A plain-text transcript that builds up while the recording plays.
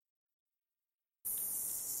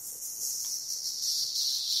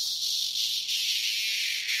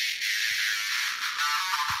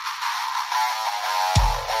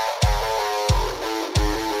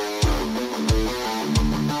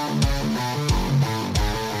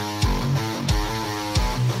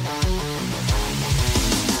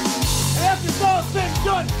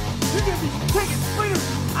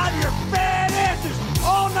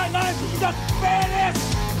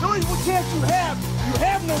The only chance you have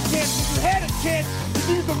no chance. If you had a chance,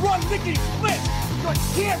 you could run lickety split. But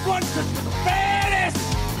you can't run because you're the baddest.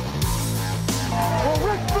 Well,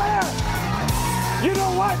 Ric Flair, you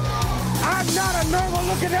know what? I'm not a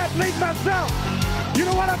normal-looking athlete myself. You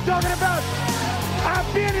know what I'm talking about?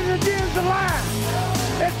 I've been in the gyms a lot.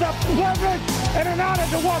 It's a privilege and an honor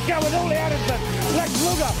to walk out with Ole Anderson, Lex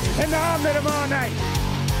Luger, and the Army tomorrow night.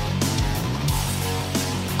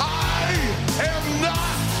 I am not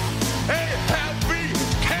a happy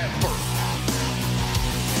camper.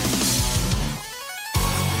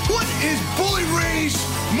 What is Bully Ray's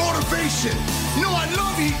motivation? You know, I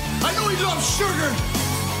know he loves sugar.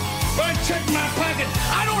 But I check my pocket.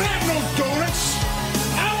 I don't have no donuts.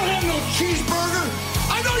 I don't have no cheeseburger.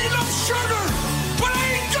 I know you love sugar, but I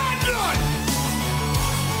ain't got none.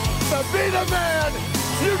 To be the man,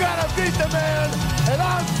 you gotta beat the man. And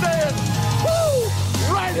I'm saying, woo,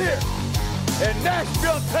 right here in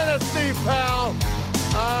Nashville, Tennessee, pal.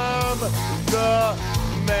 I'm the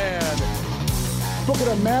man. Booking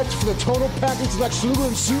a match for the total package like Luger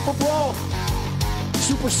and Super Brawl.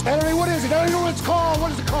 Super Saturday? What is it? I don't know what it's called.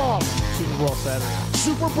 What is it called? Super Brawl Saturday.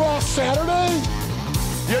 Super Brawl Saturday?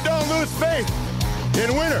 You don't lose faith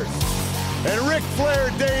in winners. And Ric Flair,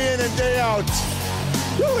 day in and day out,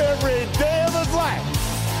 every day of his life,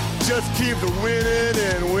 just keep winning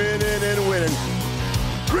and winning and winning.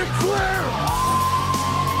 Ric Flair!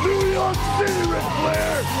 New York City, Ric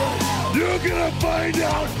Flair! You're gonna find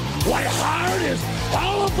out what hard is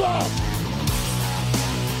all about!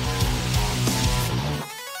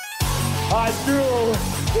 I do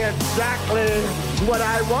exactly what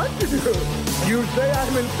I want to do. You say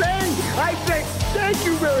I'm insane. I say thank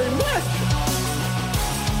you very much.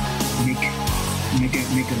 Make a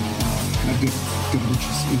good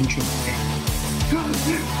lucha.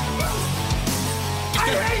 I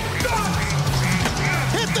hate God!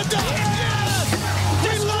 Hit the deck! Yes!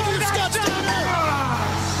 We love you, Scott Steiner!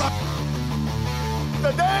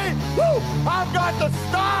 Today, woo, I've got the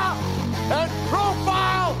star and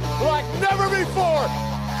profile like never before.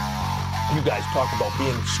 You guys talk about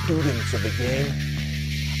being students of the game.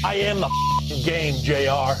 I am the game,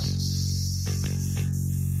 JR.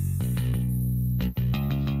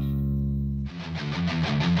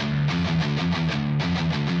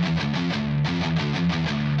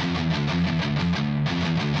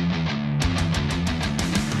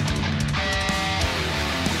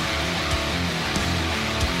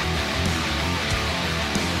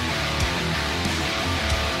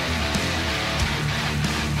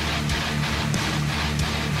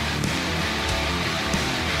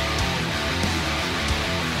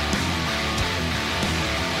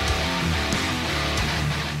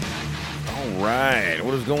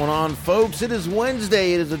 What is going on, folks? It is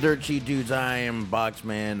Wednesday. It is the Dirt Sheet Dudes. I am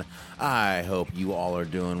Boxman. I hope you all are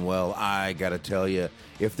doing well. I gotta tell you,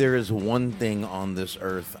 if there is one thing on this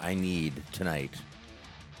earth I need tonight,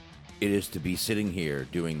 it is to be sitting here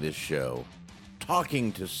doing this show,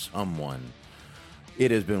 talking to someone.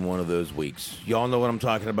 It has been one of those weeks. Y'all know what I'm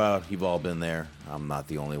talking about. You've all been there. I'm not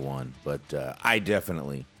the only one, but I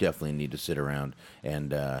definitely need to sit around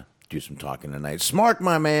and do some talking tonight. Smart,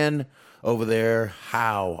 my man, over there,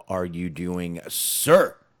 how are you doing,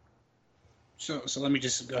 sir? So let me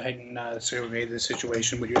just go ahead and survey the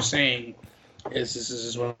situation. What you're saying is this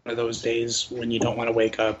is one of those days when you don't want to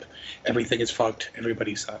wake up. Everything is fucked.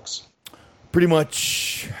 Everybody sucks. Pretty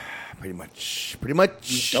much. You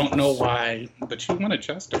don't know why, but you want to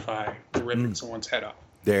justify ripping someone's head off.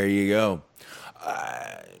 There you go.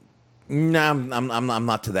 No, I'm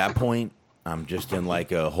not to that point. I'm just in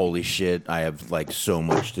like a holy shit. I have like so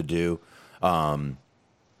much to do.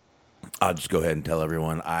 I'll just go ahead and tell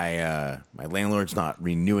everyone my landlord's not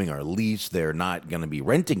renewing our lease. They're not going to be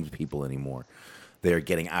renting to people anymore. They're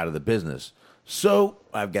getting out of the business. So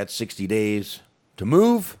I've got 60 days to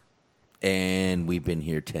move, and we've been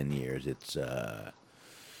here 10 years. It's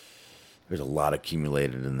there's a lot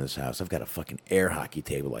accumulated in this house. I've got a fucking air hockey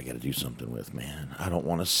table I got to do something with, man. I don't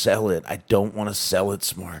want to sell it. I don't want to sell it,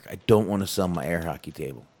 Smart. I don't want to sell my air hockey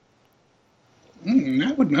table.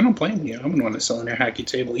 I don't blame you. I wouldn't want to sell an air hockey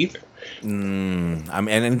table either. I mean,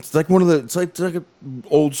 and it's like it's like an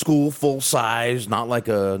old school, full size, not like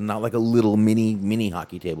a little mini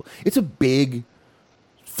hockey table. It's a big,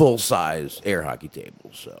 full size air hockey table.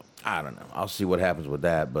 So I don't know. I'll see what happens with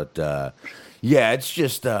that. But yeah, it's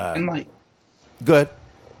just and like, good.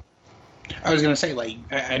 I was gonna say, like,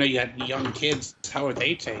 I know you had young kids. How are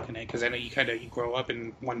they taking it? Because I know you grow up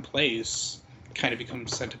in one place. Kind of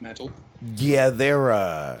becomes sentimental. Yeah, they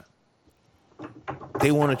want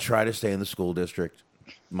to try to stay in the school district.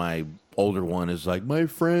 My older one is like, my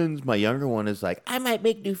friends. My younger one is like, I might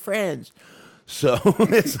make new friends. So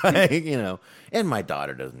it's like, you know, and my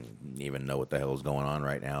daughter doesn't even know what the hell is going on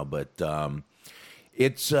right now. But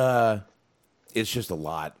it's just a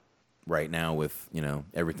lot right now with, you know,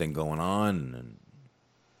 everything going on and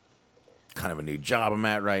kind of a new job I'm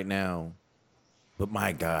at right now. But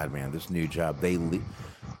my God, man, this new job, the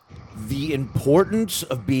importance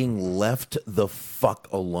of being left the fuck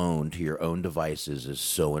alone to your own devices is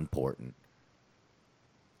so important.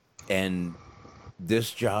 And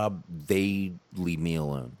this job, they leave me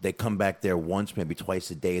alone. They come back there once, maybe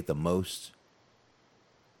twice a day at the most.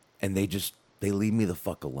 And they leave me the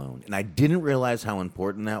fuck alone. And I didn't realize how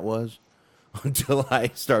important that was until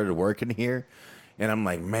I started working here. And I'm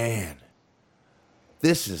like, man,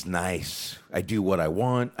 this is nice. I do what I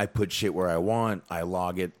want. I put shit where I want. I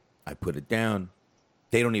log it. I put it down.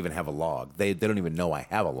 They don't even have a log. They don't even know I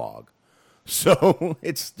have a log. So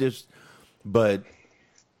it's just, but,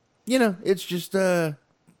 you know, it's just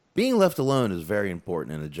being left alone is very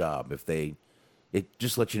important in a job. It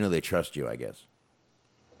just lets you know they trust you, I guess.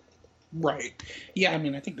 Right. Yeah, I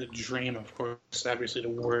mean, I think the dream, of course, is obviously to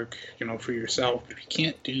work, you know, for yourself. If you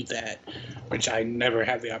can't do that, which I never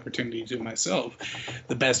had the opportunity to do myself,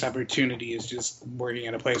 the best opportunity is just working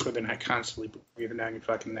at a place where they're not constantly breathing down your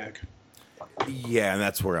fucking neck. Yeah, and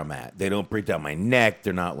that's where I'm at. They don't break down my neck.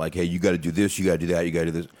 They're not like, hey, you got to do this, you got to do that, you got to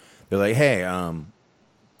do this. They're like, hey, you're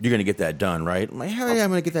going to get that done, right? I'm like, hell yeah, I'm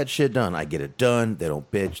going to get that shit done. I get it done. They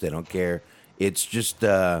don't bitch. They don't care. It's just,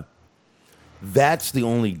 that's the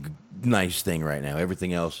only nice thing right now.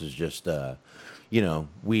 Everything else is just, you know,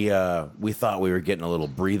 we thought we were getting a little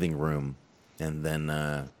breathing room, and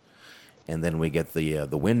then we get the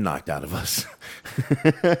wind knocked out of us.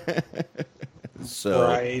 So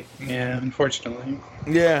right, yeah, unfortunately.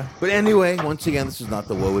 Yeah, but anyway, once again, this is not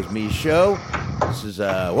the Woe Is Me show. This is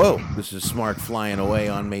this is Smart flying away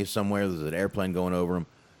on me somewhere. There's an airplane going over him.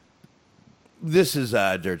 This is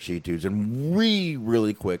Dirt Sheet Dudes, and we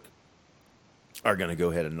really quick are going to go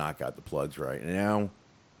ahead and knock out the plugs right now.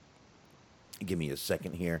 Give me a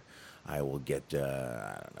second here. I will get,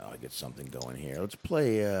 I don't know, I'll get something going here. Let's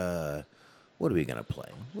play, what are we going to play?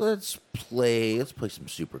 Let's play some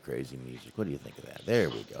super crazy music. What do you think of that? There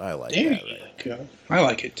we go. I like that. Right? Go. I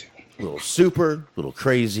like it too. A little super, a little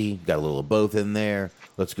crazy, got a little of both in there.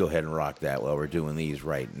 Let's go ahead and rock that while we're doing these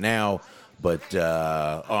right now. But,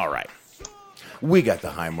 all right. We got the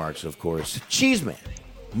high marks, of course. Cheeseman,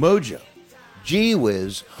 Mojo, Gee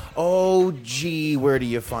Whiz. Oh, gee, where do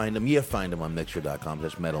you find them? You find them on Mixer.com.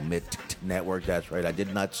 That's Metal Mitt Network. That's right. I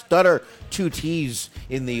did not stutter. 2 T's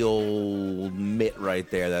in the old mitt right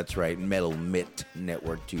there. That's right. Metal Mitt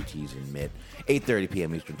Network. 2 T's in mitt. 8:30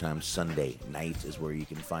 p.m. Eastern Time. Sunday night is where you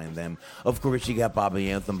can find them. Of course, you got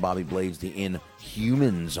Bobby Anthem, Bobby Blades, the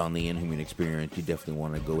Inhumans on the Inhuman Experience. You definitely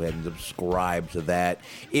want to go ahead and subscribe to that.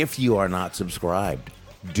 If you are not subscribed,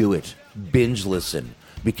 do it. Binge listen.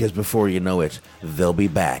 Because before you know it, they'll be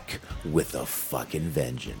back with a fucking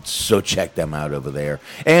vengeance. So check them out over there.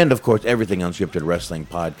 And, of course, Everything Unscripted Wrestling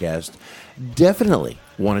Podcast. Definitely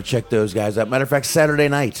want to check those guys out. Matter of fact, Saturday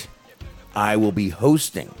night, I will be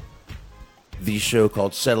hosting the show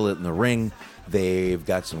called Settle It in the Ring. They've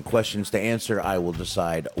got some questions to answer. I will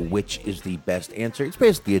decide which is the best answer. It's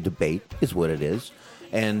basically a debate, is what it is.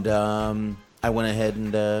 And I went ahead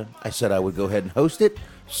and I said I would go ahead and host it.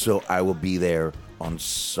 So I will be there on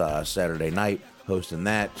Saturday night hosting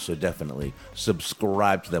that. So definitely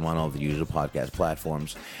subscribe to them on all the usual podcast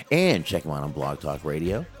platforms and check them out on Blog Talk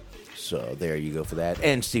Radio. So there you go for that.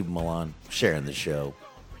 And Stephen Milan sharing the show.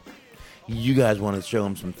 You guys want to show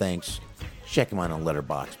him some thanks? Check him out on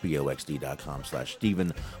Letterboxd,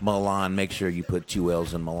 boxd.com/Stephen Milan. Make sure you put 2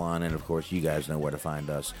 L's in Milan. And, of course, you guys know where to find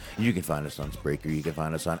us. You can find us on Spreaker. You can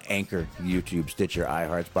find us on Anchor, YouTube, Stitcher,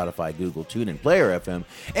 iHeart, Spotify, Google, TuneIn, Player FM,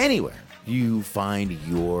 anywhere you find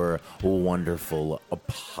your wonderful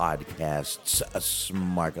podcasts.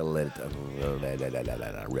 Smart rip.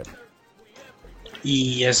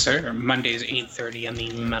 Yes, sir. Mondays, 8:30 on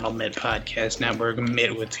the Metal Mitt Podcast Network.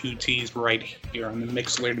 Mitt with 2 T's right here on the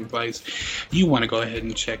Mixler device. You want to go ahead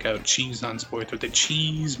and check out Cheese on Sports with the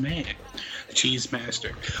Cheese Man, the Cheese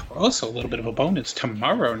Master. Also, a little bit of a bonus.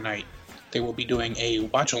 Tomorrow night, they will be doing a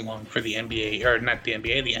watch-along for the NBA, or not the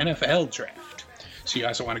NBA, the NFL draft. So you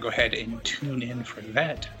also want to go ahead and tune in for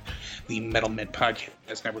that. The Metal Mitt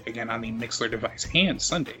Podcast Network, again, on the Mixler device. And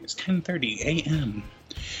Sundays, 10:30 a.m.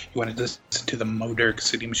 You want to listen to the Modirk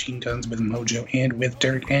City Machine Guns with Mojo and with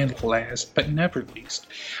Dirt. And last but never least,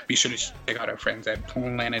 be sure to check out our friends at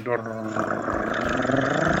Planet Raconto.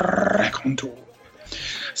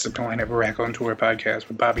 Line of Rack on Tour podcast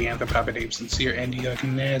with Bobby Anthem, Papa Dave Sincere, and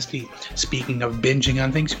Young Nasty. Speaking of binging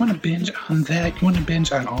on things, you want to binge on that? You want to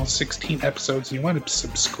binge on all 16 episodes, and you want to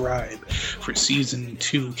subscribe for season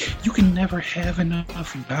 2. You can never have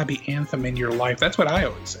enough Bobby Anthem in your life. That's what I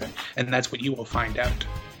always say, and that's what you will find out.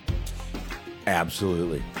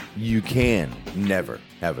 Absolutely. You can never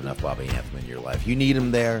have enough Bobby Anthem in your life. You need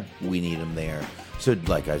him there. We need him there. So,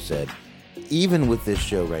 like I said, even with this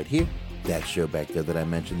show right here, that show back there that I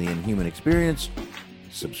mentioned, The Inhuman Experience,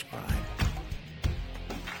 subscribe.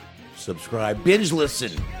 Subscribe. Binge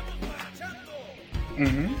listen.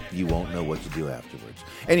 Mm-hmm. You won't know what to do afterwards.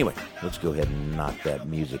 Anyway, let's go ahead and knock that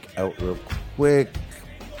music out real quick.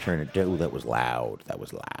 Turn it down. Ooh, that was loud. That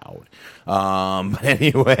was loud. But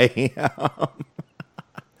anyway, that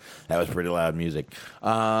was pretty loud music.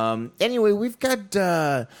 Anyway, we've got,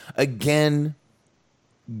 again,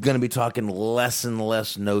 going to be talking less and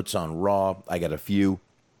less notes on Raw. I got a few.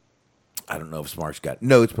 I don't know if Smark's got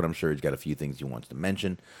notes, but I'm sure he's got a few things he wants to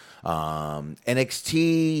mention.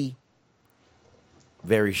 NXT,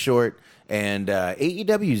 very short. And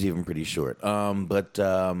AEW is even pretty short. But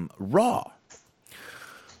Raw.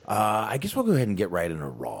 I guess we'll go ahead and get right into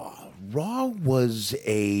Raw. Raw was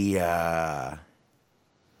a...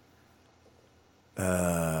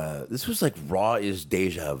 this was like Raw is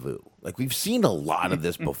deja vu. Like, we've seen a lot of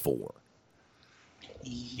this before.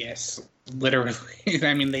 Yes, literally.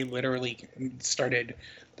 I mean, they literally started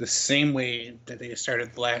the same way that they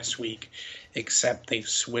started last week, except they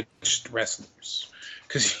switched wrestlers.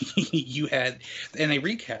 Because you had, and they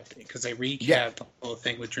recapped it, because they recapped the whole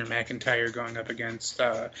thing with Drew McIntyre going up against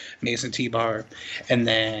Mason T-Bar, and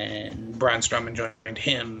then Braun Strowman joined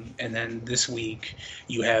him, and then this week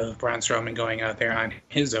you have Braun Strowman going out there on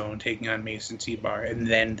his own, taking on Mason T-Bar, and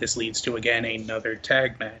then this leads to, again, another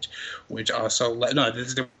tag match, which also,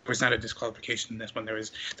 there was not a disqualification in this one,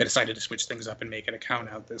 they decided to switch things up and make it a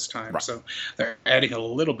count-out this time, right. So they're adding a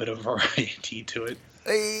little bit of variety to it.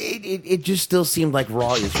 It just still seemed like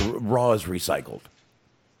Raw is recycled.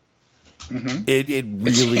 Mm-hmm.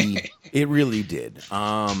 It really did.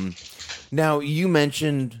 Now you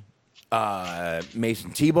mentioned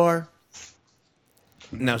Mason T-Bar.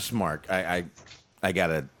 Now, Smark, I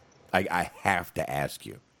have to ask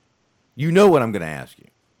you. You know what I'm going to ask you.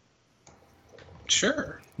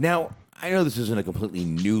 Sure. Now I know this isn't a completely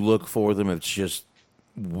new look for them. It's just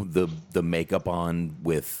the makeup on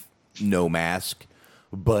with no mask.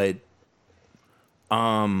 But,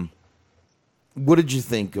 what did you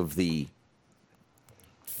think of the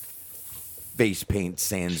face paint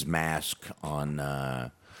sans mask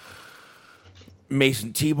on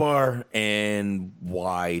Mason T-Bar, and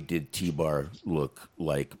why did T-Bar look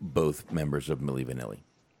like both members of Milli Vanilli?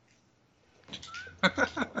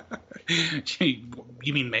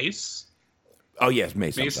 You mean Mace? Oh yes,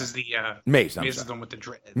 Mace. Mace is the Mace. Mace is the one with the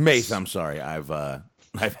dreads. Mace. I'm sorry.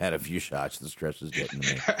 I've had a few shots. The stress is getting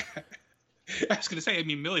to me. I was going to say, I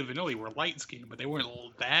mean, Milli Vanilli were light-skinned, but they weren't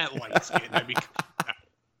that light-skinned. I mean,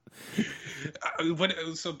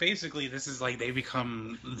 so basically, this is like they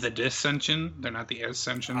become the Dissension. They're not the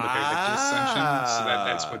Ascension, but they're the Dissension. So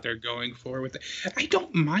that's what they're going for with it. I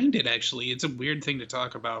don't mind it, actually. It's a weird thing to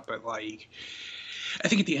talk about, but like... I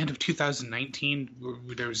think at the end of 2019,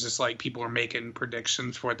 there was just like people were making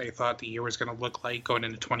predictions for what they thought the year was going to look like going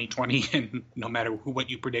into 2020, and no matter what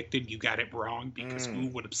you predicted, you got it wrong because who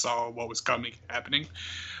would have saw what was happening?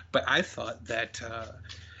 But I thought that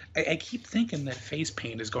I keep thinking that face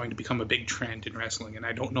paint is going to become a big trend in wrestling, and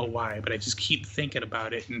I don't know why, but I just keep thinking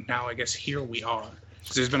about it, and now I guess here we are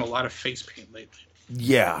because there's been a lot of face paint lately.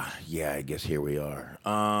 Yeah, I guess here we are.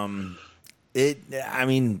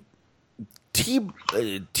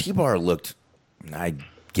 T-Bar looked, I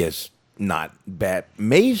guess, not bad.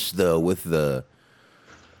 Mace, though, with the...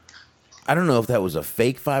 I don't know if that was a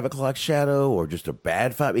fake 5 o'clock shadow or just a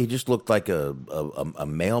bad 5. He just looked like a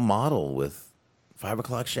male model with 5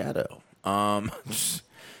 o'clock shadow.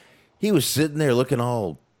 He was sitting there looking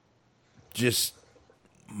all just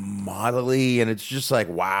modelly, and it's just like,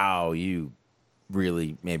 wow, you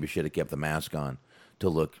really maybe should have kept the mask on to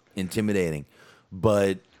look intimidating.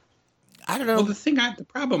 But... I don't know. Well, the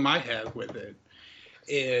problem I have with it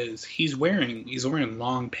is he's wearing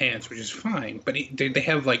long pants, which is fine, but they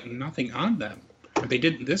have like nothing on them. They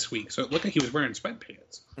didn't this week, so it looked like he was wearing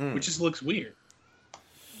sweatpants, which just looks weird.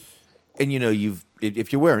 And you know,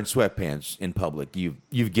 if you're wearing sweatpants in public,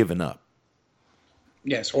 you've given up.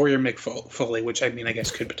 Yes, or you're Mick Foley, which I mean, I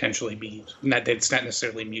guess could potentially be not. It's not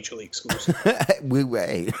necessarily mutually exclusive.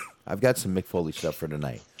 I've got some Mick Foley stuff for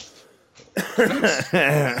tonight.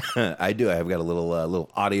 I do. I've got a little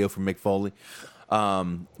audio from Mick Foley.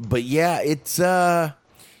 But yeah, it's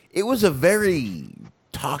it was a very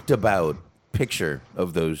talked about picture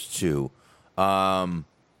of those two. I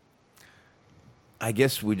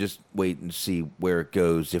guess we just wait and see where it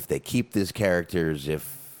goes. If they keep these characters,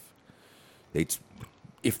 if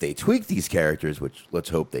they tweak these characters, which let's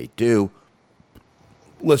hope they do.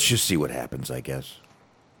 Let's just see what happens, I guess.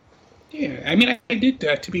 Yeah, I mean, I did,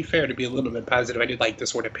 to be fair, to be a little bit positive, I did like the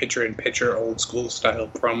sort of picture-in-picture, old-school style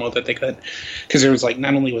promo that they cut. Because there was, like,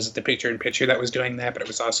 not only was it the picture-in-picture that was doing that, but it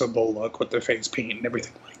was also the look with the face paint and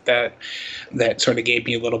everything like that. That sort of gave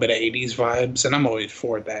me a little bit of 80s vibes, and I'm always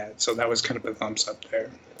for that. So that was kind of a thumbs up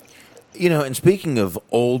there. You know, and speaking of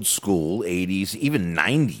old school, 80s, even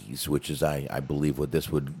 90s, which is, I believe, what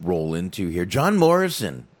this would roll into here, John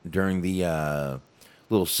Morrison, during the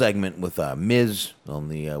little segment with Miz on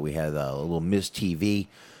the we had a little Miz TV.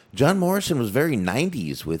 John Morrison was very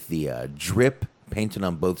 90s with the drip painted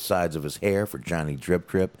on both sides of his hair for Johnny Drip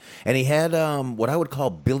Drip, and he had what I would call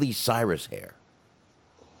Billy Cyrus hair.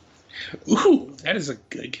 Ooh, that is a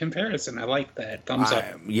good comparison. I like that. Thumbs up.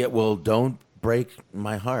 Yeah, well, don't break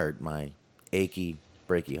my heart, my achy,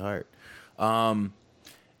 breaky heart. Now,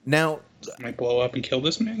 might blow up and kill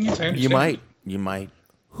this man. Yes, I you might.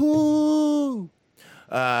 Whoo!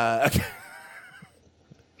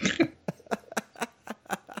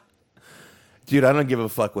 Dude, I don't give a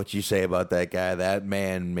fuck what you say about that guy. That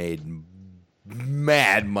man made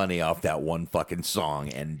mad money off that one fucking song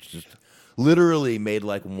and just literally made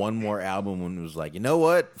like one more album when it was like, you know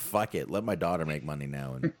what? Fuck it. Let my daughter make money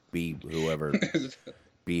now and be whoever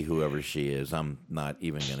she is. I'm not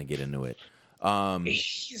even going to get into it.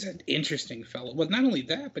 He's an interesting fellow. Well, not only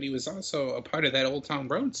that, but he was also a part of that Old Town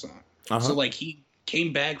Road song. So like he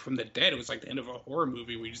came back from the dead. It was like the end of a horror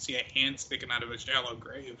movie where you see a hand sticking out of a shallow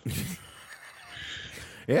grave.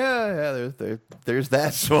 yeah, there's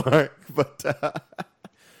that sort. But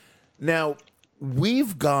now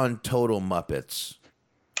we've gone total Muppets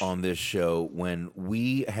on this show when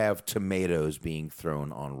we have tomatoes being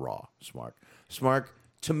thrown on Raw. Smart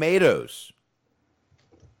tomatoes.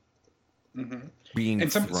 Mm-hmm. Being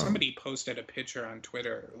and thrown. Somebody posted a picture on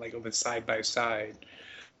Twitter, like of a side by side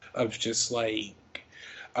of just like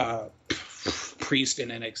Priest in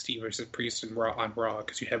NXT versus Priest in Raw on Raw,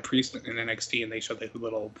 because you have Priest in NXT and they show the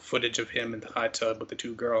little footage of him in the hot tub with the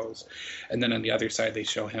two girls, and then on the other side they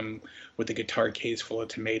show him with a guitar case full of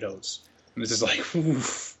tomatoes. And this is like,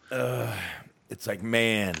 oof. It's like,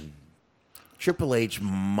 man, Triple H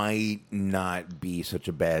might not be such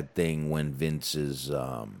a bad thing when Vince is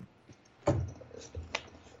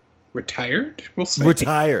retired. We'll say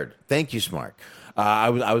retired. Thank you, Smart. I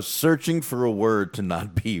was searching for a word to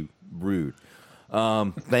not be rude.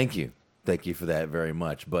 Thank you for that very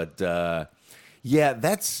much. But yeah,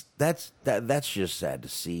 that's just sad to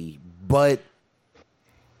see. But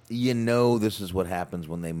you know, this is what happens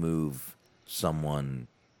when they move someone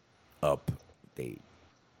up. This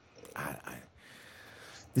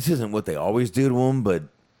isn't what they always do to him, but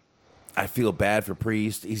I feel bad for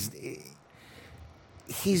Priest.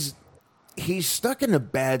 He's stuck in a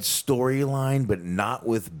bad storyline, but not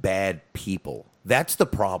with bad people. That's the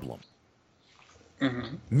problem.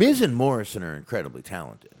 Mm-hmm. Miz and Morrison are incredibly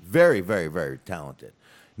talented. Very, very, very talented.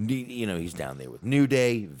 You know, he's down there with New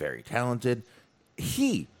Day, very talented.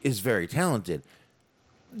 He is very talented.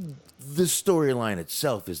 The storyline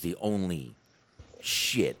itself is the only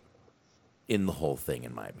shit in the whole thing,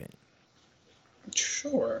 in my opinion.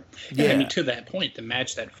 Sure. Yeah. I mean, to that point, the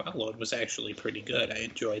match that followed was actually pretty good. I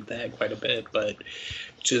enjoyed that quite a bit, but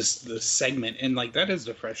just the segment, and like that is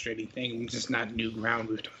the frustrating thing, just not new ground.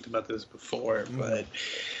 We've talked about this before, but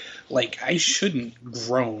like I shouldn't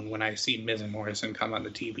groan when I see Miz and Morrison come on the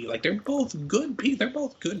TV. Like they're both good people. They're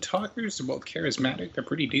both good talkers. They're both charismatic. They're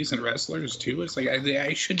pretty decent wrestlers too. It's like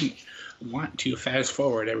I shouldn't want to fast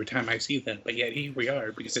forward every time I see them, but yet here we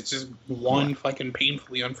are because it's just one fucking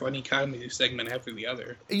painfully unfunny comedy segment after the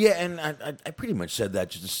other. Yeah, and I pretty much said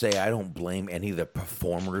that just to say I don't blame any of the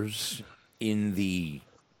performers in the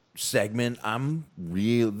segment.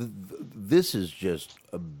 This is just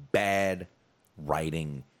a bad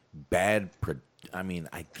writing, I mean,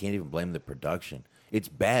 I can't even blame the production. It's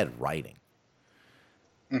bad writing.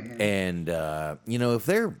 Mm-hmm. And, you know, if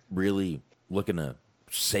they're really looking to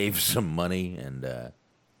save some money and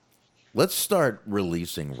let's start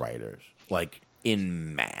releasing writers, like,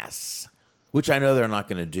 in mass, which I know they're not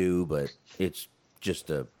going to do, but it's just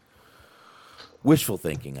a wishful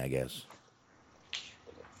thinking, I guess.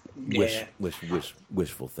 Yeah.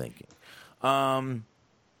 Wishful thinking.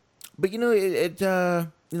 But, you know,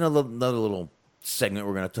 you know, another little segment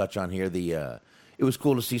we're going to touch on here. It was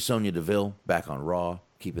cool to see Sonya Deville back on Raw,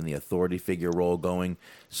 keeping the authority figure role going,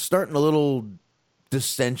 starting a little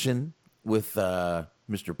dissension with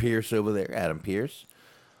Mr. Pierce over there, Adam Pierce.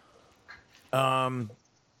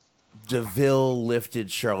 DeVille lifted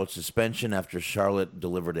Charlotte's suspension after Charlotte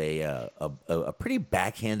delivered a pretty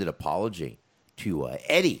backhanded apology to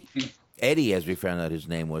Eddie. Eddie, as we found out his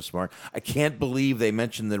name was, Smart. I can't believe they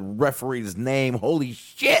mentioned the referee's name. Holy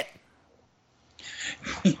shit!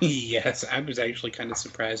 Yes, I was actually kind of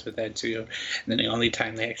surprised with that too. And then the only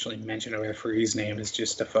time they actually mention a referee's name is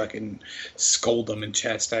just to fucking scold them and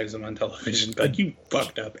chastise them on television. But you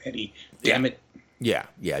fucked up, Eddie. Damn it. Yeah,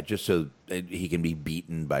 just so he can be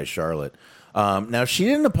beaten by Charlotte. Now, she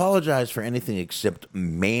didn't apologize for anything except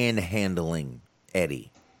manhandling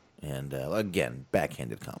Eddie. And again,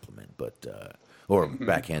 backhanded compliment, but or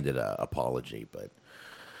backhanded apology. But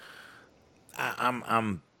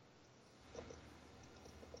I'm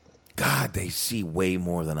God, they see way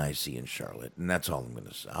more than I see in Charlotte, and that's all I'm going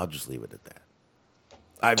to say. I'll just leave it at that.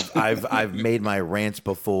 I've made my rants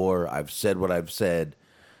before. I've said what I've said.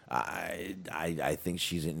 I think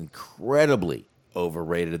she's incredibly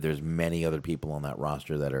overrated. There's many other people on that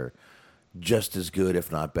roster that are just as good,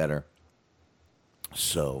 if not better.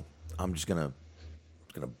 So I'm just gonna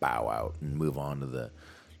bow out and move on to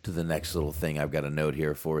the next little thing. I've got a note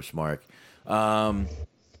here for us, Mark.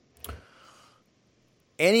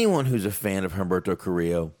 Anyone who's a fan of Humberto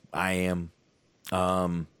Carrillo, I am.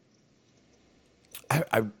 I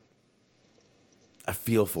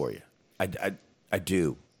feel for you. I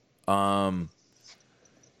do.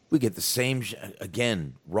 We get the same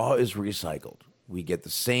again. Raw is recycled. We get the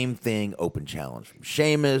same thing. Open challenge from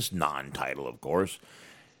Sheamus, non-title, of course.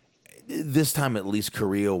 This time, at least,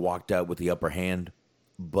 Carrillo walked out with the upper hand.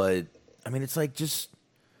 But I mean, it's like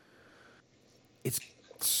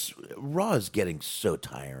Raw is getting so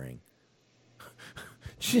tiring.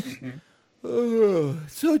 So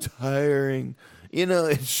tiring. You know,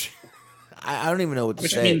 it's. I don't even know what to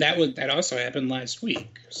say. I mean, that also happened last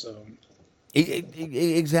week. So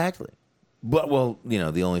exactly. But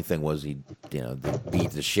the only thing was he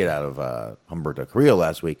beat the shit out of Humberto Carrillo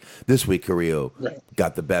last week. This week, Carrillo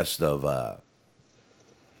got the best of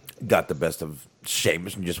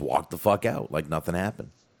Sheamus and just walked the fuck out like nothing happened.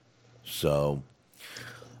 So,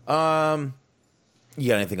 you got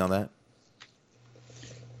anything on that?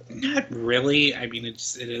 Not really. I mean, it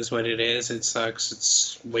is what it is. It sucks.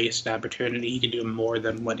 It's wasted opportunity. He can do more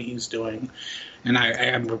than what he's doing. And I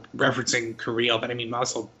am referencing Carrillo, but I mean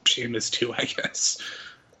also Sheamus too, I guess.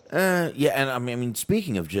 Yeah, and I mean,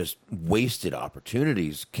 speaking of just wasted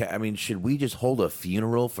opportunities, should we just hold a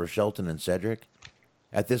funeral for Shelton and Cedric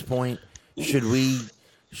at this point? Do they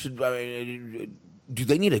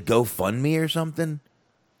need a GoFundMe or something?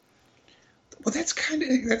 Well, that's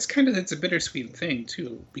a bittersweet thing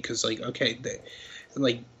too, because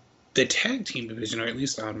the tag team division, or at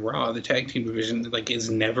least on Raw, the tag team division is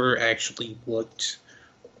never actually looked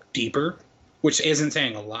deeper, which isn't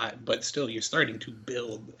saying a lot, but still you're starting to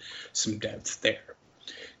build some depth there.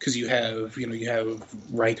 Because you have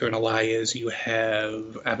Riker and Elias, you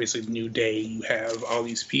have obviously New Day, you have all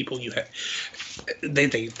these people. You have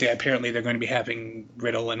they apparently they're going to be having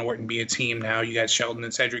Riddle and Orton be a team now. You got Shelton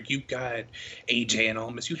and Cedric, you got AJ and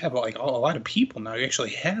Almas. You have a lot of people now. You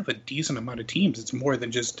actually have a decent amount of teams. It's more than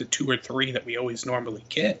just the 2 or 3 that we always normally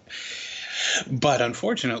get. But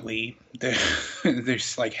unfortunately,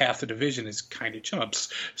 there's half the division is kind of chumps,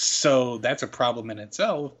 so that's a problem in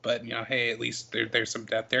itself. But hey, at least there's some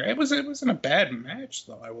depth there. It wasn't a bad match,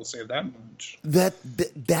 though. I will say that much.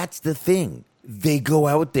 That's the thing. They go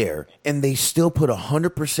out there and they still put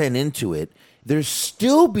 100% into it. They're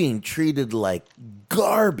still being treated like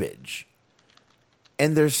garbage,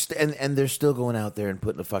 and they're still going out there and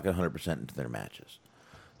putting a fucking 100% into their matches.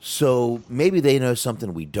 So maybe they know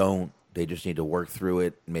something we don't. They just need to work through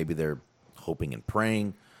it. Maybe they're hoping and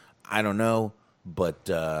praying. I don't know. But,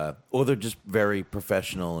 or they're just very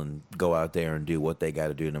professional and go out there and do what they got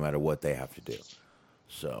to do no matter what they have to do.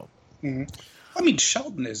 So. Mm-hmm. I mean,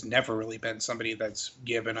 Shelton has never really been somebody that's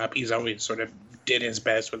given up. He's always sort of did his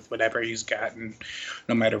best with whatever he's gotten,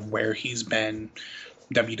 no matter where he's been.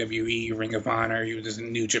 WWE, Ring of Honor, he was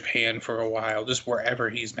in New Japan for a while. Just wherever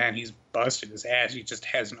he's been, he's busted his ass. He just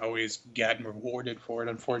hasn't always gotten rewarded for it,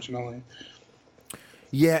 unfortunately.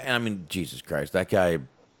 Yeah, and I mean, Jesus Christ, that guy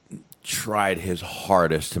tried his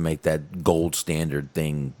hardest to make that gold standard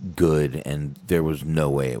thing good, and there was no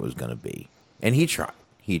way it was going to be. And he tried.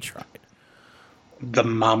 The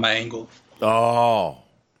mama angle. Oh,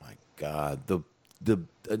 my God. The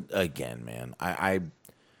again, man, I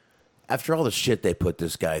after all the shit they put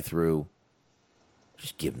this guy through,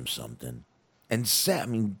 just give him something. And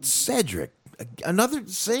Cedric, another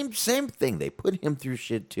same thing. They put him through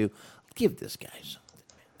shit too. give this guy something.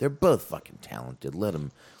 They're both fucking talented. Let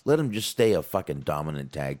them just stay a fucking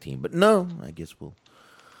dominant tag team. But no, I guess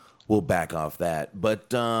we'll back off that.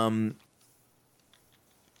 But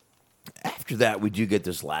after that, we do get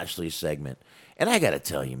this Lashley segment, and I gotta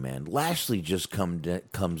tell you, man, Lashley just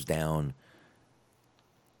comes down.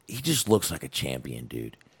 He just looks like a champion,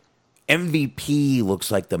 dude. MVP looks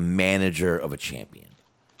like the manager of a champion.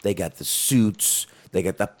 They got the suits. They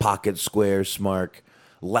got the pocket squares, Mark.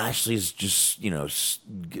 Lashley's just,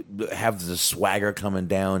 have the swagger coming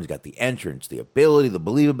down. He's got the entrance, the ability, the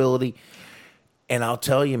believability. And I'll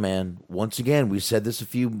tell you, man, once again, we said this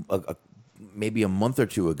maybe a month or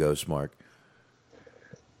two ago, Smark.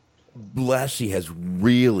 Lashley has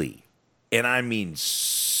really, and I mean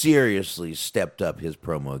seriously, stepped up his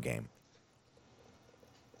promo game.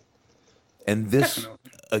 And this,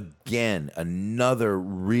 again, another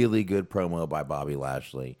really good promo by Bobby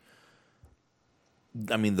Lashley.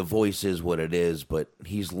 I mean, the voice is what it is, but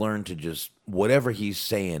he's learned to just, whatever he's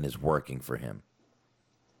saying is working for him.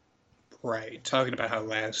 Right. Talking about how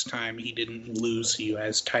last time he didn't lose the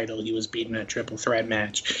U.S. title, he was beaten in a triple threat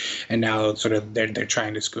match, and now sort of they're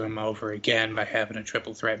trying to screw him over again by having a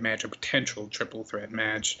triple threat match, a potential triple threat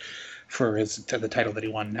match for the title that he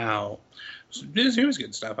won now. So it was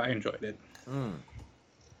good stuff. I enjoyed it.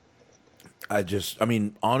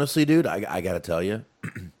 Honestly, dude, I got to tell you,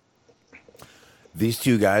 these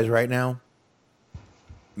two guys right now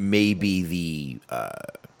may be the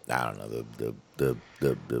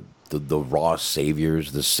Raw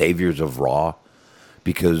saviors, the saviors of Raw,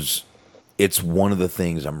 because it's one of the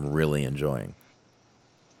things I'm really enjoying.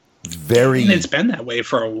 And it's been that way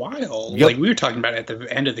for a while. Yep. Like we were talking about at the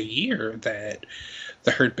end of the year that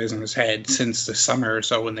the Hurt Business had since the summer.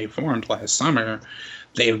 So when they formed last summer,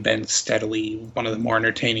 they've been steadily one of the more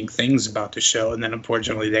entertaining things about the show. And then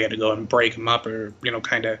unfortunately they had to go and break them up or,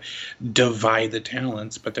 kind of divide the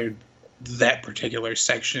talents. But that particular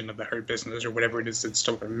section of the Hurt Business or whatever it is that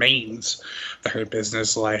still remains the Hurt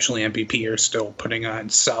Business, Lashley and MVP are still putting on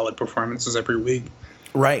solid performances every week.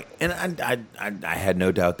 Right. And I had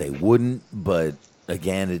no doubt they wouldn't. But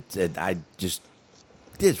again,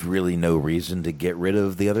 there's really no reason to get rid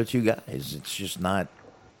of the other two guys. It's just not.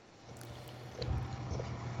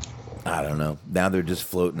 I don't know. Now they're just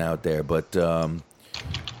floating out there, but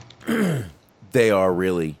they are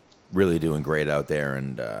really, really doing great out there.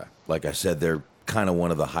 And like I said, they're kind of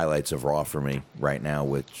one of the highlights of Raw for me right now,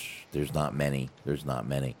 which there's not many.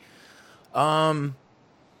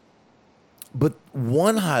 But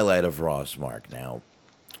one highlight of Raw's, Mark. Now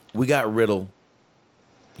we got Riddle.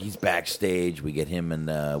 He's backstage. We get him,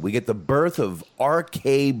 and we get the birth of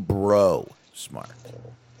RK Bro. Smart.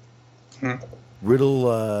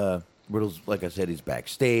 Riddle's, like I said, he's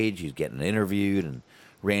backstage. He's getting interviewed, and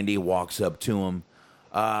Randy walks up to him.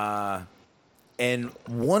 And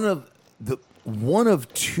one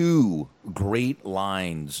of two great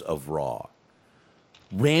lines of Raw.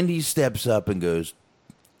 Randy steps up and goes,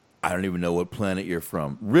 "I don't even know what planet you're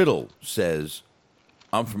from." Riddle says,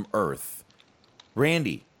 "I'm from Earth."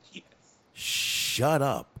 Randy, shut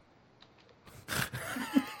up.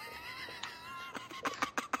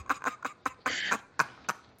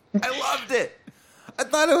 I loved it. I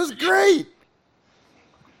thought it was great.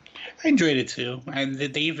 I enjoyed it too. And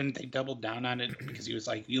they doubled down on it because he was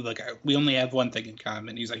like, we only have one thing in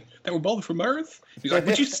common." He's like, "That we're both from Earth?" He's like,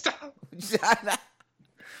 "Would you stop?"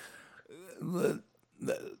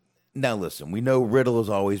 Now listen, we know Riddle has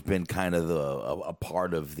always been kind of a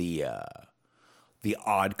part of the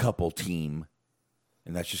Odd Couple team,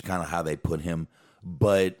 and that's just kind of how they put him.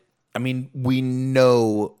 But I mean, we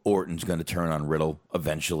know Orton's going to turn on Riddle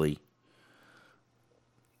eventually.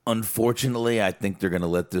 Unfortunately, I think they're going to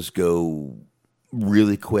let this go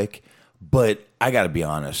really quick. But I got to be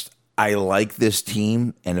honest, I like this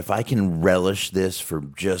team, and if I can relish this for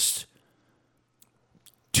just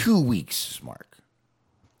 2 weeks, Mark,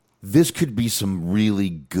 this could be some really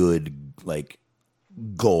good,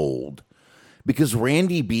 gold. Because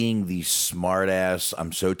Randy being the smartass,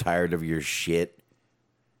 I'm so tired of your shit,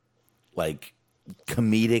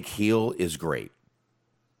 comedic heel is great.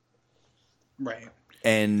 Right.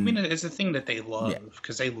 And I mean, it's a thing that they love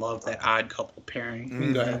because they love that Odd Couple pairing.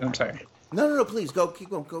 Mm-hmm. Go ahead. I'm sorry. No, please go. Keep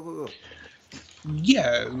going. Go.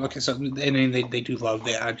 Yeah. Okay. So, they do love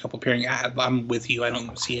the Odd Couple pairing. I'm with you. I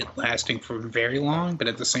don't see it lasting for very long, but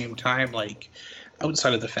at the same time,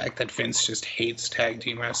 outside of the fact that Vince just hates tag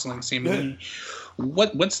team wrestling, seemingly,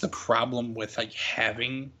 what's the problem with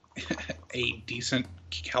having a decent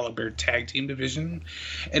caliber tag team division?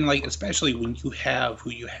 And especially when you have who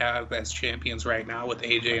you have as champions right now with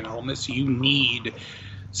AJ and Almas, you need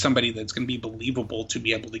somebody that's going to be believable to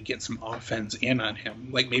be able to get some offense in on him.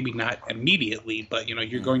 Like, maybe not immediately, but,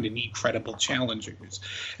 you're going to need credible challengers.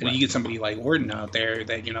 And you get somebody like Orton out there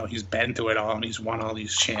that, he's been through it all and he's won all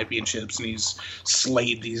these championships and he's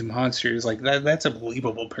slayed these monsters. Like, that's a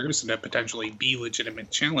believable person to potentially be legitimate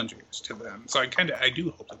challengers to them. So I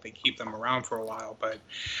do hope that they keep them around for a while, but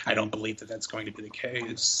I don't believe that that's going to be the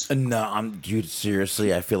case. No, dude,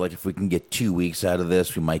 seriously, I feel like if we can get 2 weeks out of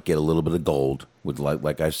this, we might get a little bit of gold. With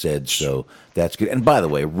like I said, so that's good. And by the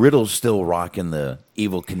way, Riddle's still rocking the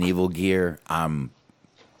Evel Knievel gear. I'm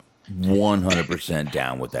 100%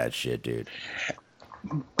 down with that shit, dude.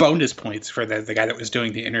 Bonus points for the guy that was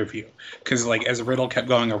doing the interview, because like as Riddle kept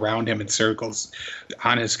going around him in circles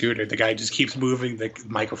on his scooter, the guy just keeps moving the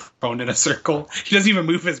microphone in a circle. He doesn't even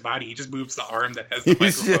move his body; he just moves the arm that has the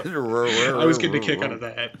microphone. I was getting a kick out of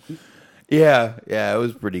that. Yeah, it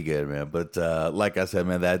was pretty good, man. But like I said,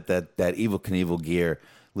 man, that Evel Knievel gear.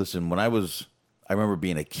 Listen, I remember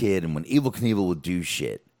being a kid, and when Evel Knievel would do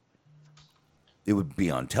shit, it would be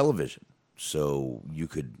on television, so you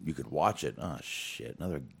could watch it. Oh shit,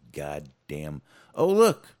 another goddamn. Oh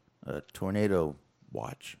look, a tornado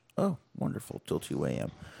watch. Oh, wonderful, till 2 a.m.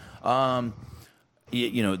 The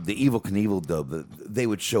Evel Knievel though, they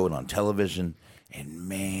would show it on television. And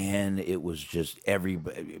man, it was just you'd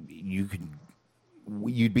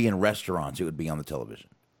be in restaurants, it would be on the television.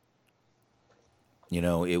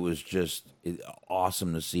 It was just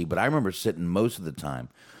awesome to see. But I remember sitting most of the time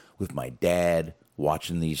with my dad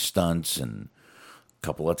watching these stunts, and a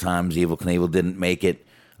couple of times Evel Knievel didn't make it.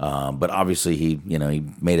 But obviously he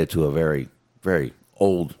made it to a very, very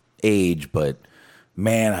old age. But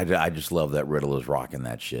man, I just love that Riddle is rocking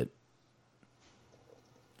that shit.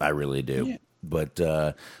 I really do. Yeah. But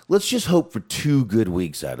let's just hope for 2 good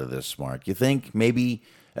weeks out of this, Mark. You think maybe,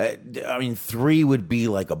 3 would be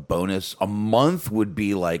like a bonus. A month would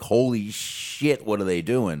be like, holy shit, what are they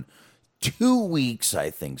doing? 2 weeks,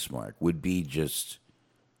 I think, Smart, would be just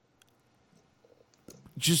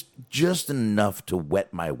enough to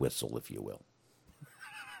wet my whistle, if you will.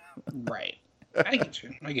 Right. I get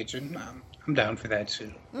you. I'm down for that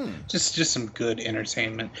too. Just some good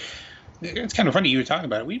entertainment. It's kind of funny you were talking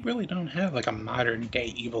about it. We really don't have like a modern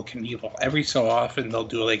day Evel Knievel. Every so often they'll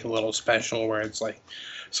do like a little special where it's like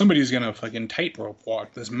somebody's gonna fucking tightrope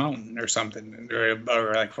walk this mountain or something,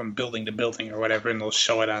 or like from building to building or whatever, and they'll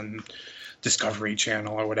show it on Discovery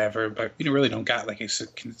Channel or whatever. But we really don't got like a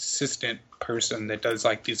consistent person that does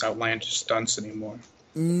like these outlandish stunts anymore.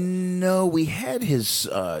 No, we had his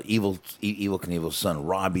Evel Knievel's son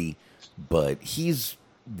Robbie, but he's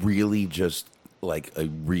really just like a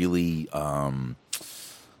really how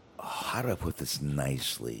do I put this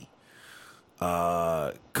nicely?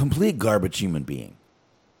 Complete garbage human being.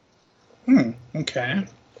 Okay.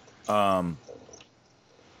 I'm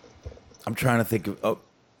trying to think of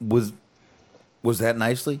was that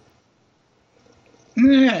nicely?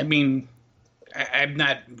 Yeah, I mean, I'm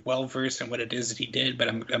not well versed in what it is that he did, but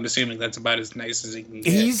I'm assuming that's about as nice as he can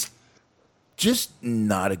get. He's just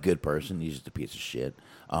not a good person. He's just a piece of shit.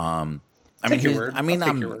 I'm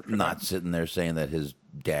not sitting there saying that his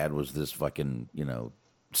dad was this fucking,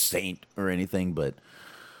 saint or anything, but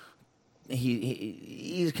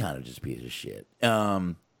he's kind of just a piece of shit.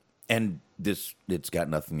 And it's got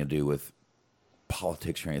nothing to do with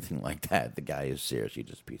politics or anything like that. The guy is seriously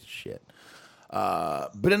just a piece of shit.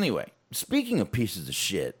 But anyway, speaking of pieces of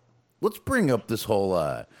shit, let's bring up this whole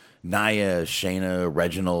Nia, Shayna,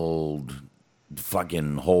 Reginald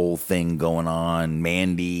fucking whole thing going on.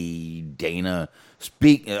 Mandy, Dana.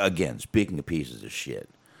 Speaking of pieces of shit,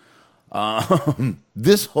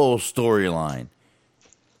 this whole storyline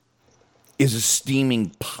is a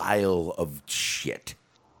steaming pile of shit.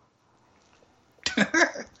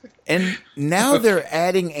 And now they're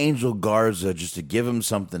adding Angel Garza just to give him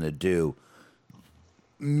something to do.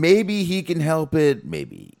 Maybe he can help it.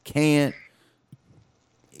 Maybe he can't.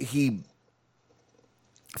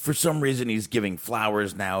 For some reason, he's giving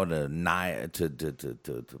flowers now to Nia. Who did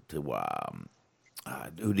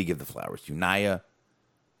he give the flowers to? Nia.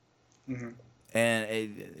 Mm-hmm. And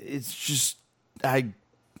it's just and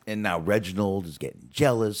now Reginald is getting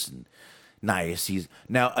jealous, and Nia sees.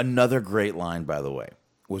 Now another great line, by the way,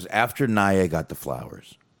 was after Nia got the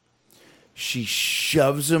flowers. She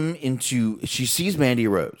shoves him into. She sees Mandy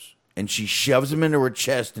Rose, and she shoves him into her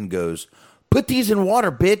chest and goes, "Put these in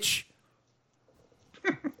water, bitch."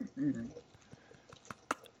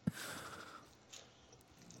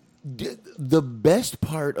 The best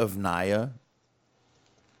part of Nia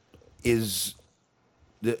is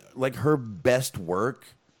her best work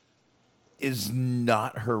is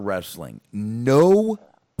not her wrestling. No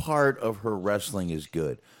part of her wrestling is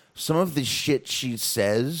good. Some of the shit she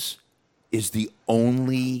says is the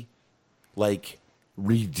only, like,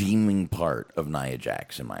 redeeming part of Nia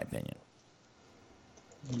Jax, in my opinion.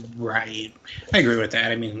 Right. I agree with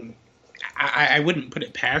that. I mean, I wouldn't put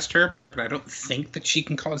it past her, but I don't think that she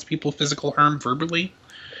can cause people physical harm verbally.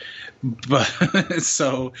 But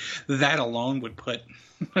so that alone would put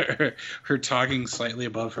her talking slightly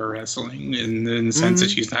above her wrestling in the sense that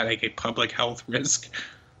she's not like a public health risk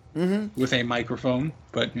with a microphone.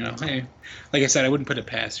 But you know, hey, like I said, I wouldn't put it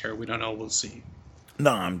past her. We don't know. We'll see.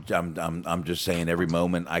 No, I'm just saying. Every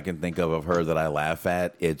moment I can think of her that I laugh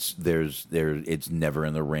at, it's never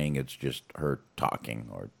in the ring. It's just her talking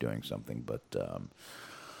or doing something. But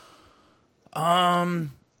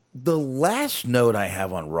the last note I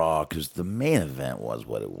have on Raw, because the main event was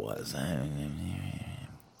what it was,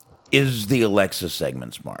 is the Alexa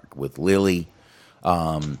segments, Mark, with Lily.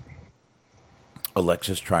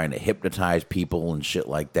 Alexa's trying to hypnotize people and shit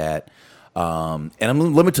like that.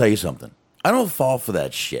 And let me tell you something. I don't fall for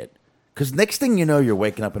that shit. Because next thing you know, you're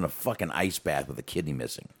waking up in a fucking ice bath with a kidney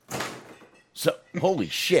missing. So, holy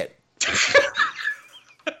shit.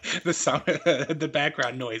 The sound, the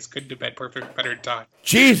background noise couldn't have been better time.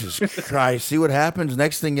 Jesus Christ. See what happens?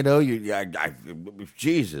 Next thing you know,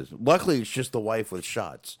 Jesus. Luckily, it's just the wife with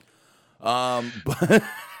shots. But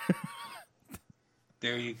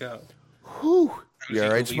there you go. Whew. You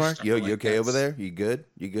all right, Smart? You okay over there? You good?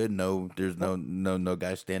 You good? No, there's no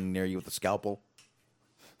guy standing near you with a scalpel?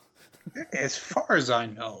 As far as I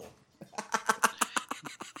know.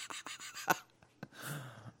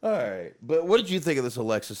 All right. But what did you think of this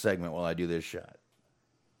Alexa segment while I do this shot?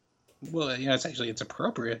 Well, you know, it's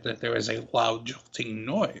appropriate that there was a loud jolting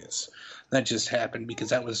noise that just happened, because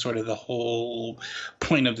that was sort of the whole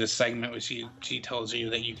point of this segment, was she tells you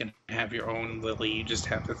that you can have your own Lily. You just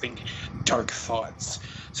have to think dark thoughts.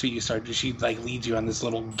 So she like leads you on this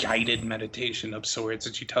little guided meditation of sorts,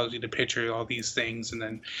 and she tells you to picture all these things, and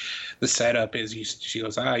then the setup is she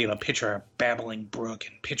goes, picture a babbling brook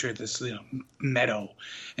and picture this meadow,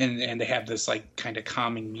 and they have this like kind of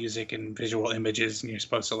calming music and visual images, and you're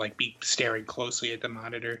supposed to like be staring closely at the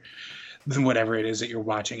monitor, then whatever it is that you're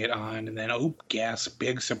watching it on, and then gas,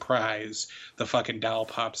 big surprise, the fucking doll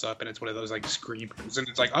pops up, and it's one of those like screamers, and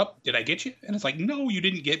it's like, did I get you? And it's like, no, you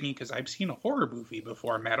didn't get me, because I've seen a horror movie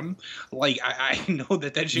before, madam. Like I know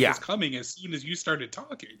that shit was coming as soon as you started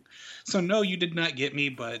talking. So no, you did not get me,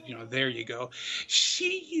 but there you go.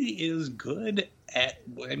 She is good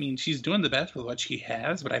she's doing the best with what she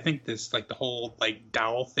has, but I think this, like, the whole, like,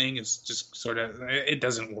 doll thing is just sort of, it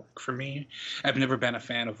doesn't work for me. I've never been a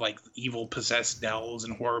fan of, like, evil possessed dolls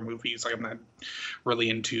in horror movies. Like, I'm not really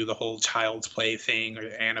into the whole Child's Play thing or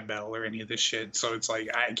Annabelle or any of this shit. So it's like,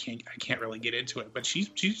 I can't really get into it, but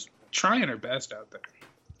she's trying her best out there.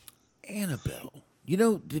 Annabelle.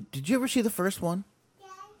 Did you ever see the first one?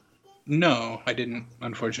 No, I didn't,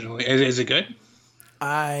 unfortunately. Is it good?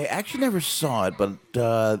 I actually never saw it, but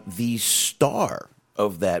the star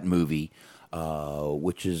of that movie,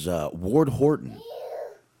 which is Ward Horton,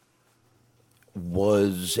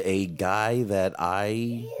 was a guy that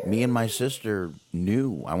me and my sister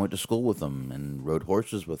knew. I went to school with him and rode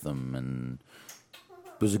horses with him, and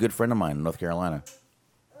was a good friend of mine in North Carolina.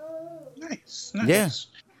 Nice.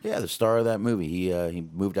 Yeah, the star of that movie. He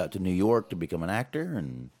moved out to New York to become an actor,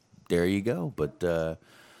 and there you go. But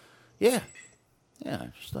yeah. Yeah,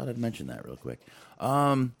 I just thought I'd mention that real quick.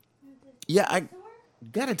 I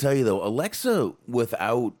gotta tell you though, Alexa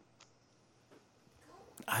without,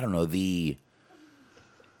 I don't know, the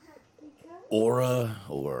aura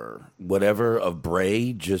or whatever of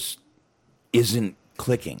Bray just isn't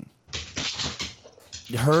clicking.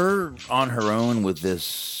 Her on her own with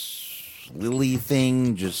this Lily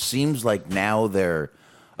thing just seems like now they're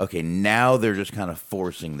just kind of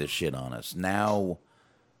forcing this shit on us.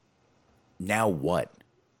 Now what?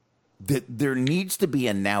 There needs to be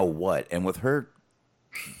a now what, and with her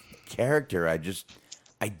character, I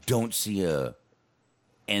don't see a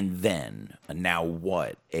and then a now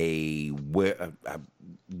what, where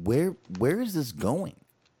is this going?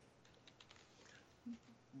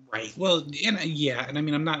 Right. Well, and I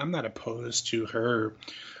mean, I'm not opposed to her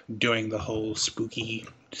doing the whole spooky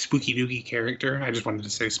dookie character. I just wanted to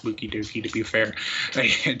say spooky dookie to be fair.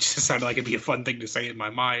 It just sounded like it'd be a fun thing to say in my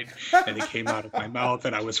mind, and it came out of my mouth,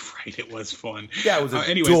 and I was right. It was fun. Yeah, it was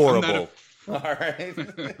adorable. afraid. All right.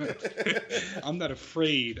 I'm not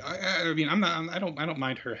afraid. I mean, I'm not. I don't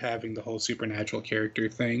mind her having the whole supernatural character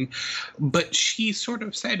thing, but she sort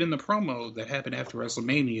of said in the promo that happened after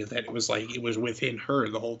WrestleMania that it was like it was within her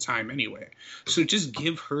the whole time anyway. So just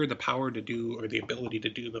give her the power to do or the ability to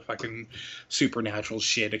do the fucking supernatural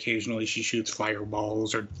shit. Occasionally, she shoots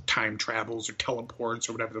fireballs or time travels or teleports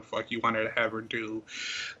or whatever the fuck you want her to have her do.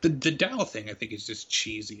 The Dow thing, I think, is just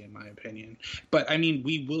cheesy in my opinion. But I mean,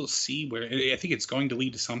 we will see where. I think it's going to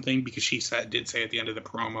lead to something because she did say at the end of the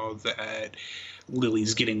promo that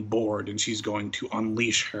Lily's getting bored and she's going to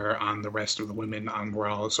unleash her on the rest of the women on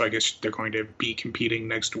Raw. So I guess they're going to be competing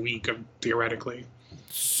next week, theoretically.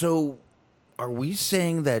 So, are we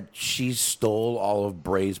saying that she stole all of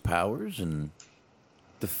Bray's powers and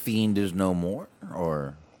the Fiend is no more,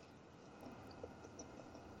 or?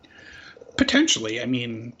 Potentially. I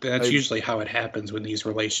mean, that's usually how it happens when these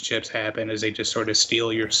relationships happen, is they just sort of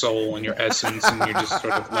steal your soul and your essence and you're just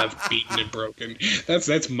sort of left beaten and broken.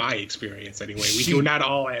 That's my experience anyway. We're not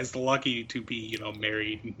all as lucky to be,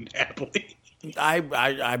 married happily.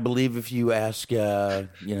 I believe if you ask old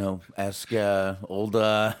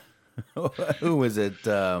who is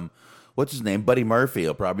it? What's his name? Buddy Murphy.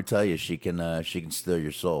 He'll probably tell you she can steal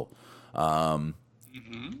your soul.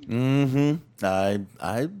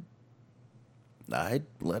 I'd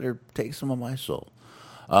let her take some of my soul.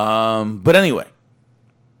 But anyway,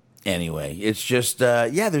 it's just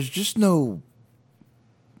there's just no.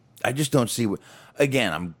 I just don't see what.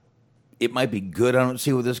 Again, it might be good. I don't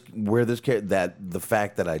see the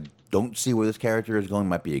fact that I don't see where this character is going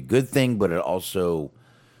might be a good thing, but it also,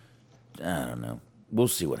 I don't know. We'll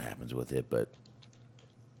see what happens with it, but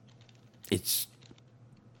I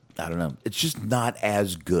don't know. It's just not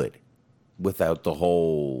as good without the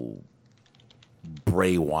whole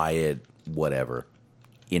Bray Wyatt whatever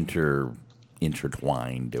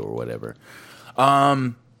intertwined or whatever.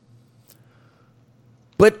 But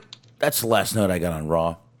that's the last note I got on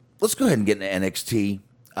Raw. Let's go ahead and get into NXT.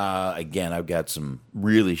 Again, I've got some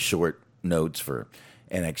really short notes for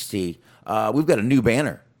NXT. We've got a new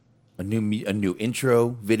banner, a new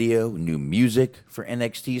intro video, new music for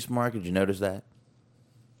NXT. Smart, did you notice that?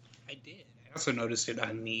 I did. I also noticed it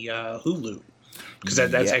on the Hulu. Because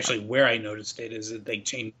that's actually where I noticed it, is that they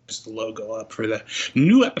changed the logo up for the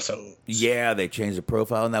new episodes. Yeah, they changed the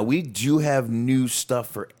profile. Now, we do have new stuff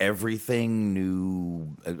for everything,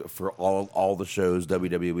 new for all the shows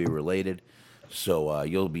WWE related. So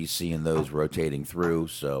you'll be seeing those rotating through.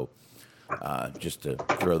 So just to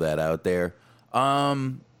throw that out there.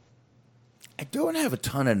 I don't have a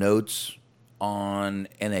ton of notes on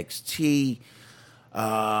NXT.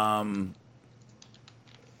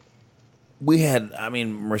 We had,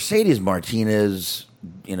 Mercedes Martinez,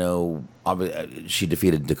 she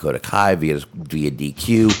defeated Dakota Kai via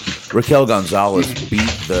DQ. Raquel Gonzalez beat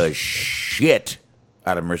the shit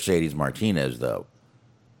out of Mercedes Martinez, though.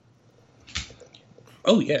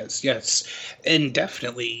 Oh, yes. And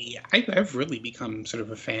definitely, I've really become sort of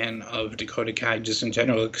a fan of Dakota Kai just in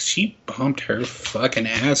general, because she bumped her fucking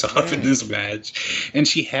ass off in this match. And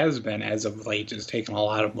she has been, as of late, just taking a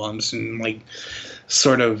lot of bumps and,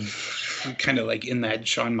 sort of kind of in that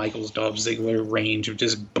Shawn Michaels, Dolph Ziggler range of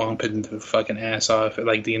just bumping the fucking ass off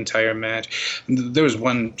the entire match. There was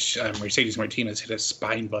one, Mercedes Martinez hit a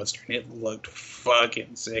spine buster, and it looked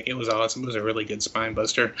fucking sick. It was awesome. It was a really good spine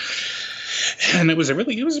buster. And it was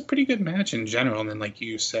a pretty good match in general. And then, like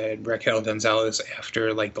you said, Raquel Gonzalez,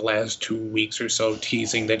 after the last 2 weeks or so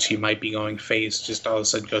teasing that she might be going face, just all of a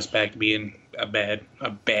sudden goes back to being a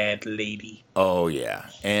bad lady. Oh yeah,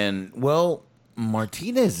 and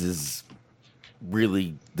Martinez is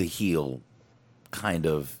really the heel, kind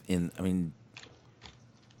of. Isn't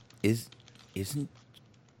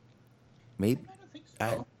maybe? I don't think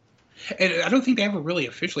so. And I don't think they ever really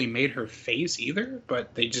officially made her face either,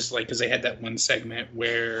 but they just because they had that one segment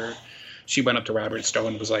where she went up to Robert Stone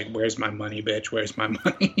and was like, "Where's my money, bitch? Where's my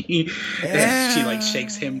money?" And she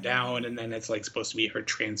shakes him down, and then it's supposed to be her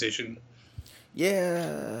transition.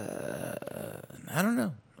 Yeah, I don't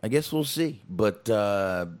know. I guess we'll see. But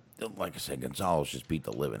like I said, Gonzalez just beat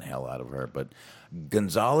the living hell out of her. But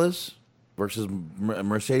Gonzalez versus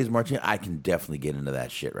Mercedes Martinez, I can definitely get into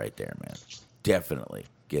that shit right there, man. Definitely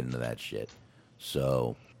get into that shit.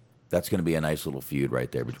 So that's going to be a nice little feud right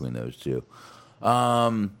there between those two.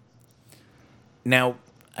 Now,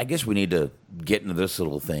 I guess we need to get into this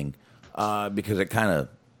little thing because it kind of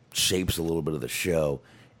shapes a little bit of the show.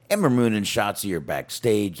 Ember Moon and Shotzi are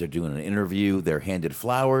backstage. They're doing an interview. They're handed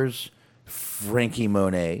flowers. Frankie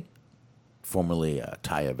Monet, formerly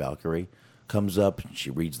Taya Valkyrie, comes up. She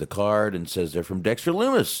reads the card and says they're from Dexter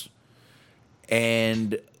Lumis.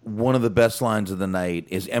 And one of the best lines of the night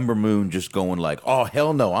is Ember Moon just going like, "Oh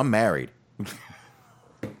hell no, I'm married."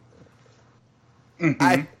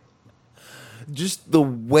 Just the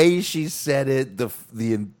way she said it,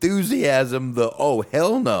 the enthusiasm, the "oh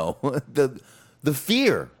hell no," the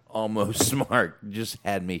fear almost, Smart, just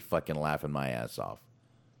had me fucking laughing my ass off.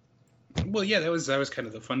 Well, yeah, that was kind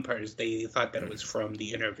of the fun part, is they thought that it was from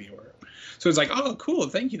the interviewer. So it's like, oh, cool,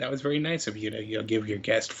 thank you, that was very nice of you to give your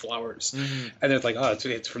guest flowers. Mm-hmm. And it's like, oh,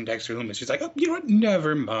 it's from Dexter Lumis. She's like, oh, you know what,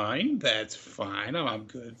 never mind, that's fine, I'm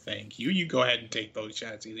good, thank you. You go ahead and take those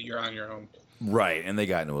shots, either you're on your own. Right, and they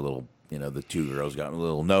got into a little, the two girls got into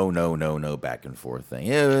a little no back and forth thing.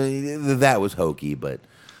 Yeah, that was hokey, but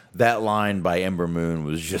that line by Ember Moon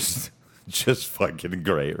was just fucking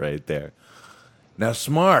great right there. Now,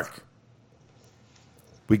 Smark,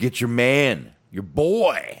 we get your man, your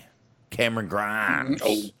boy, Cameron Grimes.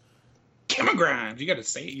 Oh, Cameron Grimes. You got to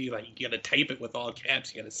say it. You got to type it with all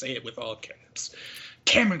caps. You got to say it with all caps.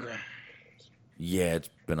 Cameron Grimes. Yeah, it's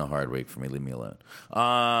been a hard week for me. Leave me alone.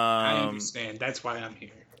 I understand. That's why I'm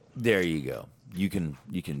here. There you go. You can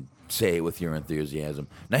say it with your enthusiasm.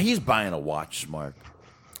 Now, he's buying a watch, Smark.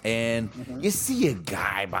 And you see a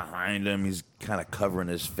guy behind him. He's kind of covering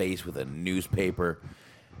his face with a newspaper.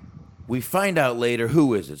 We find out later,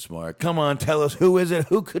 who is it, Smart? Come on, tell us, who is it?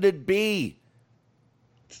 Who could it be?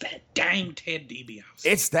 It's that dang Ted DiBiase.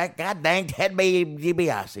 It's that goddamn Ted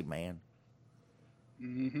DiBiase, man.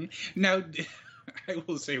 Mm-hmm. Now, I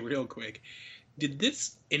will say real quick, did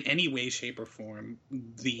this in any way, shape, or form,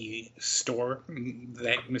 the store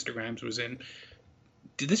that Mr. Grimes was in,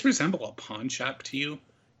 did this resemble a pawn shop to you?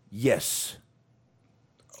 Yes.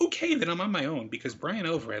 Okay, then I'm on my own, because Brian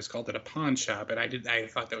Alvarez called it a pawn shop, and I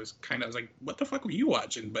thought that was I was like, what the fuck were you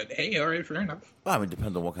watching? But hey, all right, fair enough. Well, I mean, it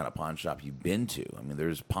depends on what kind of pawn shop you've been to. I mean,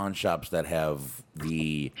 there's pawn shops that have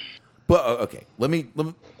the... But, okay, let me...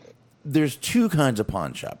 There's two kinds of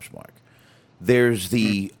pawn shops, Mark. There's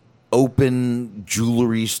the open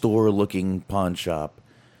jewelry store-looking pawn shop,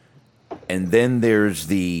 and then there's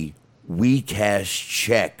the we cash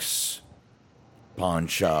checks pawn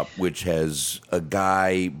shop, which has a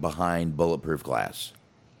guy behind bulletproof glass.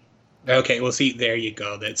 Okay, well, see, there you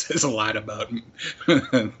go. That says a lot about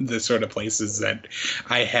the sort of places that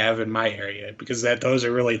I have in my area, because those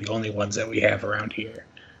are really the only ones that we have around here.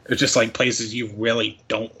 It's just like places you really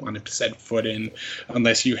don't want to set foot in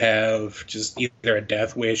unless you have just either a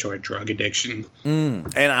death wish or a drug addiction.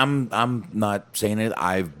 And I'm not saying it.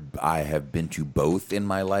 I have been to both in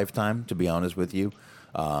my lifetime, to be honest with you.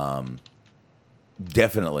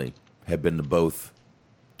 Definitely have been to both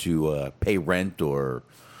to pay rent or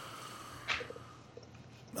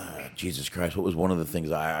Jesus Christ, what was one of the things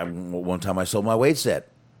one time I sold my weight set.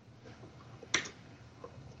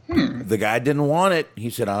 The guy didn't want it. He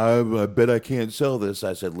said, I bet I can't sell this.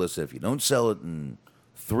 I said, listen, if you don't sell it in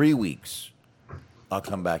 3 weeks, I'll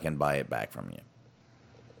come back and buy it back from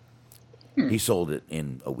you. He sold it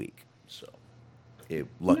in a week. So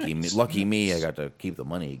lucky me, I got to keep the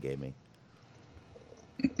money he gave me.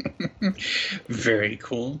 Very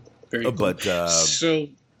cool. Very cool. But so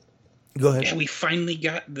go ahead. Yeah, we finally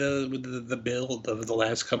got the bill of the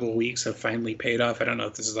last couple of weeks have finally paid off. I don't know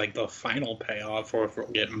if this is like the final payoff or if we'll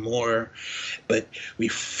get more, but we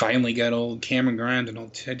finally got old Cameron Grimes and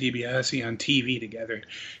old Ted DiBiase on TV together.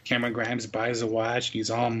 Cameron Grimes buys a watch. And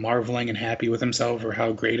he's all marveling and happy with himself for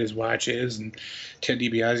how great his watch is. And Ted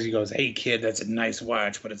DiBiase goes, "Hey kid, that's a nice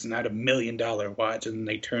watch, but it's not $1 million watch." And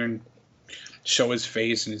they show his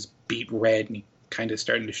face and he's beat red, and he kind of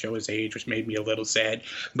starting to show his age, which made me a little sad.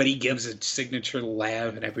 But he gives a signature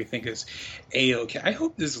laugh, and everything is A-okay. I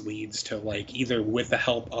hope this leads to, like, either with the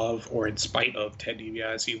help of or in spite of Ted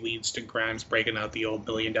DiBiase, leads to Grimes breaking out the old $1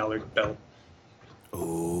 billion belt.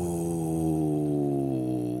 Ooh,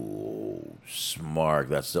 smart.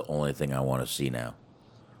 That's the only thing I want to see now.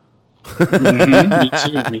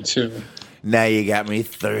 Me too. Now you got me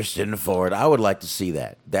thirsting for it. I would like to see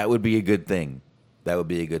that. That would be a good thing.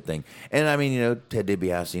 And I mean, Ted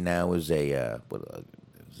DiBiase now is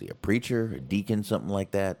is he a preacher, a deacon, something like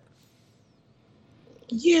that?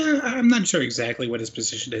 Yeah, I'm not sure exactly what his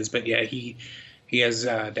position is, but yeah, he has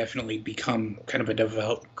definitely become kind of a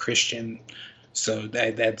devout Christian. So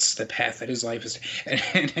that's the path that his life is,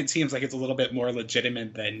 and it seems like it's a little bit more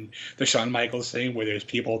legitimate than the Shawn Michaels thing, where there's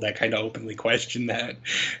people that kind of openly question that.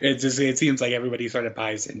 It seems like everybody sort of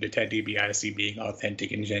buys into Ted DiBiase being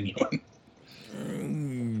authentic and genuine.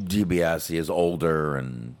 DiBiase is older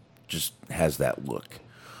and just has that look,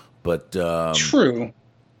 but true.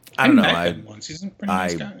 I don't know. He's a pretty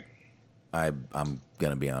nice guy. I'm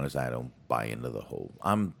gonna be honest. I don't buy into the whole.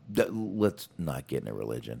 Let's not get in a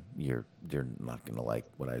religion. You're not gonna like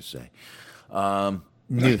what I say.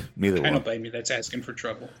 Neither I will. don't blame you. That's asking for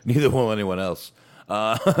trouble. Neither will anyone else.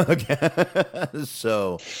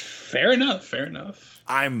 So Fair enough. Fair enough.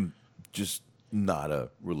 I'm just not a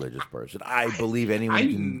religious person. I believe anyone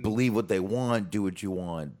can believe what they want, do what you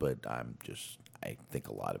want, but I think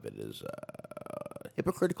a lot of it is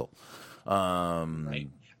hypocritical. Right.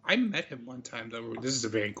 I met him one time though. This is a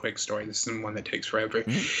very quick story. This isn't one that takes forever.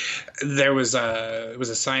 There was it was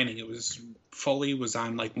a signing. It was Foley was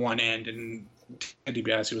on like one end and Ted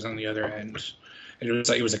DiBiase was on the other end. And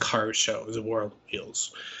it was a car show. It was a War of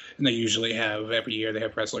Wheels. And they usually have, every year they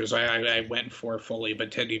have wrestlers. I went for Foley,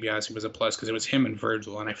 but Ted DiBiase was a plus because it was him and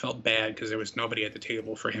Virgil, and I felt bad because there was nobody at the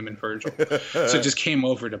table for him and Virgil. So it just came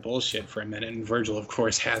over to bullshit for a minute, and Virgil, of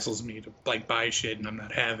course, hassles me to, like, buy shit, and I'm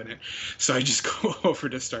not having it. So I just go over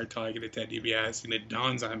to start talking to Ted DiBiase, and it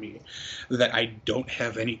dawns on me that I don't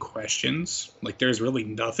have any questions. Like, there's really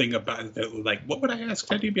nothing about it. Like, what would I ask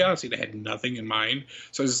Ted DiBiase? They had nothing in mind.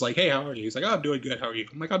 So I was just like, hey, how are you? He's like, oh, I'm doing good. How are you?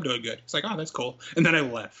 I'm like, I'm doing good. He's like, oh, that's cool. And then I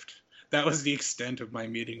left. That was the extent of my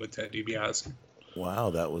meeting with Ted DiBiase. Wow,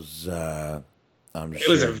 that was. It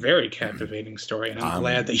was a very captivating story, and I'm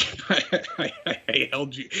glad that I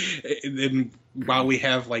held you. And then while we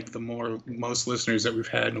have like the most listeners that we've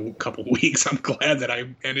had in a couple of weeks, I'm glad that I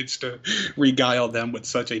managed to regale them with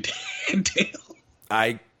such a tale.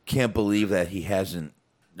 I can't believe that he hasn't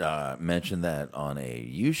mentioned that on a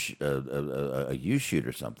U shoot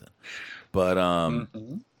or something. But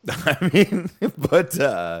I mean,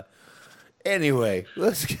 but. Anyway,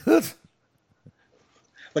 let's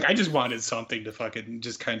Like, I just wanted something to fucking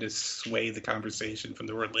just kind of sway the conversation from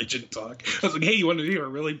the religion talk. I was like, hey, you want to hear a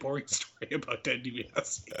really boring story about Ted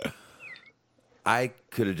DiBiase? I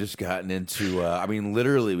could have just gotten into, I mean,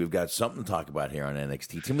 literally, we've got something to talk about here on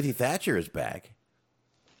NXT. Timothy Thatcher is back.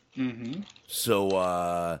 Mm-hmm.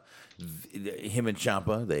 So, him and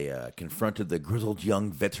Ciampa, they confronted the grizzled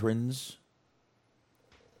young veterans.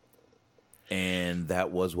 And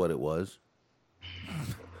that was what it was.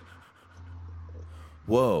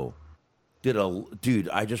 Whoa. Dude,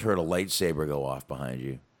 I just heard a lightsaber go off behind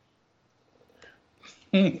you.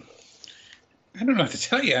 I don't know what to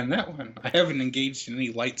tell you on that one. I haven't engaged in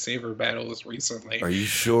any lightsaber battles recently. Are you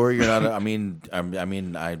sure you're not? I mean,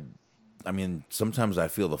 sometimes I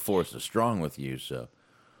feel the force is strong with you, so.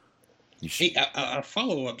 Hey, a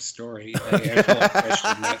follow-up story. A follow-up question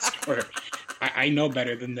on that story. I know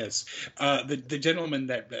better than this. The gentleman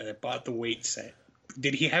that bought the weight set,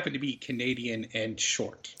 did he happen to be Canadian and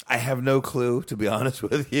short? I have no clue, to be honest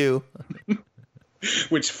with you.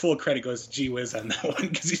 Which full credit goes to G Wiz on that one,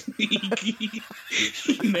 because he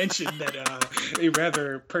mentioned that a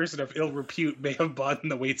rather person of ill repute may have bought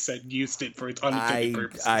the weight set and used it for its unintended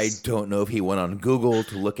purposes. I don't know if he went on Google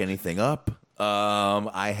to look anything up.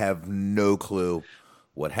 I have no clue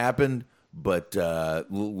what happened, but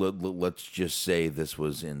let's just say this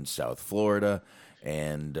was in South Florida,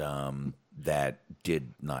 and that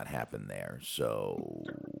did not happen there. So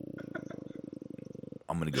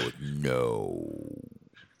I'm going to go with no.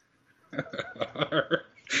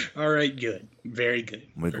 All right, good. Very good.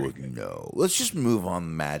 I'm going to go with no. Let's just move on the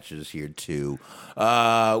matches here, too.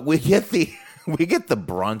 We get the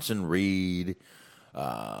Bronson Reed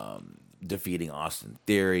defeating Austin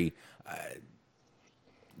Theory.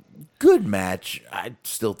 Good match. I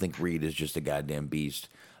still think Reed is just a goddamn beast.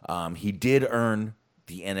 He did earn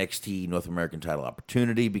the NXT North American title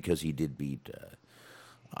opportunity because he did beat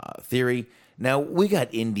Theory. Now, we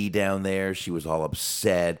got Indy down there. She was all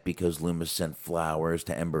upset because Loomis sent flowers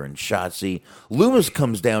to Ember and Shotzi. Loomis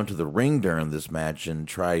comes down to the ring during this match and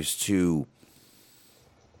tries to,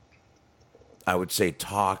 I would say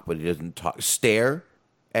talk, but he doesn't talk. Stare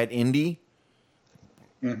at Indy.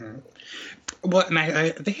 Mm-hmm. Well, and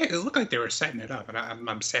it looked like they were setting it up, and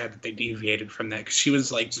I'm sad that they deviated from that, because she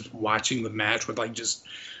was like just watching the match with like just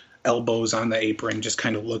elbows on the apron, just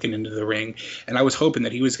kind of looking into the ring, and I was hoping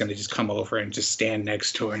that he was going to just come over and just stand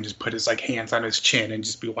next to her and just put his like hands on his chin and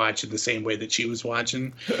just be watching the same way that she was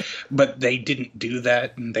watching. But they didn't do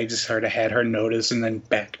that, and they just sort of had her notice and then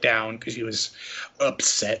back down because she was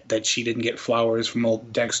upset that she didn't get flowers from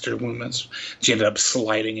old Dexter Loomis. She ended up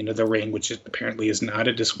sliding into the ring, which apparently is not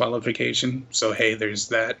a disqualification. So hey, there's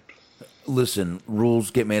that. Listen,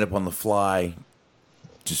 rules get made up on the fly.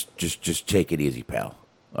 Just take it easy, pal.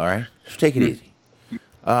 All right? Just take it easy.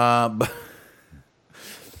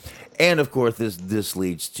 And of course, this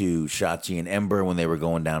leads to Shotzi and Ember when they were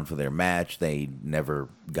going down for their match. They never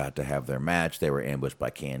got to have their match. They were ambushed by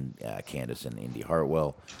Candice and Indy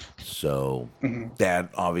Hartwell. So that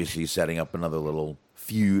obviously setting up another little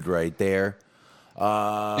feud right there.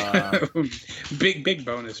 Big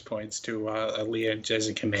bonus points to Aaliyah and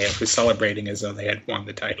Jessica Kamea for celebrating as though they had won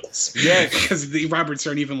the titles. Yes, because Robert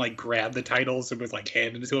Stern even like grabbed the titles and was like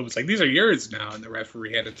handed it to him. It's like, these are yours now, and the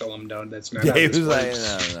referee had to tell him, no, that's not. He was like,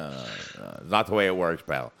 no, not the way it works,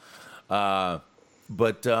 pal.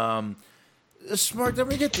 But Smart, let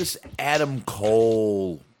me get this Adam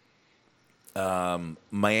Cole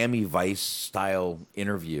Miami Vice style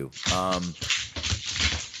interview.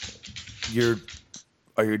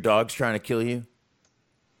 Are your dogs trying to kill you?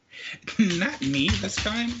 Not me this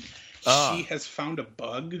time. She has found a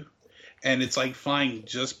bug, and it's like flying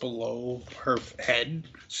just below her head.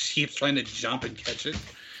 She keeps trying to jump and catch it,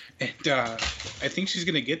 and I think she's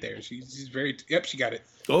gonna get there. She's very. Yep, she got it.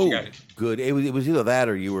 Oh, she got it. Good. It was either that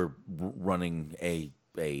or you were running a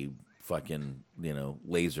fucking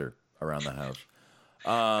laser around the house.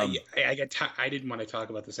 I didn't want to talk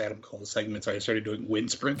about this Adam Cole segment, so I started doing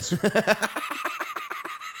wind sprints.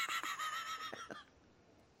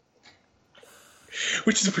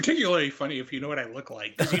 Which is particularly funny if you know what I look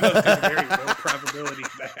like, because there's a very low probability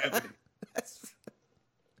of that happening.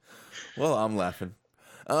 Well, I'm laughing.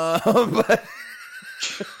 But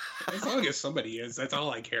as long as somebody is, that's all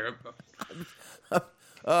I care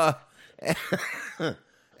about.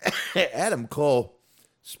 Adam Cole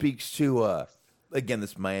speaks to again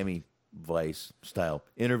this Miami Vice style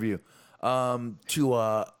interview to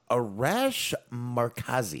Arash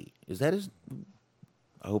Markazi. Is that his?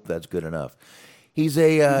 I hope that's good enough. He's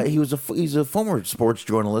he's a former sports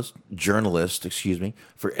journalist,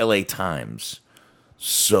 for LA Times.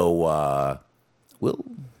 So we'll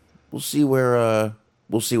see we'll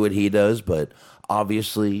see what he does, but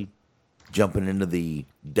obviously jumping into the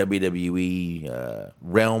WWE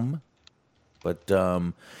realm. But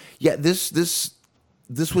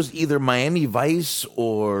this was either Miami Vice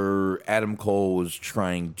or Adam Cole was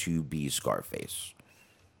trying to be Scarface.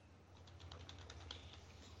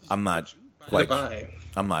 I'm not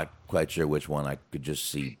quite sure which one. I could just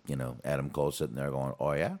see, Adam Cole sitting there going,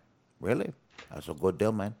 "Oh yeah, really? That's a good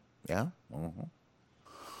deal, man. Yeah,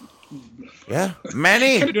 yeah,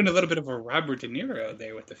 Manny." Kind of doing a little bit of a Robert De Niro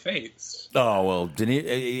there with the face. Oh well,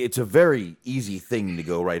 it's a very easy thing to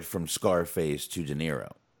go right from Scarface to De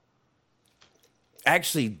Niro.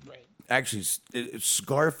 Actually,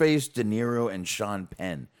 Scarface, De Niro, and Sean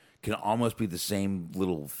Penn can almost be the same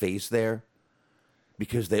little face there.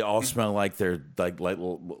 Because they all smell like they're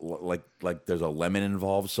like there's a lemon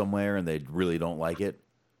involved somewhere, and they really don't like it.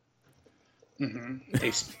 Mm-hmm. They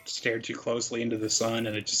stared too closely into the sun,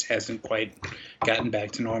 and it just hasn't quite gotten back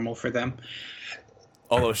to normal for them.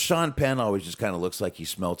 Although Sean Penn always just kind of looks like he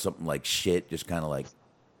smelled something like shit, just kind of like.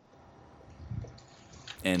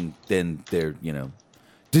 And then they're De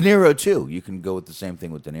Niro too. You can go with the same thing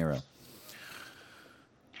with De Niro.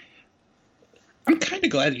 I'm kind of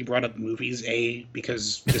glad you brought up movies,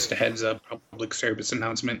 because just a heads up, public service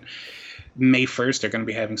announcement. May 1st, they're going to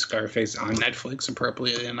be having Scarface on Netflix,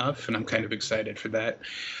 appropriately enough, and I'm kind of excited for that.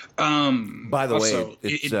 By the way,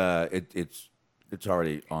 it's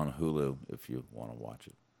already on Hulu if you want to watch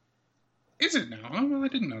it. Is it now? Oh, well, I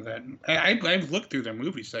didn't know that. I've looked through their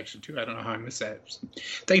movie section too. I don't know how I missed that.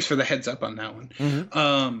 Thanks for the heads up on that one.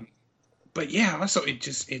 Mm-hmm. But yeah, also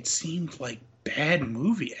it seemed like bad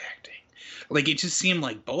movie acting. Like, it just seemed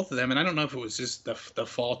like both of them, and I don't know if it was just the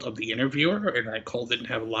fault of the interviewer and that Cole didn't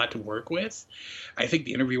have a lot to work with. I think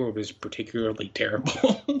the interviewer was particularly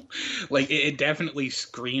terrible. Like, it definitely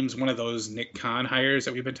screams one of those Nick Khan hires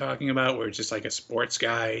that we've been talking about, where it's just like a sports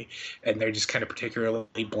guy, and they're just kind of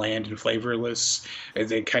particularly bland and flavorless. And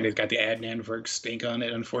they kind of got the Adnan Virk stink on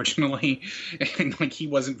it, unfortunately. And, like, he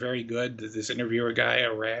wasn't very good. This interviewer guy,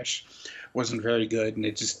 Arash, wasn't very good, and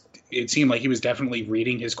it seemed like he was definitely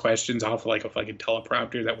reading his questions off like a fucking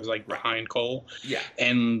teleprompter that was like behind Cole. Yeah.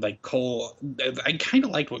 And like Cole, I kind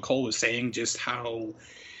of liked what Cole was saying, just how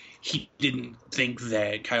he didn't think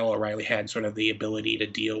that Kyle O'Reilly had sort of the ability to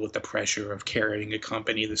deal with the pressure of carrying a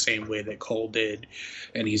company the same way that Cole did.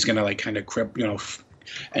 And he's going to like kind of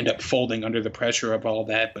end up folding under the pressure of all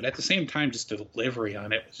that. But at the same time, just the delivery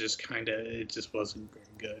on it was just it just wasn't very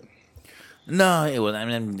good. No, it was. I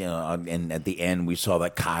mean, and at the end we saw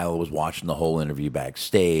that Kyle was watching the whole interview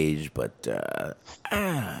backstage. But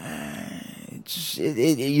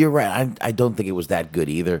you're right. I don't think it was that good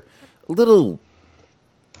either. There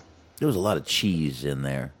was a lot of cheese in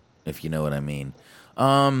there, if you know what I mean.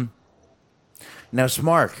 Now,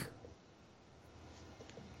 Smark,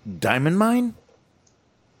 Diamond Mine?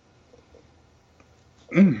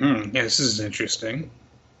 Yeah, this is interesting.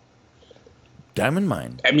 Diamond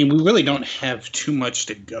Mine. I mean, we really don't have too much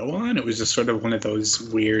to go on. It was just sort of one of those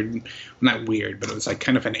weird, not weird, but it was like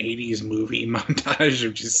kind of an 80s movie montage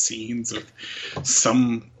of just scenes of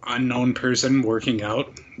some unknown person working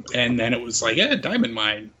out. And then it was like, yeah, Diamond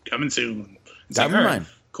Mine coming soon. It's Diamond like, Mine.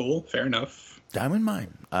 Cool, fair enough. Diamond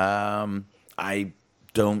Mine. I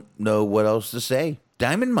don't know what else to say.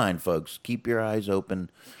 Diamond Mine, folks. Keep your eyes open.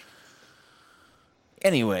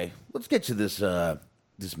 Anyway, let's get to this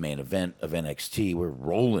this main event of NXT. We're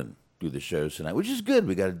rolling through the shows tonight, which is good.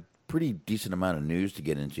 We got a pretty decent amount of news to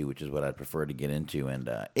get into, which is what I'd prefer to get into. And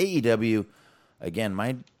AEW, again,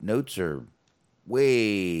 my notes are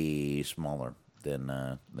way smaller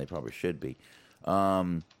than they probably should be.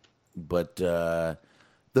 But the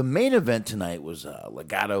main event tonight was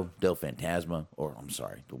Legado del Fantasma, or I'm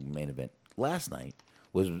sorry, the main event last night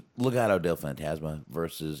was Legado del Fantasma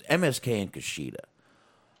versus MSK and Kushida.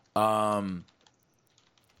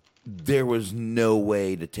 There was no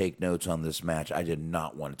way to take notes on this match. I did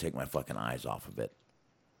not want to take my fucking eyes off of it.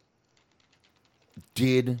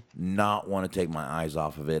 Did not want to take my eyes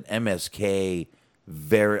off of it. MSK,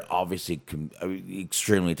 very obviously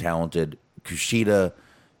extremely talented. Kushida,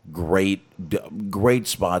 great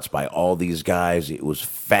spots by all these guys. It was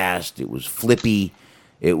fast. It was flippy.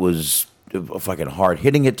 It was fucking hard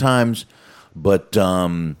hitting at times. But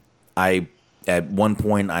at one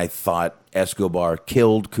point I thought Escobar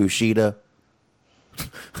killed Kushida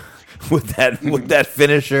with that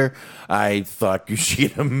finisher. I thought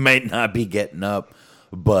Kushida might not be getting up,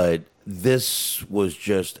 but this was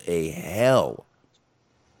just a hell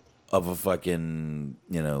of a fucking,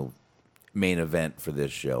 main event for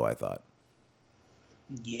this show, I thought.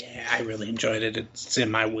 Yeah, I really enjoyed it. It's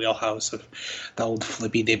in my wheelhouse of the old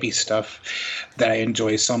flippy dippy stuff that I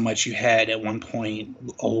enjoy so much. You had at one point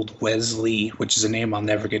old Wesley, which is a name I'll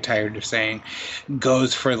never get tired of saying,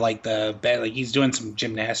 goes for like he's doing some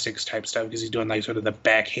gymnastics type stuff because he's doing like sort of the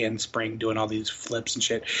backhand spring, doing all these flips and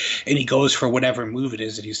shit, and he goes for whatever move it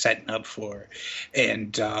is that he's setting up for,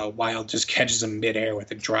 and Wild just catches him midair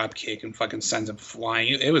with a drop kick and fucking sends him flying.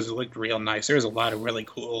 It looked real nice. There was a lot of really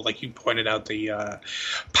cool, like you pointed out, the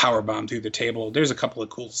power bomb through the table. There's a couple of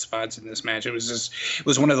cool spots in this match. It was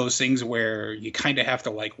one of those things where you kind of have to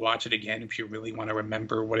like watch it again if you really want to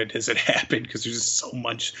remember what it is that happened, because there's just so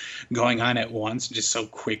much going on at once, just so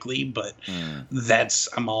quickly. But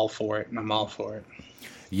I'm all for it, and I'm all for it.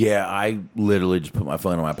 Yeah, I literally just put my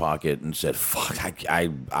phone in my pocket and said, "Fuck,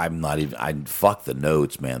 I'm not even. Fuck the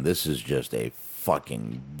notes, man. This is just a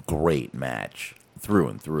fucking great match through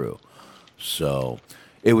and through." So.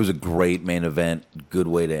 It was a great main event. Good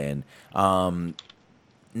way to end.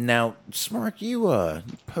 Now, Smark, you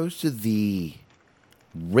posted the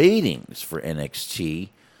ratings for NXT.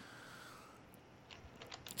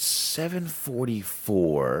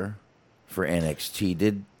 744 for NXT.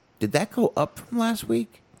 Did that go up from last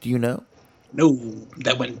week? Do you know? No,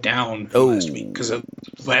 that went down from last week, because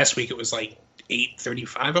last week it was like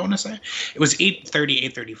 835, I want to say. It was 830,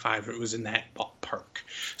 835. It was in that ballpark.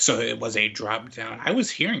 So it was a drop down. I was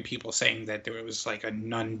hearing people saying that there was like a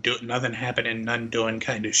nothing happening, none doing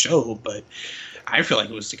kind of show, but I feel like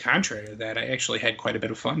it was the contrary of that. I actually had quite a bit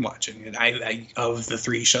of fun watching it. I of the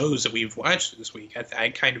three shows that we've watched this week, I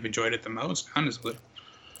kind of enjoyed it the most, honestly.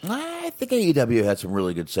 I think AEW had some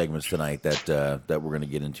really good segments tonight that we're going to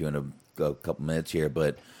get into in a couple minutes here.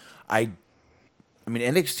 But I mean,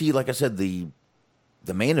 NXT, like I said, the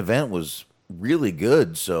main event was really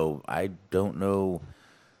good. So I don't know,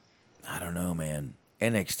 man.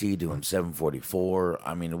 NXT doing 744.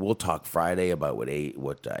 I mean, we'll talk Friday about what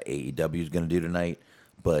AEW is going to do tonight.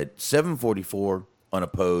 But 744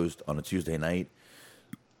 unopposed on a Tuesday night.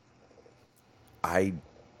 I'm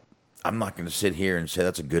not going to sit here and say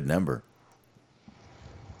that's a good number.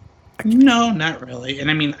 No, not really. And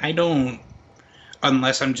I mean, I don't,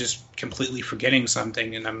 unless I'm just completely forgetting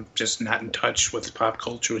something and I'm just not in touch with pop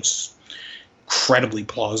culture, which is incredibly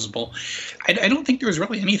plausible. I don't think there was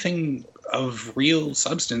really anything of real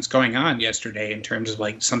substance going on yesterday in terms of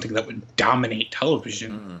like something that would dominate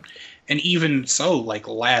television. Mm-hmm. And even so, like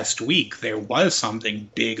last week, there was something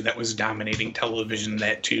big that was dominating television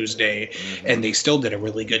that Tuesday, mm-hmm. and they still did a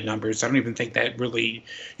really good numbers. I don't even think that really,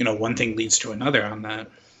 one thing leads to another on that.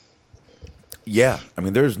 Yeah, I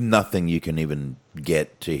mean, there's nothing you can even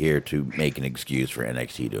get to here to make an excuse for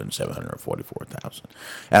NXT doing 744,000.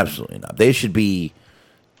 Absolutely not. They should be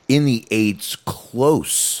in the 8s,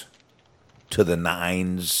 close to the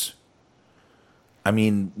 9s. I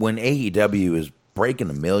mean, when AEW is breaking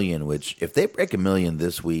 1 million, which if they break 1 million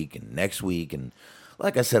this week and next week, and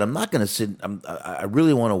like I said, I'm not going to sit. I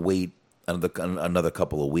really want to wait another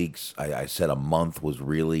couple of weeks. I said a month was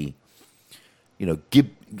really,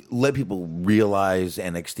 let people realize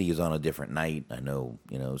NXT is on a different night. I know,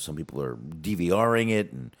 some people are DVRing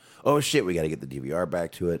it, and oh shit, we got to get the DVR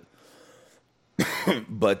back to it.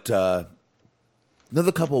 But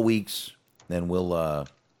another couple of weeks, then we'll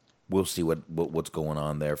see what's going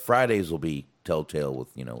on there. Fridays will be telltale with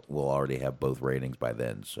we'll already have both ratings by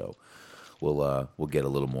then, so we'll get a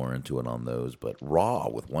little more into it on those. But Raw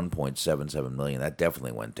with 1.77 million, that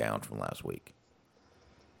definitely went down from last week.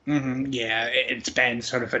 Mm-hmm. Yeah, it's been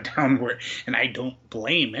sort of a downward, and I don't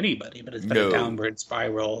blame anybody, but it's been a downward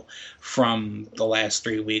spiral from the last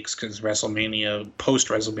 3 weeks because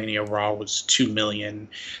post-WrestleMania Raw was 2 million,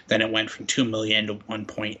 then it went from 2 million to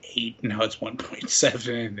 1.8, now it's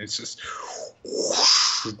 1.7, it's just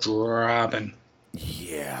dropping.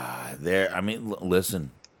 Yeah, listen,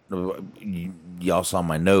 y'all saw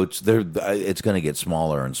my notes. It's going to get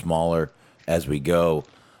smaller and smaller as we go.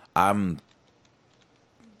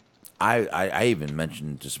 I even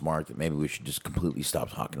mentioned to Smart that maybe we should just completely stop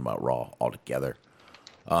talking about Raw altogether,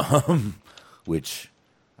 which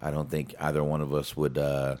I don't think either one of us would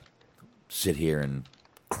sit here and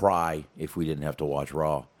cry if we didn't have to watch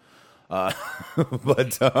Raw.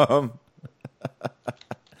 But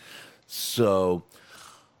so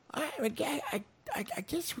I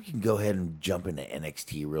guess we can go ahead and jump into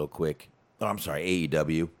NXT real quick. Oh, I'm sorry,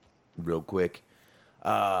 AEW real quick.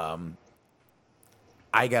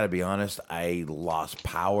 I got to be honest, I lost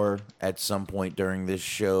power at some point during this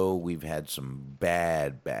show. We've had some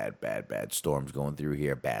bad storms going through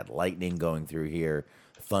here, bad lightning going through here,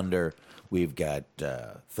 thunder. We've got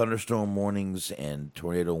thunderstorm warnings and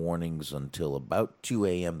tornado warnings until about 2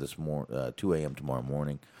 a.m. 2 a.m. tomorrow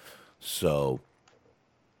morning. So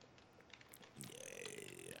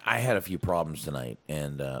I had a few problems tonight,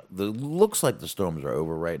 and looks like the storms are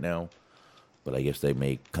over right now, but I guess they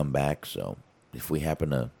may come back, so if we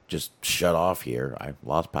happen to just shut off here, I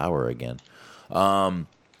lost power again. But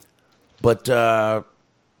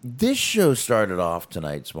this show started off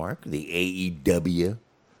tonight, Mark, the AEW,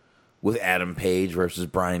 with Adam Page versus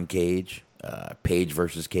Brian Cage, Page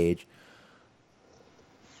versus Cage.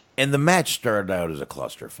 And the match started out as a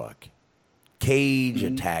clusterfuck. Cage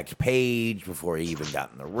attacked Page before he even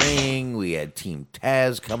got in the ring. We had Team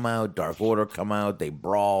Taz come out, Dark Order come out, they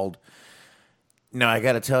brawled. Now, I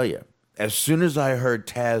got to tell you, as soon as I heard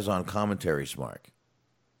Taz on commentary, Smark,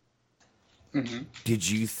 did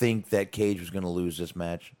you think that Cage was going to lose this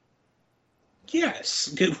match?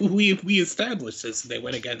 Yes, we established this. They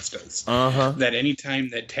went against us. That anytime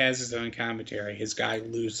that Taz is on commentary, his guy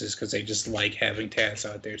loses because they just like having Taz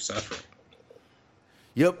out there suffering.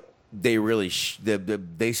 Yep, they really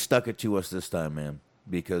they stuck it to us this time, man,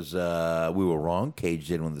 because we were wrong. Cage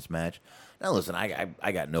did win this match. Now, listen,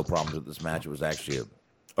 I got no problems with this match. It was actually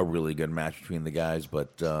a really good match between the guys,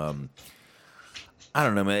 but I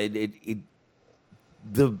don't know, man.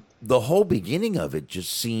 The whole beginning of it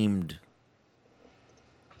just seemed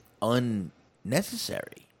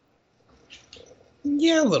unnecessary.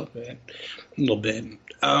 Yeah, a little bit.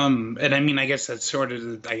 And I mean, I guess that's sort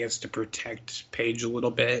of, to protect Paige a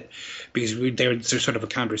little bit, because there's sort of a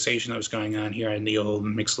conversation that was going on here in the old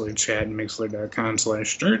Mixler chat,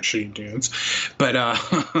 mixler.com/dirtsheet dudes, but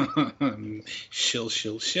shill,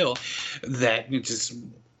 that it just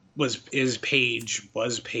was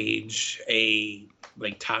Paige a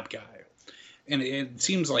top guy. And it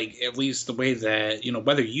seems like, at least the way that,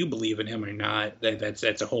 whether you believe in him or not,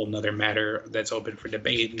 that's a whole nother matter that's open for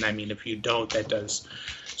debate. And I mean, if you don't, that does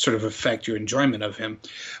sort of affect your enjoyment of him.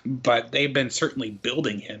 But they've been certainly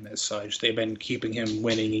building him as such. They've been keeping him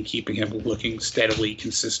winning and keeping him looking steadily,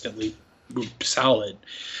 consistently solid.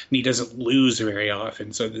 And he doesn't lose very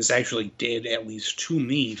often. So this actually did, at least to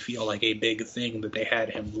me, feel like a big thing that they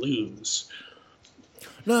had him lose.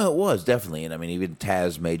 No, it was, definitely. And I mean, even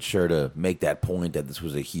Taz made sure to make that point that this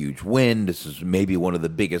was a huge win. This is maybe one of the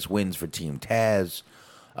biggest wins for Team Taz.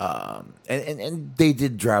 And they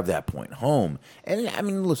did drive that point home. And I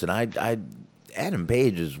mean, listen, Adam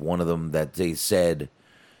Page is one of them that they said,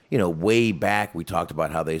 way back we talked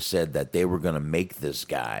about how they said that they were going to make this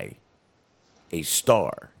guy a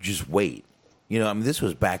star. Just wait. I mean, this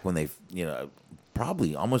was back when they,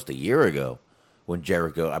 probably almost a year ago, when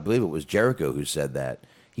Jericho, I believe it was Jericho who said that.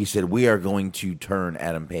 He said, we are going to turn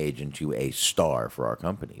Adam Page into a star for our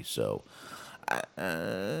company. So,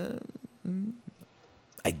 I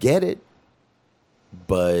get it.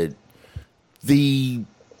 But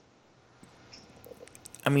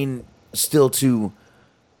still to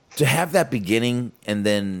have that beginning and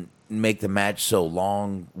then make the match so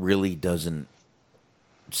long really doesn't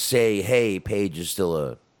say, hey, Page is still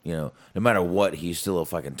a, no matter what, he's still a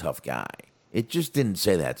fucking tough guy. It just didn't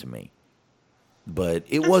say that to me. But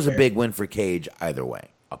it was a big win for Cage either way.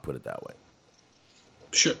 I'll put it that way.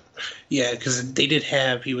 Sure. Yeah, because they did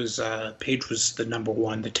have, Page was the number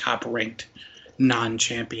one, the top-ranked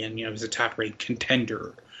non-champion. He was a top-ranked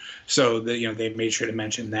contender. So, they made sure to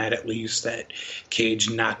mention that at least, that Cage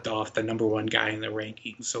knocked off the number one guy in the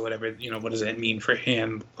rankings. So whatever, what does that mean for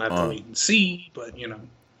him? We'll have to wait and see, but,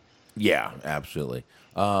 Yeah, absolutely.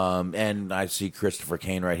 And I see Christopher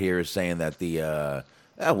Kane right here is saying that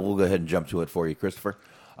we'll go ahead and jump to it for you, Christopher.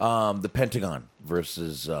 The Pentagon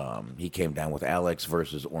versus, he came down with Alex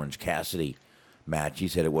versus Orange Cassidy match. He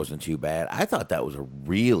said it wasn't too bad. I thought that was a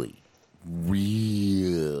really,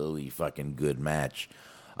 really fucking good match.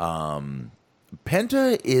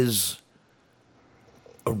 Penta is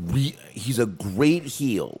he's a great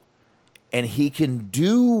heel, and he could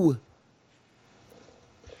do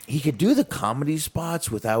the comedy spots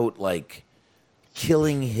without like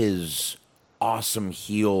killing his awesome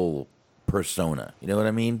heel persona. You know what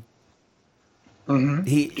I mean? Mm-hmm.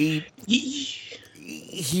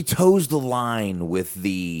 He toes the line with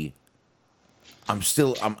the I'm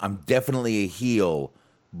definitely a heel,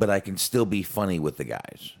 but I can still be funny with the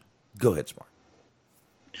guys. Go ahead, Smart.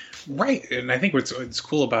 Right, and I think what's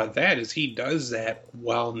cool about that is he does that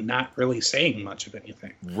while not really saying much of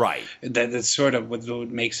anything. Right. That's sort of what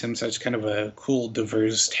makes him such kind of a cool,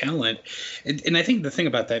 diverse talent. And I think the thing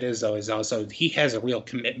about that is also he has a real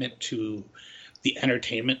commitment to the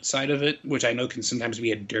entertainment side of it, which I know can sometimes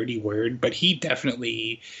be a dirty word, but he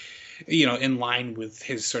definitely, in line with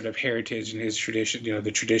his sort of heritage and his tradition,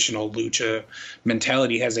 the traditional lucha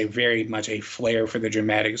mentality, has a very much a flair for the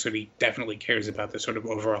dramatic. So he definitely cares about the sort of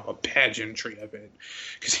overall pageantry of it.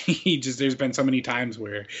 Because there's been so many times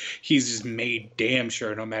where he's just made damn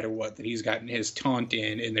sure, no matter what, that he's gotten his taunt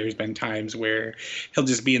in. And there's been times where he'll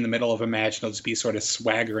just be in the middle of a match and he'll just be sort of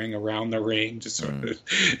swaggering around the ring, just sort of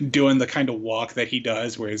doing the kind of walk that he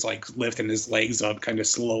does, where he's like lifting his legs up kind of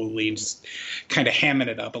slowly and just kind of hamming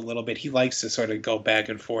it up a little bit. He likes to sort of go back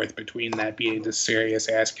and forth between that being the serious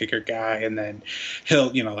ass kicker guy, and then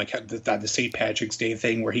he'll, like the St. Patrick's Day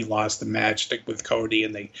thing where he lost the match with Cody,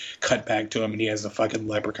 and they cut back to him, and he has the fucking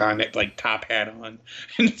leprechaun like top hat on,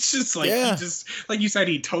 and it's just like he just, like you said,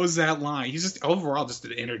 he toes that line. He's just overall just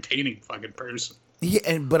an entertaining fucking person.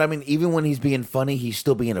 Yeah, but I mean, even when he's being funny, he's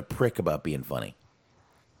still being a prick about being funny.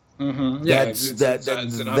 Mm-hmm. Yeah, that's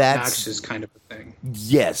an obnoxious kind of a thing.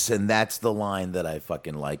 Yes, and that's the line that I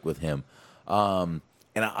fucking like with him. And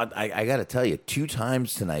I got to tell you, 2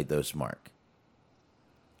 times tonight, though, Smart,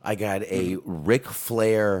 I got a Ric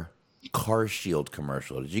Flair car shield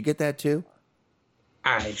commercial. Did you get that too?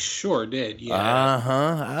 I sure did. Yeah.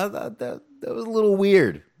 I thought that was a little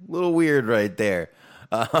weird. A little weird right there.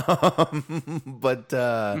 But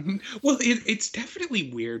well, it's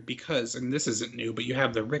definitely weird because, and this isn't new, but you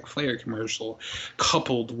have the Ric Flair commercial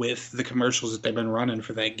coupled with the commercials that they've been running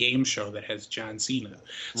for that game show that has John Cena. Right.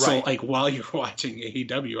 So, like, while you're watching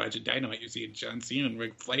AEW, watching Dynamite, you're seeing John Cena and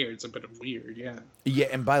Ric Flair. It's a bit weird, yeah. Yeah,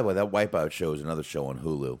 and by the way, that Wipeout show is another show on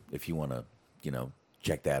Hulu. If you want to,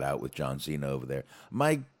 check that out with John Cena over there.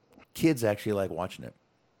 My kids actually like watching it.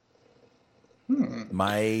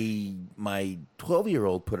 My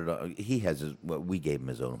 12-year-old put it on. He has we gave him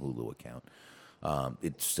his own Hulu account.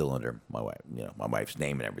 It's still under my wife, my wife's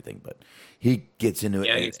name and everything. But he gets into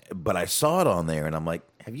it. But I saw it on there, and I'm like,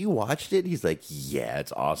 "Have you watched it?" He's like, "Yeah,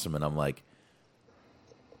 it's awesome." And I'm like,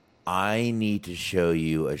 "I need to show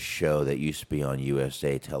you a show that used to be on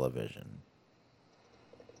USA Television.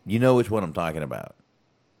 You know which one I'm talking about?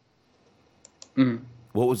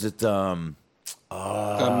 What was it?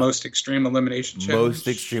 Most Extreme Elimination Challenge. Most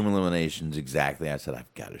Extreme Eliminations, exactly. I said,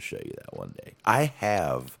 I've got to show you that one day. I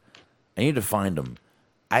need to find them.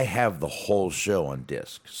 I have the whole show on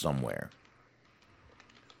disc somewhere.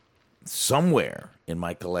 Somewhere in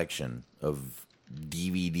my collection of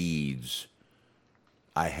DVDs,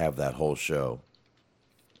 I have that whole show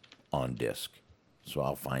on disc. So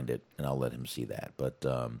I'll find it, and I'll let him see that. But,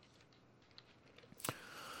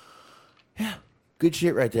 yeah, good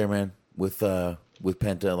shit right there, man. With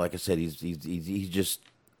Penta, like I said, he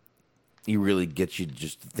really gets you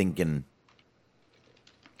just thinking,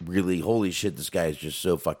 really, holy shit, this guy is just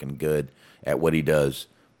so fucking good at what he does.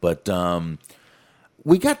 But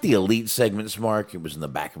we got the Elite segments, Mark. It was in the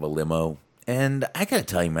back of a limo, and I gotta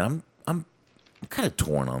tell you, man, I'm kind of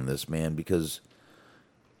torn on this, man, because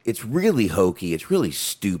it's really hokey, it's really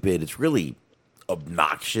stupid, it's really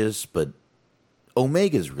obnoxious, but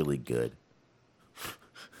Omega's really good.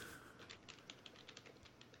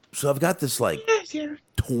 So I've got this,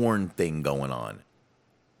 torn thing going on.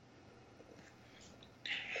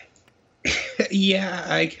 Yeah,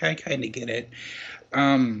 I kind of get it.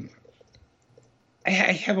 Um, I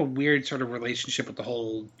have a weird sort of relationship with the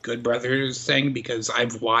whole Good Brothers thing because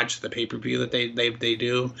I've watched the pay-per-view that they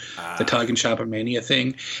do, the Tug and Shop Mania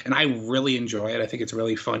thing, and I really enjoy it. I think it's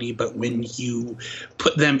really funny, but when you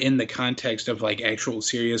put them in the context of like actual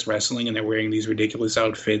serious wrestling and they're wearing these ridiculous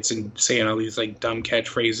outfits and saying all these like dumb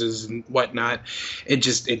catchphrases and whatnot,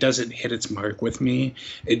 it doesn't hit its mark with me.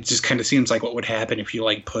 It just kind of seems like what would happen if you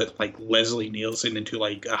like put like Leslie Nielsen into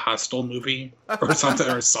like a Hostel movie or something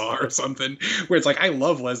or Saw or something, where it's like, I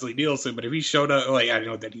love Leslie Nielsen, but if he showed up, like, I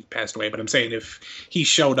know that he passed away, but I'm saying if he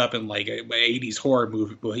showed up in like a 80s horror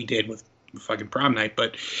movie, well, he did with fucking Prom Night,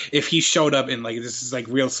 but if he showed up in like, this is like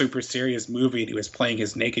real super serious movie and he was playing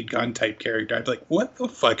his Naked Gun type character, I'd be like, what the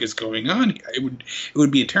fuck is going on here? It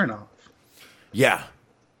would be a turnoff. Yeah.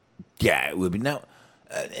 Yeah, it would be. Now,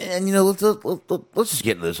 and you know, let's just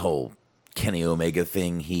get into this whole Kenny Omega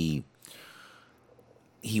thing. He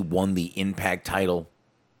won the Impact title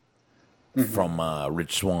from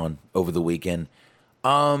Rich Swann over the weekend.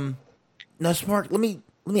 Now, Smart, let me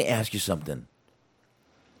ask you something.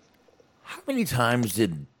 How many times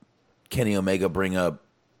did Kenny Omega bring up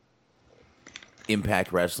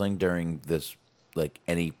Impact Wrestling during this, like,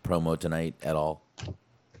 any promo tonight at all?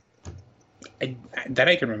 That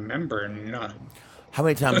I can remember, none. How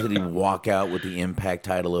many times did he walk out with the Impact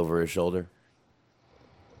title over his shoulder?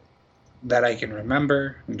 That I can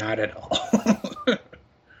remember, not at all.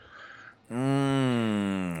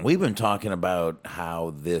 We've been talking about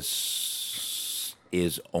how this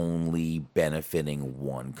is only benefiting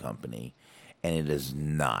one company, and it is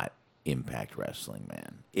not Impact Wrestling,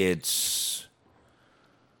 man. It's,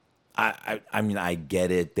 I mean, I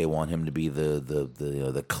get it. They want him to be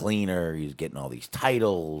the cleaner. He's getting all these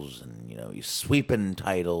titles, and you know, he's sweeping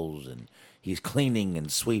titles, and he's cleaning and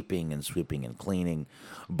sweeping and sweeping and cleaning,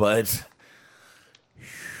 but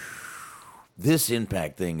this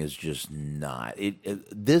Impact thing is just not.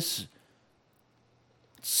 This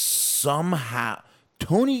somehow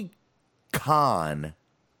Tony Khan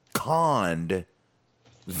conned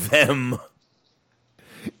them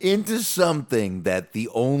into something that the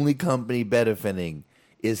only company benefiting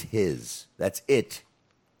is his. That's it.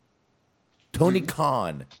 Tony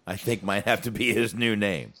Khan, I think, might have to be his new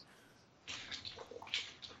name.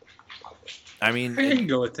 I mean, I can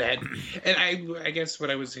go with that. And I guess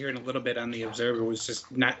what I was hearing a little bit on The Observer was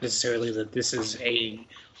just not necessarily that this is a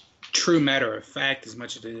true matter of fact as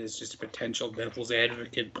much as it is just a potential devil's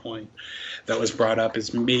advocate point that was brought up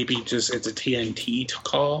is maybe just it's a TNT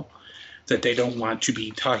call that they don't want to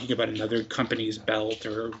be talking about another company's belt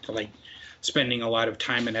or like spending a lot of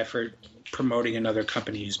time and effort promoting another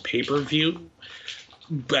company's pay-per-view.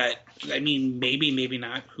 But I mean, maybe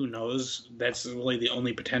not. Who knows? That's really the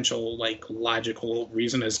only potential, like, logical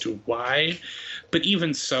reason as to why. But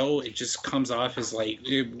even so, it just comes off as like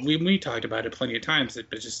we talked about it plenty of times.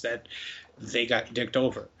 But just that they got dicked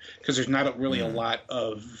over because there's not really a lot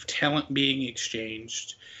of talent being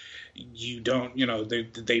exchanged. You don't, you know,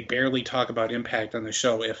 they barely talk about Impact on the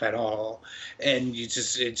show, if at all, and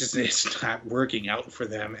it's not working out for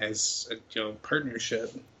them as a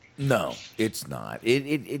partnership. No, it's not.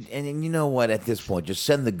 And you know what? At this point, just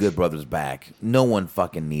send the Good Brothers back. No one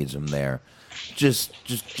fucking needs them there. Just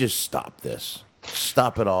stop this.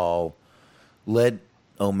 Stop it all. Let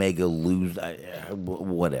Omega lose.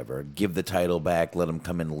 Whatever. Give the title back. Let him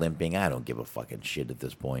come in limping. I don't give a fucking shit at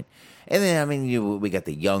this point. And then, I mean, we got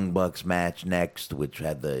the Young Bucks match next, which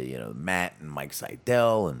had the Matt and Mike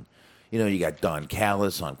Sydal, and you got Don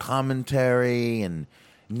Callis on commentary, and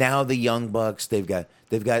now the Young Bucks, they've got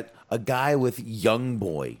a guy with Young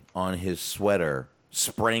Boy on his sweater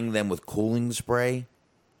spraying them with cooling spray.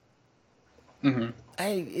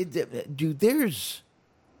 Mm-hmm. Dude, there's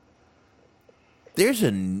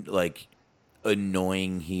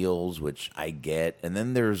annoying heels, which I get, and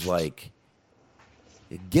then there's like,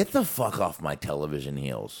 get the fuck off my television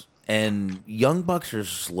heels. And Young Bucks are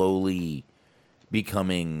slowly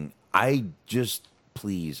becoming. Get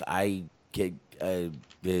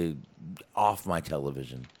off my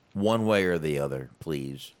television, one way or the other,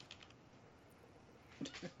 please.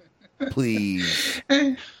 Please.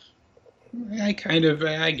 I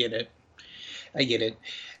get it.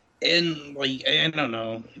 And like, I don't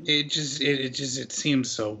know. It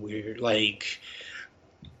seems so weird. Like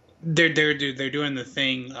they're doing the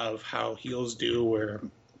thing of how heels do, where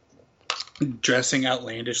dressing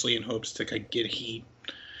outlandishly in hopes to get heat.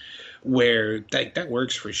 where that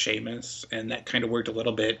works for Sheamus, and that kind of worked a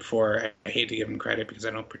little bit for, I hate to give him credit because I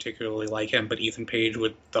don't particularly like him, but Ethan Page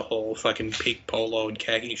with the whole fucking pink polo and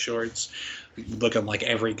khaki shorts, looking like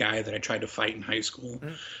every guy that I tried to fight in high school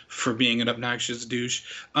for being an obnoxious douche.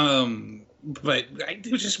 But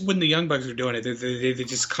it was just when the Young Bucks are doing it, they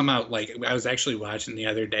just come out like, I was actually watching the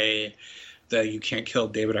other day the You Can't Kill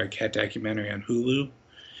David Arquette documentary on Hulu.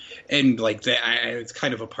 And like that, it's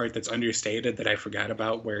kind of a part that's understated that I forgot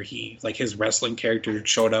about, where he, like, his wrestling character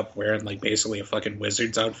showed up wearing like basically a fucking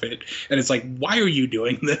wizard's outfit, and it's like, why are you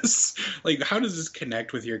doing this? Like, how does this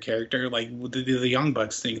connect with your character? Like the Young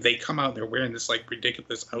Bucks thing, they come out and they're wearing this like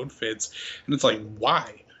ridiculous outfits, and it's like,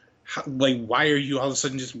 why? Why are you all of a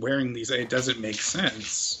sudden just wearing these? It doesn't make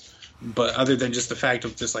sense. But other than just the fact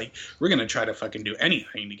of just like, we're going to try to fucking do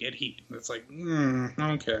anything to get heat. It's like,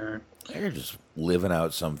 okay. They're just living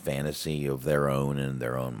out some fantasy of their own in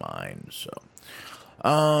their own mind. So,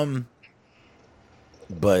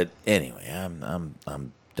 but anyway, I'm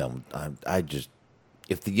done. I just,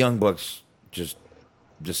 if the Young Bucks just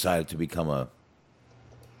decided to become a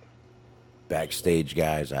backstage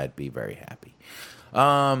guys, I'd be very happy.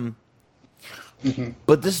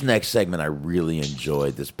 But this next segment I really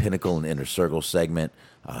enjoyed, this Pinnacle and Inner Circle segment.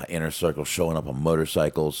 Inner Circle showing up on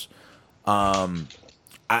motorcycles.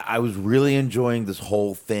 I was really enjoying this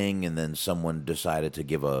whole thing, and then someone decided to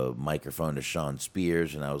give a microphone to Sean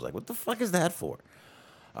Spears, and I was like, what the fuck is that for?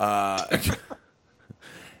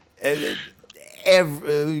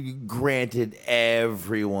 Granted,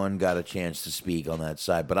 everyone got a chance to speak on that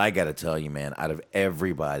side, but I got to tell you, man, out of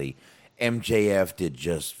everybody, MJF did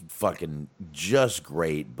just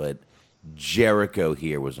great, but Jericho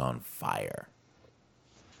here was on fire.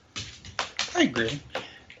 I agree.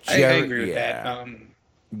 I agree with that.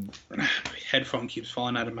 My headphone keeps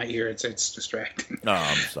falling out of my ear. It's distracting. No,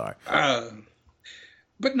 I'm sorry.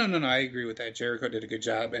 But no, I agree with that. Jericho did a good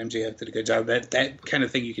job. MJF did a good job. That kind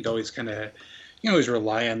of thing, you could always always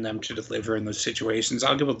rely on them to deliver in those situations.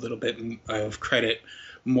 I'll give a little bit of credit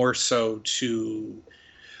more so to,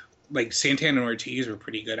 like, Santana and Ortiz were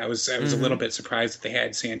pretty good. I was a little bit surprised that they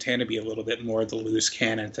had Santana be a little bit more the loose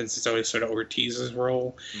cannon, since it's always sort of Ortiz's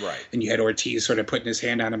role. Right. And you had Ortiz sort of putting his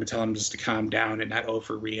hand on him and telling him just to calm down and not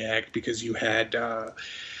overreact, because you had, I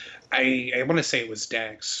want to say it was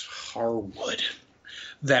Dax Harwood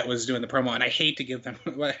that was doing the promo, and I hate to give them,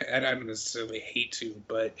 I don't necessarily hate to,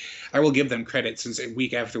 but I will give them credit, since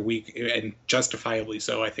week after week, and justifiably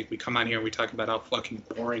so, I think we come on here and we talk about how fucking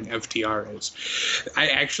boring FTR is. I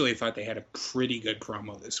actually thought they had a pretty good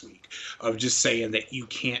promo this week of just saying that you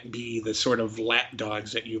can't be the sort of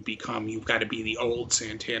lapdogs that you've become. You've got to be the old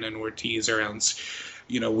Santana and Ortiz, or else,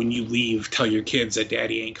 when you leave, tell your kids that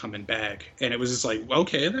daddy ain't coming back. And it was just like,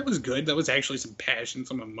 okay, that was good. That was actually some passion,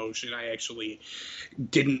 some emotion. I actually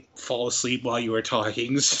didn't fall asleep while you were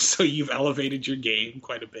talking. So you've elevated your game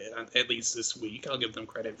quite a bit, at least this week. I'll give them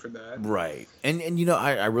credit for that. Right. And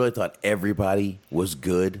I really thought everybody was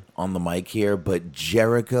good on the mic here, but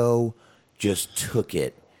Jericho just took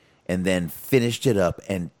it and then finished it up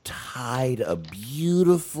and tied a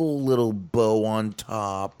beautiful little bow on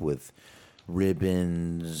top with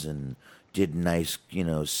ribbons and did nice,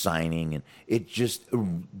 signing, and it just,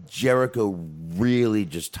 Jericho really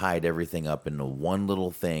just tied everything up into one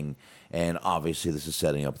little thing. And obviously this is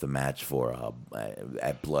setting up the match for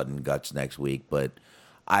at Blood and Guts next week, but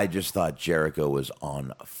I just thought Jericho was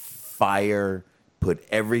on fire.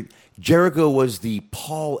 Jericho was the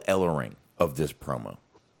Paul Ellering of this promo.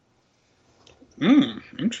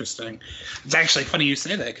 Interesting. It's actually funny you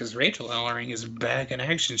say that, because Rachel Ellering is back in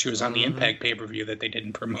action. She was on the Impact pay-per-view that they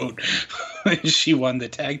didn't promote. She won the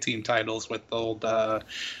tag team titles with old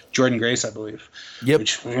Jordan Grace, I believe. Yep.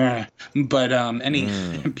 But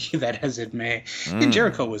be that as it may, and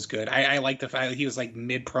Jericho was good. I like the fact that he was like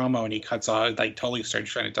mid-promo and he cuts off, like totally starts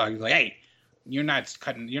trying to talk. He's like, hey, you're not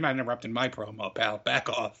interrupting my promo, pal. Back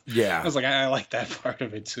off. Yeah. I was like, I like that part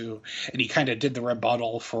of it too. And he kind of did the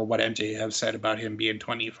rebuttal for what MJF said about him being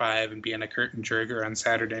 25 and being a curtain jerker on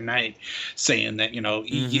Saturday night, saying that, he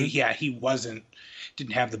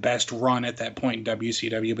didn't have the best run at that point in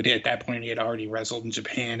WCW, but at that point he had already wrestled in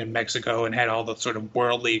Japan and Mexico and had all the sort of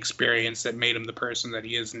worldly experience that made him the person that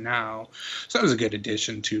he is now. So that was a good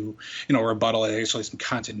addition to, rebuttal, actually some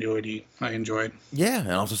continuity I enjoyed. Yeah,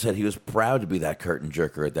 and also said he was proud to be that curtain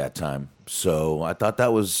jerker at that time. So I thought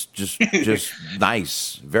that was just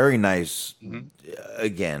nice, very nice.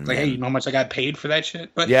 Again, like, hey, you know how much I got paid for that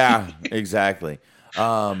shit? But yeah, exactly.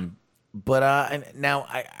 But now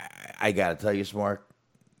I got to tell you, Smart,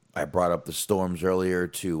 I brought up the Storms earlier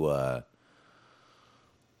to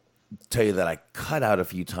tell you that I cut out a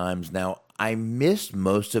few times. Now, I missed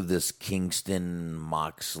most of this Kingston,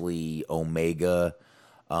 Moxley, Omega,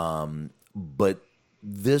 but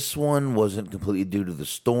this one wasn't completely due to the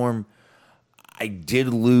storm. I did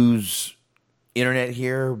lose internet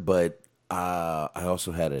here, but I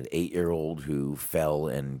also had an 8-year-old who fell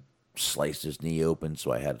and sliced his knee open,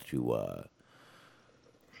 so I had to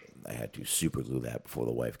super glue that before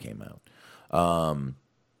the wife came out.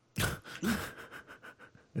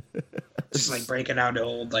 Just like breaking out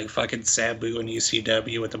old like fucking Sabu and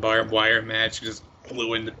ECW with the barbed wire match, just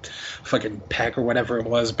glue in the fucking pack or whatever it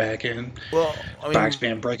was back in. Well, I mean,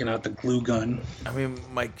 Boxman breaking out the glue gun. I mean,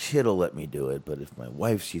 my kid will let me do it, but if my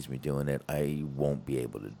wife sees me doing it, I won't be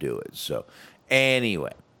able to do it. So,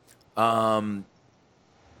 anyway, I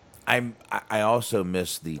also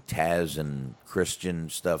miss the Taz and Christian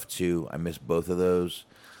stuff too. I miss both of those.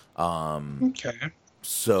 Okay.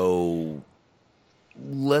 So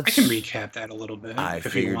I can recap that a little bit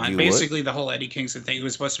if you want. Basically, the whole Eddie Kingston thing, it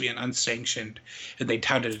was supposed to be an unsanctioned, and they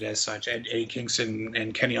touted it as such. Eddie Kingston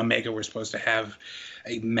and Kenny Omega were supposed to have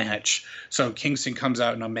a match. So Kingston comes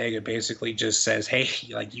out and Omega basically just says, hey,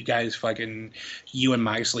 like, you guys fucking, you and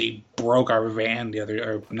Moxley broke our van,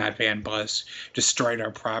 bus, destroyed our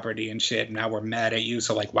property and shit. Now we're mad at you.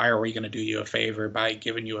 So, like, why are we going to do you a favor by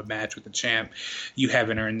giving you a match with the champ? You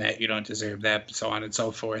haven't earned that. You don't deserve that, so on and so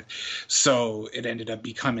forth. So it ended up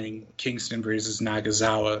becoming Kingston versus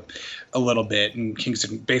Nakazawa a little bit. And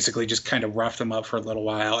Kingston basically just kind of roughed him up for a little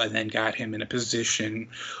while and then got him in a position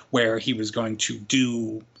where he was going to do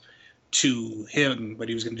to him, but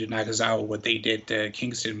he was going to do Nakazawa what they did to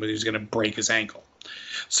Kingston, but he was going to break his ankle.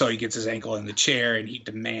 So he gets his ankle in the chair and he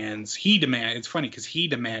demands, it's funny because he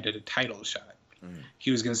demanded a title shot. He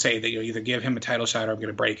was going to say that you'll either give him a title shot or I'm going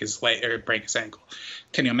to break his leg or break his ankle.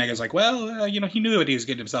 Kenny Omega's like, well, he knew what he was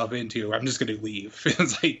getting himself into. I'm just going to leave.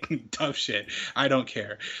 It's like, tough shit. I don't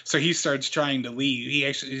care. So he starts trying to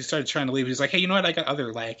leave. He started trying to leave. He's like, hey, you know what? I got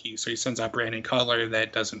other lackeys. So he sends out Brandon Cutler.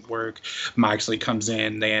 That doesn't work. Moxley comes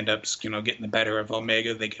in. They end up, getting the better of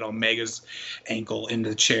Omega. They get Omega's ankle in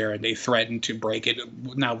the chair and they threaten to break it.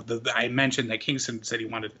 Now, I mentioned that Kingston said he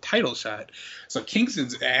wanted a title shot. So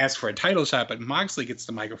Kingston's asked for a title shot, but Moxley gets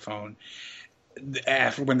the microphone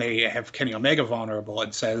when they have Kenny Omega vulnerable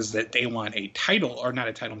and says that they want a title, or not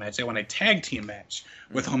a title match, they want a tag team match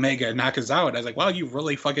with Omega and Nakazawa. And I was like, wow, you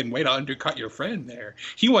really fucking way to undercut your friend there.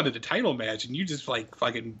 He wanted a title match and you just like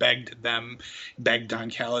fucking begged Don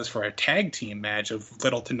Callis for a tag team match of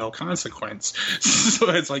little to no consequence. So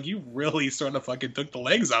it's like, you really sort of fucking took the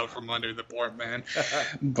legs out from under the poor man.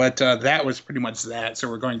 But that was pretty much that. So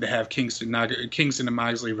we're going to have Kingston and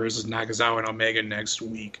Moxley versus Nakazawa and Omega next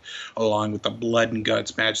week, along with the blood and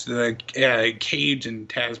guts match. The Cage and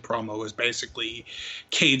Taz promo was basically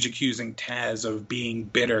Cage accusing Taz of being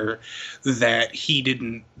bitter that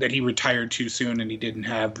he retired too soon and he didn't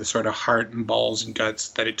have the sort of heart and balls and guts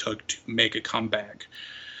that it took to make a comeback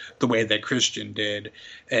the way that Christian did.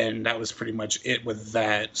 And that was pretty much it with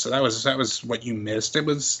that. So that was what you missed. It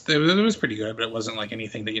was pretty good, but it wasn't like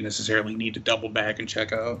anything that you necessarily need to double back and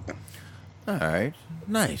check out. All right.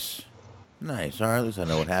 Nice. All right, at least I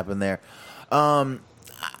know what happened there. I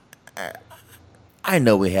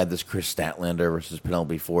know we had this Chris Statlander versus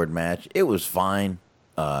Penelope Ford match. It was fine.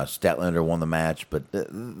 Statlander won the match, but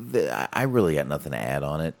I really got nothing to add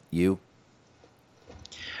on it. You?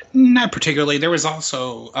 Not particularly. There was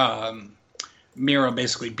also Miro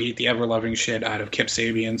basically beat the ever-loving shit out of Kip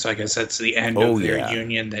Sabian, so I guess that's the end of their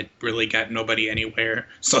union that really got nobody anywhere.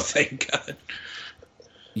 So thank God.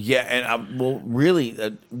 Yeah, and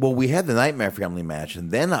we had the Nightmare Family match,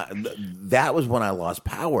 and then that was when I lost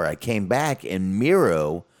power. I came back, and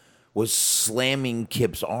Miro was slamming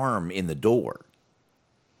Kip's arm in the door.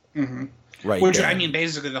 Mm-hmm. Right. Which, I mean,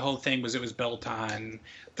 basically the whole thing was built on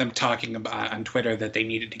them talking about on Twitter that they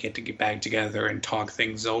needed to get back together and talk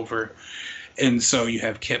things over. And so you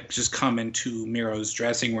have Kip just come into Miro's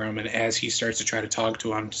dressing room, and as he starts to try to talk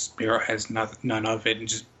to him, Miro has none of it and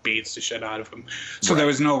just beats the shit out of him. So There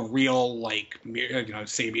was no real,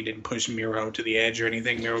 Sabian didn't push Miro to the edge or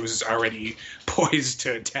anything. Miro was already poised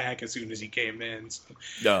to attack as soon as he came in.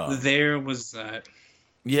 So there was that.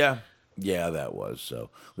 Yeah, that was. So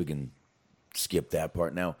we can skip that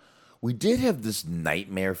part. Now, we did have this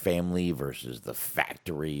Nightmare Family versus the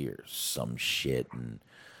Factory or some shit, and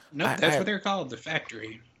no, that's what they're called, the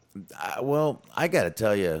Factory. Well, I got to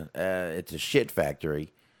tell you, it's a shit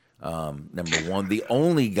factory. Number one, the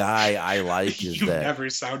only guy I like is you that. never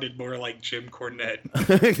sounded more like Jim Cornette.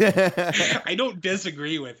 I don't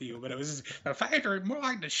disagree with you, but it was the factory more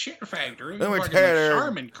like the shit factory. It was like the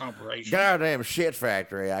Charmin Corporation. Goddamn shit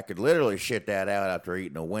factory. I could literally shit that out after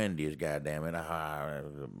eating a Wendy's, goddamn it.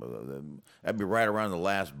 That'd be right around the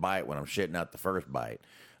last bite when I'm shitting out the first bite.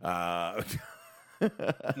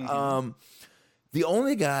 The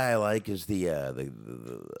only guy I like is the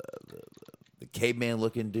caveman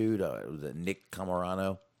looking dude. Was it Nick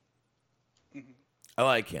Camarano? Mm-hmm. I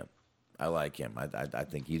like him. I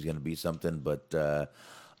think he's going to be something. But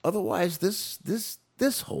otherwise,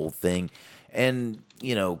 this whole thing, and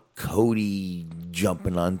Cody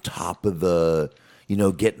jumping on top of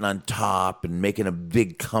getting on top and making a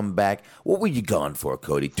big comeback. What were you going for,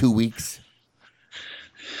 Cody? 2 weeks?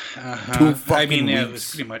 It was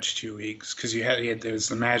pretty much 2 weeks because there was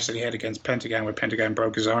the match that he had against Pentagon where Pentagon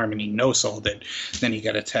broke his arm and he no-sold it. Then he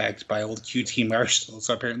got attacked by old QT Marshall.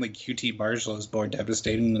 So apparently QT Marshall is more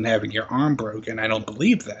devastating than having your arm broken. I don't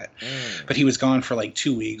believe that. But he was gone for like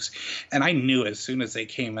 2 weeks. And I knew as soon as they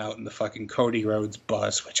came out in the fucking Cody Rhodes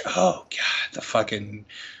bus, which, oh, God, the fucking...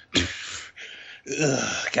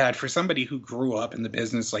 Ugh, God, for somebody who grew up in the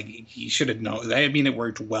business, like, he should have known. I mean, it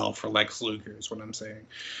worked well for Lex Luger is what I'm saying.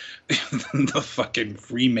 The fucking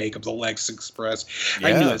remake of the Lex Express. Yeah.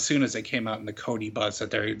 I knew as soon as they came out in the Cody bus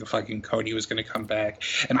that the fucking Cody was going to come back.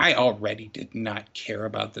 And I already did not care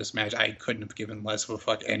about this match. I couldn't have given less of a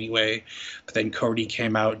fuck anyway. But then Cody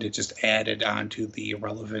came out and it just added on to the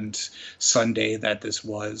irrelevant Sunday that this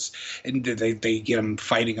was. And they get him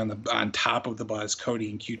fighting on top of the bus. Cody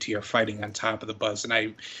and QT are fighting on top of the bus.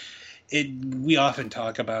 And we often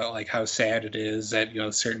talk about like how sad it is that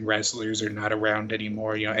certain wrestlers are not around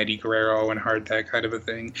anymore. Eddie Guerrero and Hart, that kind of a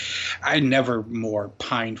thing. I never more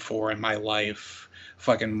pined for in my life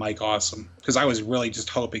fucking Mike Awesome, because I was really just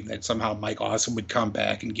hoping that somehow Mike Awesome would come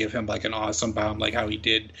back and give him like an awesome bomb, like how he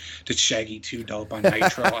did to Shaggy 2 Dope on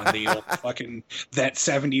Nitro on the old fucking that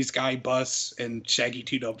 70s guy bus, and Shaggy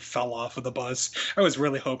 2 Dope fell off of the bus. I was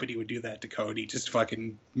really hoping he would do that to Cody, just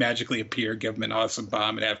fucking magically appear, give him an awesome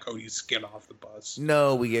bomb, and have Cody skin off the bus.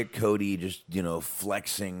 No, we get Cody just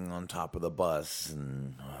flexing on top of the bus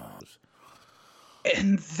and.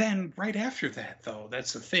 And then right after that, though,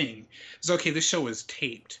 that's the thing. It's okay, this show is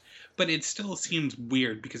taped, but it still seems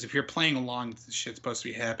weird because if you're playing along, this shit's supposed to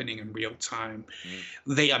be happening in real time.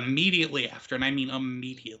 They immediately after, and I mean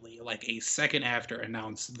immediately, like a second after,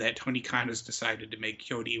 announced that Tony Khan has decided to make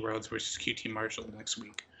Cody Rhodes versus QT Marshall next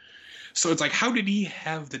week. So it's like, how did he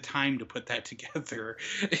have the time to put that together?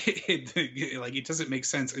 It doesn't make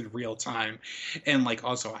sense in real time. And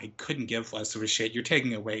also, I couldn't give less of a shit. You're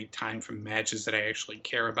taking away time from matches that I actually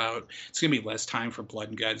care about. It's going to be less time for Blood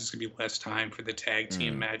and Guts. It's going to be less time for the tag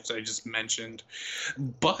team match that I just mentioned.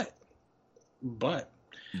 But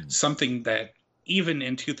something that even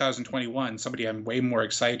in 2021, somebody I'm way more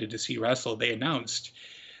excited to see wrestle, they announced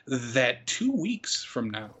that 2 weeks from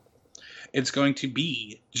now, it's going to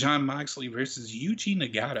be Jon Moxley versus Yuji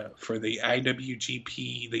Nagata for the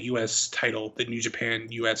IWGP, the U.S. title, the New Japan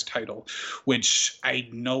U.S. title, which I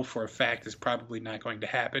know for a fact is probably not going to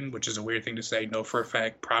happen, which is a weird thing to say. Know for a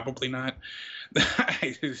fact, probably not.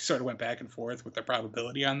 I sort of went back and forth with the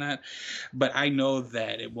probability on that. But I know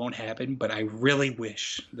that it won't happen, but I really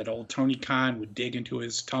wish that old Tony Khan would dig into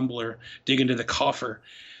his tumbler, dig into the coffer,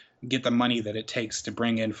 get the money that it takes to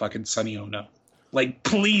bring in fucking Sonny Ono.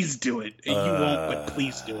 Please do it. You won't, but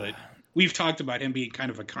please do it. We've talked about him being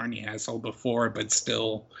kind of a carny asshole before, but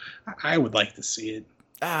still, I would like to see it.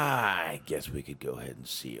 I guess we could go ahead and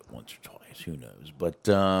see it once or twice. Who knows? But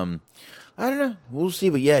I don't know. We'll see.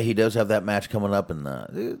 But yeah, he does have that match coming up.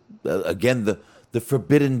 And again, the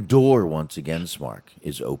forbidden door, once again, Smark,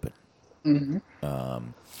 is open. Mm-hmm.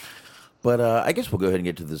 But I guess we'll go ahead and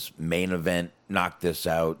get to this main event, knock this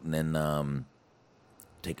out, and then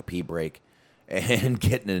take a pee break. And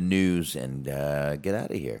get into the news and get out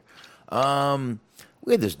of here.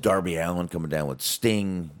 We had this Darby Allin coming down with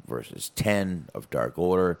Sting versus 10 of Dark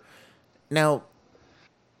Order. Now,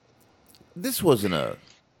 this wasn't a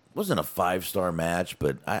 5-star match,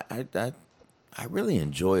 but I really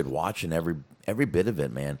enjoyed watching every bit of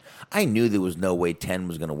it, man. I knew there was no way 10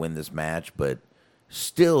 was going to win this match, but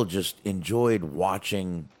still just enjoyed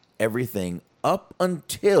watching everything up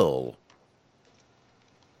until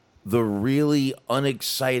the really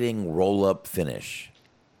unexciting roll-up finish.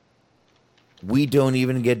 We don't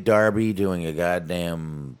even get Darby doing a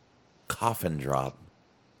goddamn coffin drop.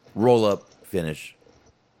 Roll-up finish.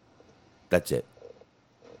 That's it.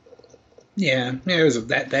 Yeah, it was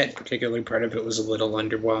that particular part of it was a little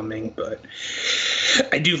underwhelming, but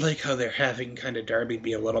I do like how they're having kind of Darby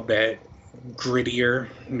be a little bit grittier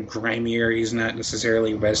and grimier. He's not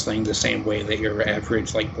necessarily wrestling the same way that your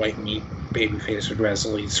average like white meat babyface would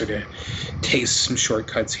wrestle. He sort of takes some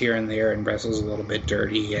shortcuts here and there and wrestles a little bit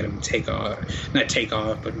dirty. He had him not take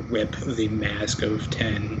off, but rip the mask of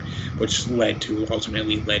 10, which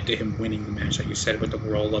ultimately led to him winning the match, like you said, with the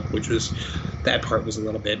roll up, that part was a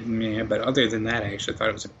little bit meh. But other than that, I actually thought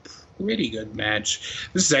it was a pretty good match.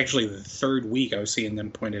 This is actually the third week I was seeing them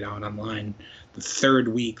pointed out online. The third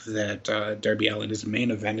week that Darby Allin is main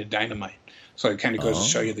event at Dynamite. So it kind of goes to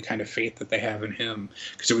show you the kind of faith that they have in him.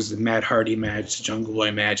 Because it was the Matt Hardy match, the Jungle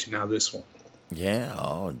Boy match, and now this one. Yeah,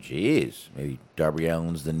 oh, jeez. Maybe Darby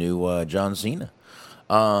Allin's the new John Cena.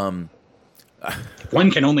 One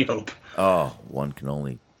can only hope. Oh, one can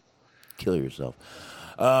only kill yourself.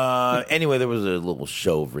 Anyway, there was a little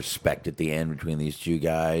show of respect at the end between these two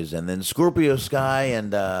guys. And then Scorpio Sky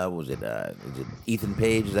and, is it Ethan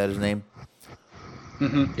Page? Is that his name?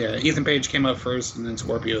 Mm-hmm. Yeah, Ethan Page came out first, and then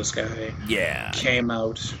Scorpio Sky came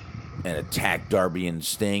out. And attacked Darby and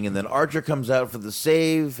Sting. And then Archer comes out for the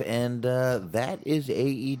save, and that is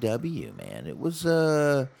AEW, man. It was,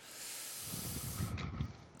 I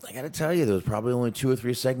got to tell you, there was probably only 2 or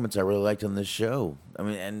 3 segments I really liked on this show. I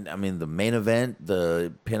mean, the main event,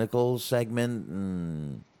 the Pinnacle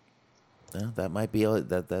segment, that might be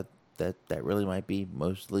that really might be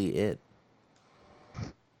mostly it.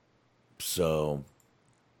 So,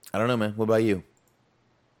 I don't know, man. What about you?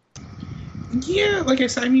 Yeah, like I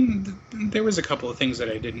said, I mean, there was a couple of things that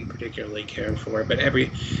I didn't particularly care for, but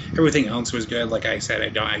everything else was good. Like I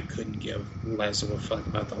said, I couldn't give less of a fuck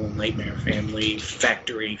about the whole Nightmare Family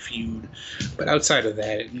factory feud. But outside of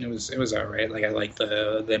that, it was all right. Like I liked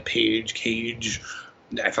the Page Cage.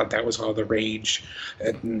 I thought that was all the rage.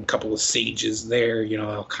 And a couple of sages there,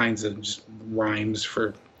 all kinds of just rhymes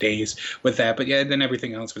for days with that. But yeah, then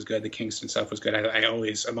everything else was good. The Kingston stuff was good.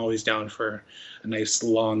 I'm always down for a nice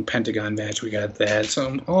long Pentagon match. We got that.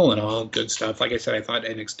 So all in all, good stuff. Like I said, I thought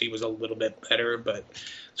NXT was a little bit better, but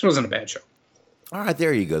this wasn't a bad show. All right,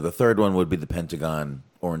 there you go. The third one would be the Pentagon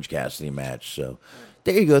Orange Cassidy match. So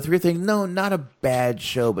there you go. 3 things. No, not a bad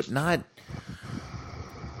show, but not.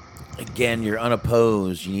 Again, you're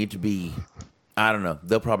unopposed. You need to be. I don't know.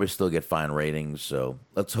 They'll probably still get fine ratings, so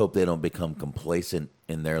let's hope they don't become complacent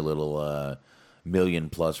in their little 1 million+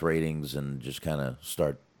 ratings and just kind of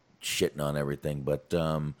start shitting on everything. But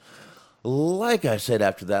like I said,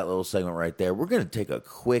 after that little segment right there, we're going to take a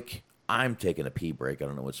quick. I'm taking a pee break. I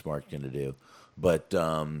don't know what Smart's going to do, but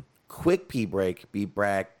quick pee break. Be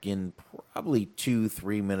back in probably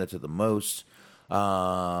 2-3 minutes at the most,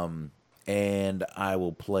 and I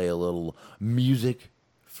will play a little music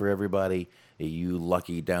for everybody. You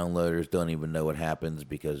lucky downloaders don't even know what happens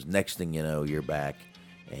because next thing you know, you're back,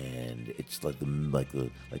 and it's like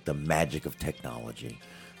the magic of technology.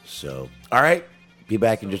 So, all right, be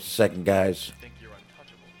back in just a second, guys.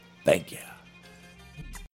 Thank you.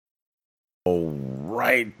 All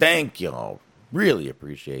right, thank y'all. Really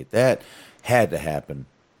appreciate that. Had to happen.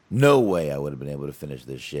 No way I would have been able to finish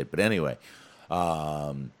this shit. But anyway,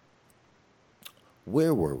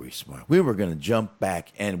 where were we, Smart? We were going to jump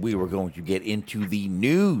back and we were going to get into the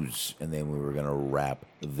news, and then we were going to wrap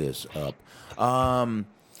this up.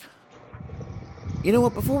 You know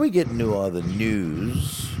what? Before we get into all the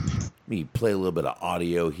news, let me play a little bit of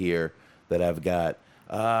audio here that I've got.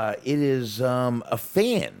 It is a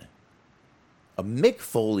fan, a Mick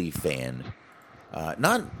Foley fan,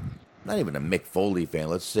 not even a Mick Foley fan.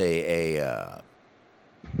 Let's say a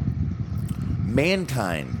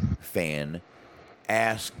Mankind fan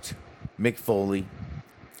asked Mick Foley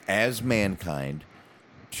as Mankind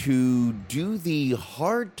to do the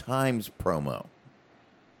Hard Times promo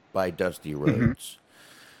by Dusty Rhodes.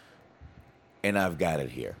 Mm-hmm. And I've got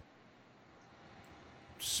it here.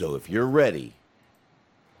 So if you're ready,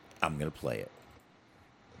 I'm going to play it.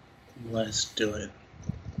 Let's do it.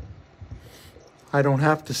 I don't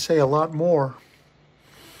have to say a lot more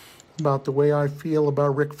about the way I feel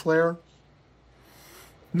about Ric Flair.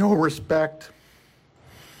 No respect.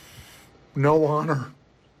 No honor.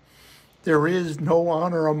 There is no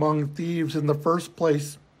honor among thieves in the first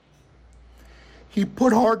place. He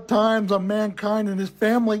put hard times on Mankind and his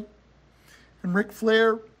family. And Ric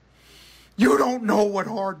Flair, you don't know what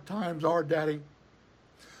hard times are, Daddy.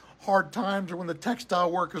 Hard times are when the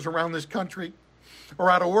textile workers around this country are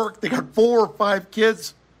out of work. They got 4 or 5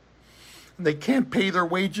 kids, and they can't pay their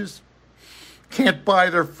wages, can't buy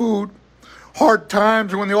their food. Hard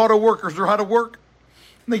times are when the auto workers are out of work,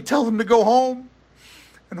 and they tell them to go home.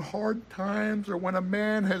 And hard times are when a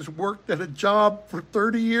man has worked at a job for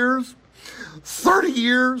 30 years,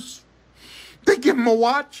 They give him a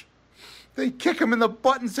watch. They kick him in the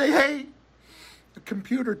butt and say, hey, the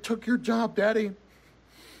computer took your job, Daddy.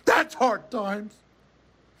 That's hard times.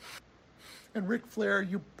 And Ric Flair,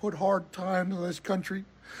 you put hard times in this country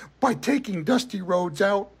by taking Dusty Rhodes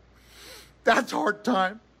out. That's hard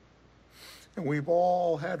time. And we've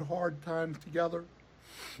all had hard times together.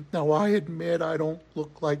 Now, I admit I don't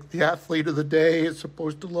look like the athlete of the day is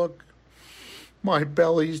supposed to look. My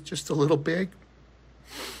belly's just a little big.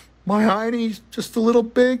 My hiney's just a little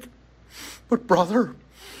big. But, brother,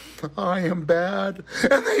 I am bad.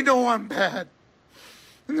 And they know I'm bad.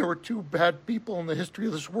 And there were two bad people in the history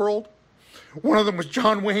of this world. One of them was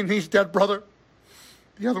John Wayne, he's dead, brother.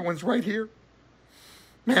 The other one's right here.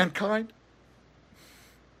 Mankind.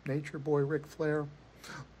 Nature Boy Ric Flair.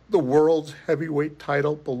 The world's heavyweight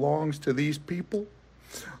title belongs to these people.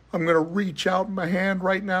 I'm going to reach out my hand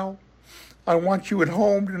right now. I want you at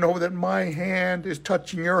home to know that my hand is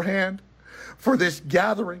touching your hand for this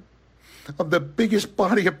gathering of the biggest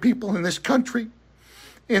body of people in this country,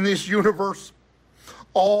 in this universe,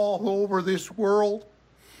 all over this world.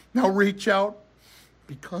 Now reach out,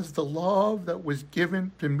 because the love that was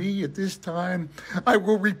given to me at this time, I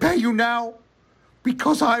will repay you now,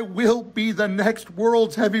 because I will be the next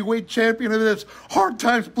world's heavyweight champion of this Hard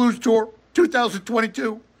Times Blues Tour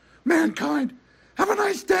 2022. Mankind, have a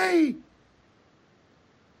nice day.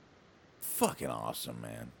 Fucking awesome,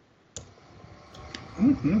 man.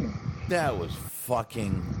 Mm-hmm. That was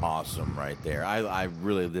fucking awesome right there. I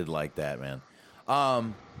really did like that, man.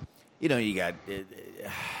 You know, you got...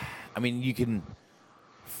 I mean, you can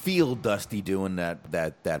feel Dusty doing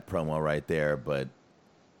that promo right there, but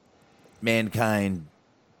Mankind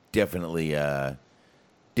definitely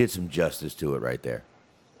did some justice to it right there.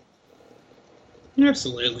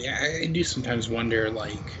 Absolutely. I do sometimes wonder,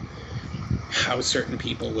 like, how certain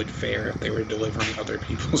people would fare if they were delivering other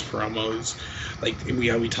people's promos. Like,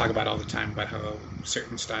 we talk about all the time about how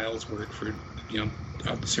certain styles work for, you know,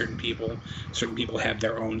 certain people. Certain people have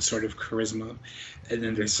their own sort of charisma, and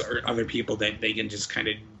then there's other people that they can just kind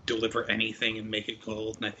of deliver anything and make it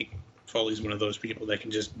gold. And I think Foley's one of those people that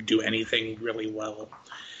can just do anything really well,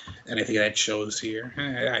 and I think that shows here.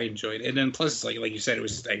 I enjoyed it, and then plus, like you said, it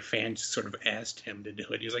was a fan just sort of asked him to do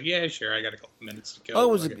it. He was like, "Yeah, sure, I got a couple minutes to go." Oh,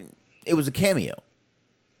 it was a cameo.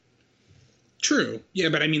 True. Yeah,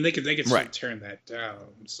 but I mean, they could sort Right. of turn that down.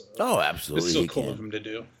 So. Oh, absolutely. It's still he cool can. of him to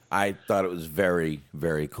do. I thought it was very,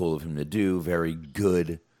 very cool of him to do. Very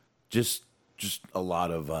good. Just a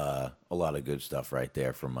lot of good stuff right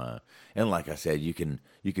there from and like I said, you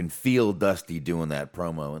can feel Dusty doing that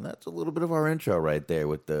promo, and that's a little bit of our intro right there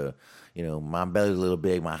with the, you know, my belly's a little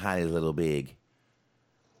big, my height is a little big.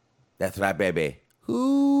 That's right, baby.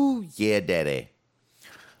 Ooh, yeah, daddy.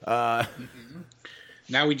 Now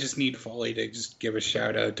we just need Foley to just give a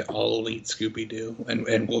shout out to all elite Scooby Doo,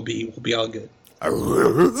 and we'll be all good.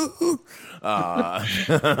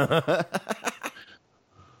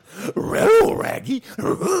 Raggy.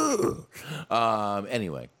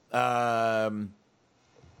 Anyway,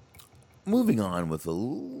 moving on with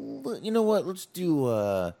you know what? Let's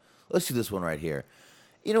do this one right here.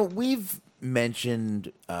 You know, we've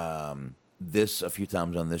mentioned this a few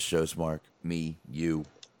times on this show, Smark. Me, you,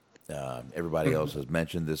 everybody else has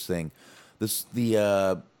mentioned this thing.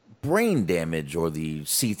 The brain damage, or the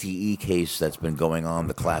CTE case that's been going on,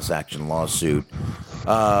 the class action lawsuit,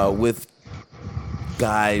 with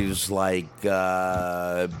guys like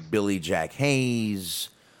Billy Jack Hayes,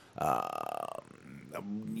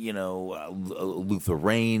 Luther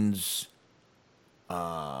Reigns,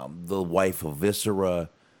 the wife of Viscera.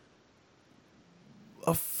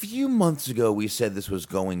 A few months ago, we said this was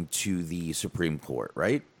going to the Supreme Court,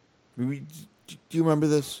 right? Do you remember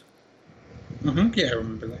this? Mm-hmm. Yeah, I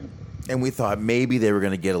remember that. And we thought maybe they were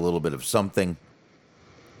going to get a little bit of something.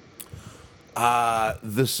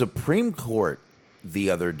 The Supreme Court the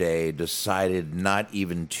other day decided not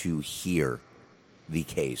even to hear the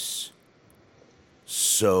case.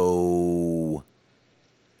 So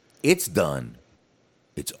it's done.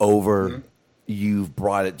 It's over. Mm-hmm. You've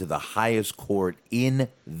brought it to the highest court in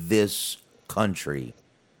this country,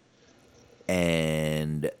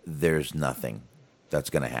 and there's nothing that's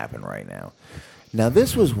going to happen right now. Now,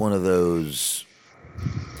 this was one of those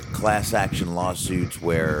class action lawsuits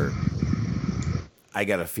where I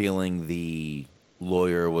got a feeling the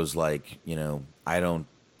lawyer was like, you don't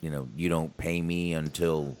pay me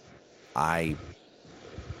until I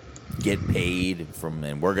get paid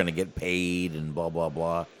and we're going to get paid and blah, blah,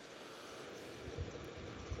 blah.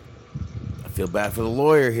 I feel bad for the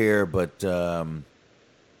lawyer here, but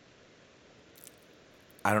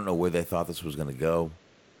I don't know where they thought this was going to go.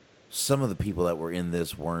 Some of the people that were in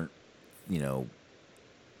this weren't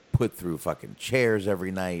put through fucking chairs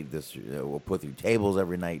every night. We'll put through tables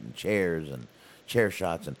every night and chairs and chair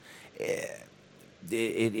shots, and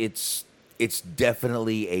it's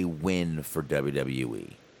definitely a win for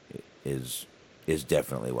WWE. Is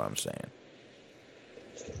definitely what I'm saying.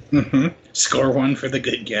 Mm-hmm. Score one for the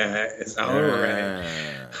good guys. All right.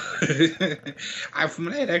 From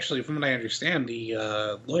what I understand,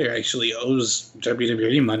 the lawyer actually owes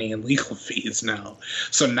WWE money in legal fees now.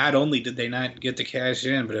 So not only did they not get to cash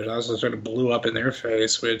in, but it also sort of blew up in their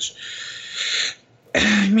face. Which,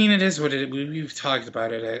 I mean, it is what it is. We've talked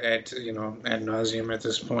about it at nauseum at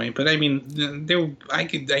this point. But I mean, I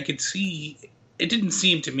could see. It didn't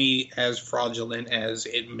seem to me as fraudulent as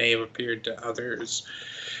it may have appeared to others.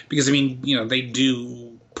 Because, I mean, they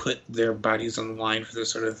do put their bodies on the line for this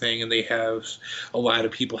sort of thing, and a lot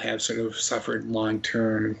of people have sort of suffered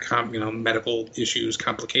long-term, medical issues,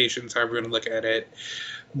 complications, however you want to look at it.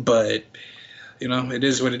 But, it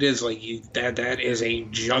is what it is. Like, that is a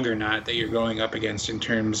juggernaut that you're going up against in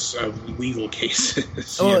terms of legal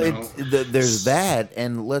cases. There's that,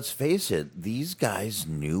 and let's face it, these guys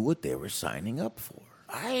knew what they were signing up for.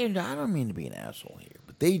 I don't mean to be an asshole here,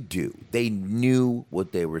 but they do. They knew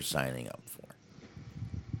what they were signing up for.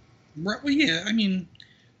 Right, well, yeah, I mean,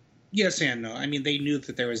 yes and no. I mean, they knew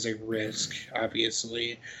that there was a risk,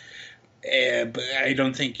 obviously. But I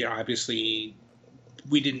don't think, obviously,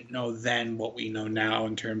 we didn't know then what we know now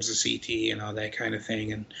in terms of CT and all that kind of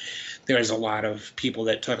thing. And there was a lot of people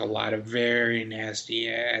that took a lot of very nasty,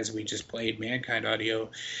 as we just played Mankind audio,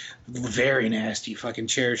 very nasty fucking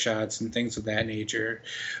chair shots and things of that nature.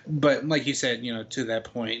 But like you said, to that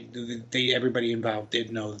point, everybody involved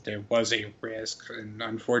did know that there was a risk. And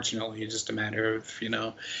unfortunately, it's just a matter of,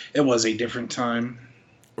 it was a different time.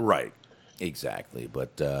 Right. Exactly.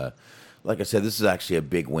 But, like I said, this is actually a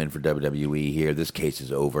big win for WWE here. This case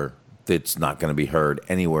is over. It's not going to be heard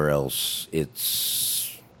anywhere else.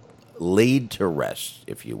 It's laid to rest,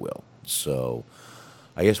 if you will. So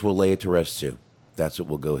I guess we'll lay it to rest, too. That's what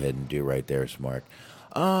we'll go ahead and do right there, Smart.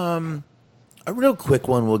 A real quick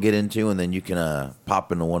one we'll get into, and then you can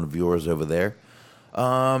pop into one of yours over there.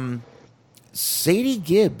 Sadie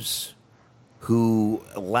Gibbs, who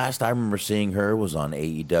last I remember seeing her was on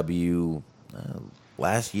AEW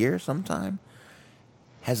last year sometime,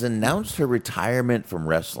 has announced her retirement from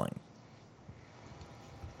wrestling.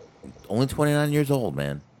 Only 29 years old,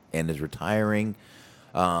 man, and is retiring.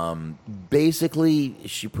 Basically,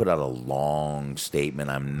 she put out a long statement.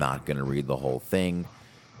 I'm not going to read the whole thing.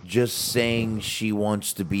 Just saying she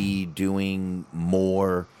wants to be doing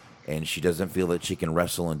more, and she doesn't feel that she can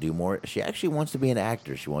wrestle and do more. She actually wants to be an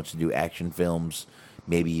actor. She wants to do action films,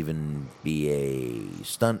 maybe even be a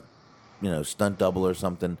stunt double or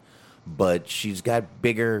something. But she's got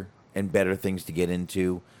bigger and better things to get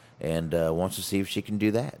into, and wants to see if she can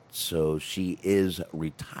do that. So she is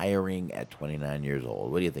retiring at 29 years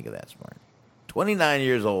old. What do you think of that, Smart? 29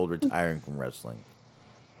 years old, retiring from wrestling.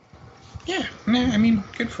 Yeah, I mean,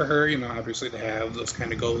 good for her, obviously to have those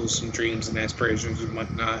kind of goals and dreams and aspirations and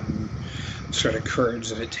whatnot, and sort of courage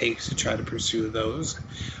that it takes to try to pursue those.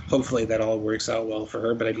 Hopefully that all works out well for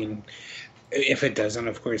her, but I mean, if it doesn't,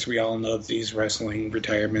 of course, we all know that these wrestling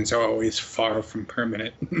retirements are always far from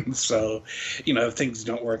permanent. So, if things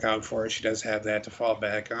don't work out for her, she does have that to fall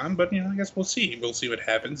back on. But, I guess we'll see. We'll see what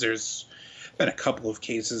happens. There's been a couple of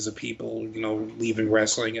cases of people, leaving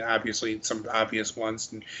wrestling, obviously some obvious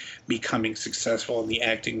ones, and becoming successful in the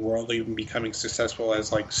acting world, even becoming successful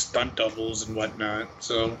as, stunt doubles and whatnot.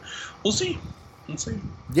 So, we'll see. We'll see.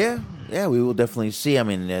 Yeah, we will definitely see. I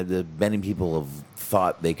mean, many people have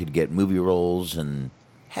thought they could get movie roles and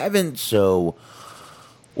haven't, so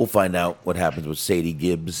we'll find out what happens with Sadie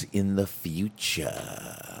Gibbs in the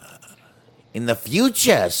future. In the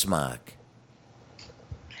future, Smock.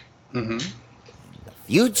 Mm-hmm. In the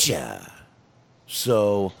future.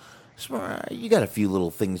 So, Smart, you got a few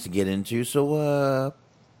little things to get into, so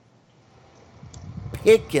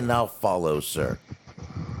pick and I'll follow, sir.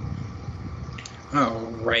 All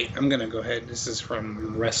right, I'm going to go ahead. This is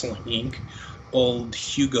from Wrestling Inc. Old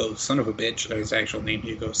Hugo, son of a bitch, his actual name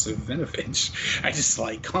Hugo Savinovich. I just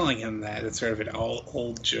like calling him that. It's sort of an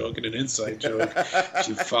old joke and an inside joke.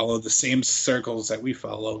 You follow the same circles that we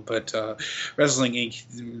follow. But Wrestling Inc.,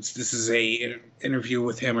 this is a interview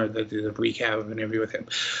with him, or the recap of an interview with him.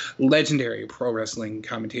 Legendary pro wrestling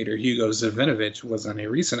commentator Hugo Savinovich was on a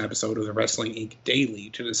recent episode of the Wrestling Inc. Daily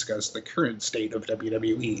to discuss the current state of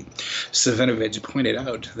WWE. Savinovich pointed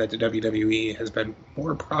out that the WWE has been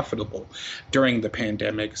more profitable during during the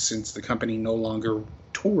pandemic, since the company no longer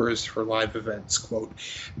tours for live events. Quote,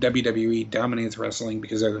 WWE dominates wrestling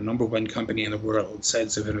because they're the number one company in the world, said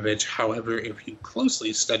Savinovich. However, if you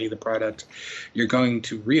closely study the product, you're going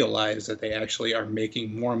to realize that they actually are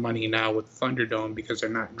making more money now with Thunderdome because they're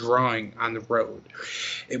not drawing on the road.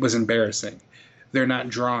 It was embarrassing. They're not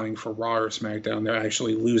drawing for Raw or SmackDown. They're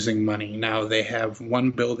actually losing money. Now they have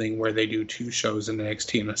one building where they do 2 shows in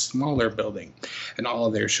NXT in a smaller building, and all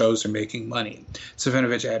of their shows are making money.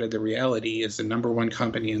 Savinovich added, the reality is the number one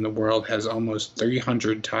company in the world has almost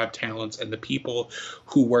 300 top talents, and the people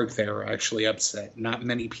who work there are actually upset. Not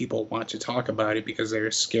many people want to talk about it because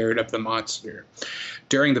they're scared of the monster.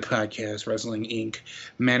 During the podcast, Wrestling Inc.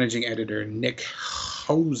 managing editor Nick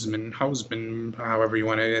Hausman, however you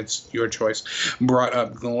want it, it's your choice, brought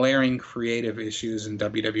up glaring creative issues in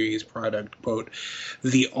WWE's product. Quote,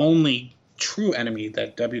 the only true enemy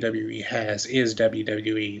that WWE has is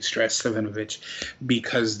WWE, stressed Savinovich,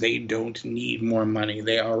 because they don't need more money.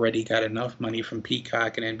 They already got enough money from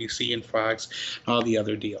Peacock and NBC and Fox and all the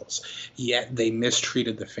other deals. Yet they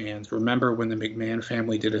mistreated the fans. Remember when the McMahon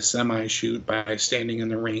family did a semi-shoot by standing in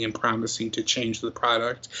the ring and promising to change the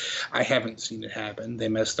product? I haven't seen it happen. They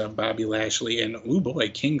messed up Bobby Lashley and, oh boy,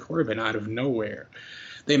 King Corbin out of nowhere.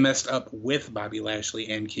 They messed up with Bobby Lashley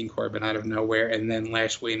and King Corbin out of nowhere, and then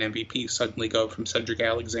Lashley and MVP suddenly go from Cedric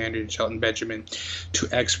Alexander to Shelton Benjamin to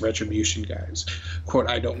ex-Retribution guys. Quote,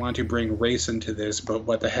 I don't want to bring race into this, but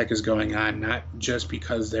what the heck is going on? Not just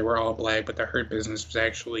because they were all black, but the Hurt Business was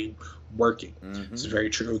actually working. Mm-hmm. This is very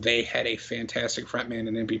true. They had a fantastic frontman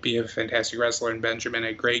in MVP, a fantastic wrestler in Benjamin,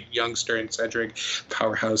 a great youngster in Cedric,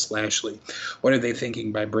 powerhouse Lashley. What are they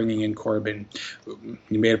thinking by bringing in Corbin?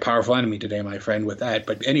 You made a powerful enemy today, my friend, with that.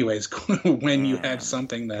 But anyways, when you have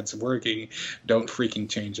something that's working, don't freaking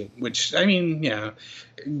change it. Which, I mean, yeah,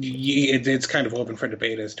 it's kind of open for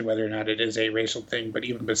debate as to whether or not it is a racial thing. But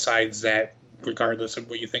even besides that, regardless of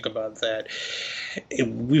what you think about that,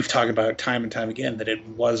 we've talked about time and time again that it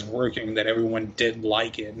was working, that everyone did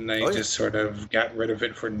like it, and they just sort of got rid of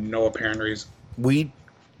it for no apparent reason. We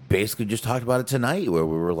basically just talked about it tonight, where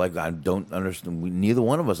we were like, I don't understand. Neither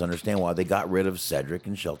one of us understand why they got rid of Cedric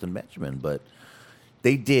and Shelton Benjamin, but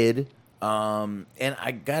they did. And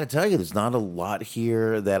I got to tell you, there's not a lot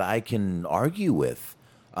here that I can argue with.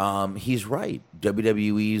 He's right.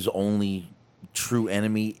 WWE's only true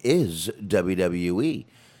enemy is WWE.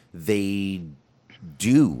 They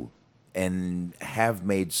do and have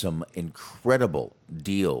made some incredible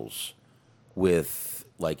deals with,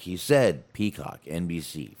 like he said, Peacock,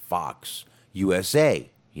 NBC, Fox, USA,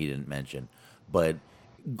 he didn't mention. But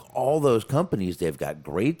all those companies, they've got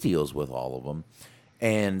great deals with all of them.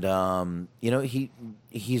 And,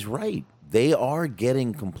 he's right. They are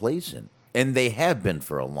getting complacent. And they have been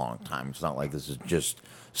for a long time. It's not like this is just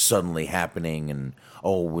suddenly happening and,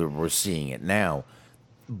 we're seeing it now.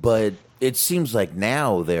 But it seems like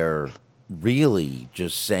now they're really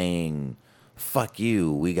just saying, fuck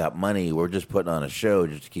you, we got money, we're just putting on a show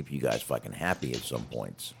just to keep you guys fucking happy at some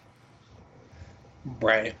points.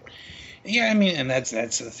 Right. Yeah, I mean, and that's the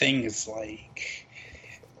thing, is like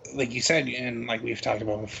you said, and like we've talked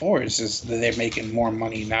about before, is just that they're making more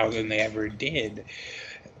money now than they ever did.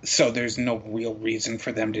 So there's no real reason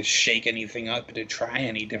for them to shake anything up, to try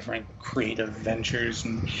any different creative ventures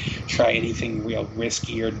and try anything real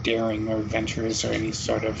risky or daring or adventurous or any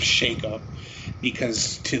sort of shake-up,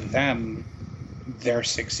 because to them, they're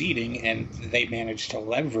succeeding and they manage to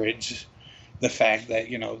leverage the fact that,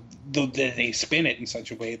 they spin it in such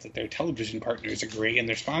a way that their television partners agree and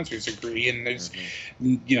their sponsors agree, and there's,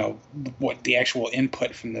 what the actual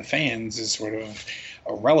input from the fans is sort of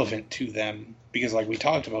irrelevant to them. Because like we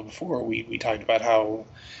talked about before, we talked about how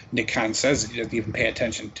Nick Khan says he doesn't even pay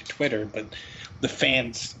attention to Twitter, but the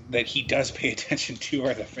fans that he does pay attention to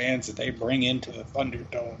are the fans that they bring into the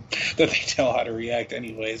Thunderdome that they tell how to react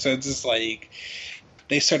anyway. So it's just like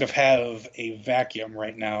they sort of have a vacuum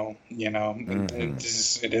right now,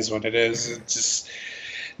 Mm-hmm. It is what it is. It's just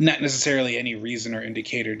not necessarily any reason or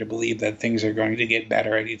indicator to believe that things are going to get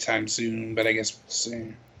better anytime soon, but I guess we'll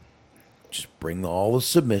see. Just bring all the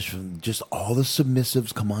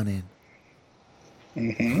submissives come on in.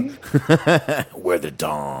 Mm-hmm. We're the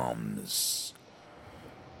Doms.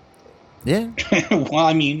 Yeah. Well,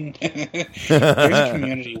 I mean, there's a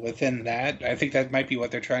community within that. I think that might be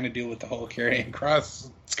what they're trying to do with the whole Karrion Kross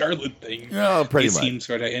Scarlett thing. Oh, pretty much. He seems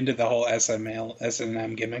sort of into the whole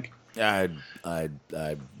S&M gimmick. I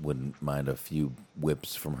wouldn't mind a few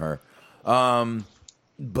whips from her.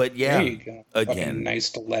 But yeah, there you go. Again, fucking nice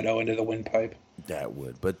stiletto into the windpipe. That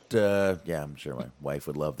would, but yeah, I'm sure my wife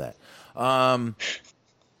would love that.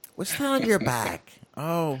 What's that on your back?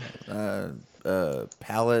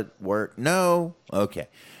 palette work? No. Okay.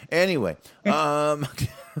 Anyway,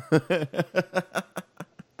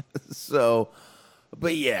 so,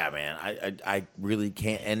 but yeah, man, I really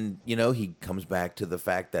can't. And he comes back to the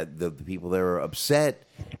fact that the people there are upset,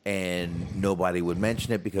 and nobody would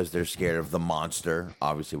mention it because they're scared of the monster.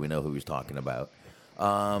 Obviously, we know who he's talking about.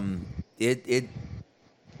 It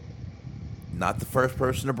not the first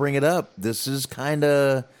person to bring it up. This is kind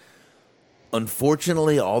of,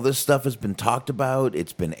 unfortunately, all this stuff has been talked about.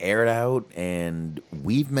 It's been aired out, and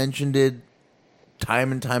we've mentioned it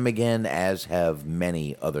time and time again, as have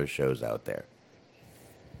many other shows out there.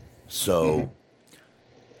 So,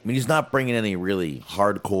 I mean, he's not bringing any really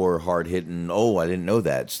hardcore, hard-hitting, oh, I didn't know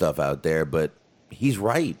that stuff out there, but he's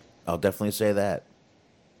right. I'll definitely say that.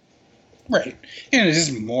 Right. And it's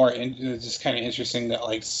just kind of interesting that,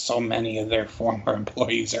 like, so many of their former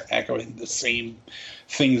employees are echoing the same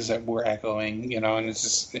things that we're echoing, and it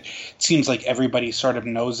seems like everybody sort of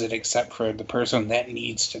knows it except for the person that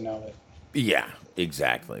needs to know it. Yeah,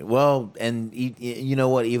 exactly. Well, and you know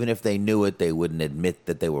what? Even if they knew it, they wouldn't admit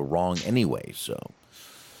that they were wrong anyway, so.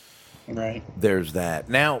 Right. There's that.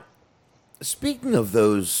 Now, speaking of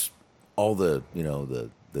those, all the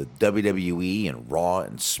WWE and Raw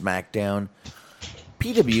and SmackDown,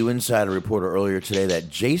 PW Insider reported earlier today that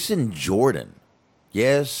Jason Jordan,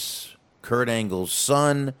 yes, Kurt Angle's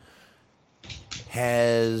son,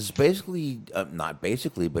 has basically, not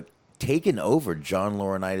basically, but taken over John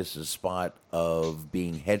Laurinaitis' spot of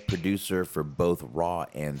being head producer for both Raw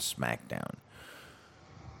and SmackDown.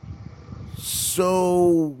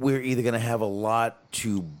 So we're either going to have a lot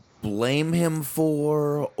to blame him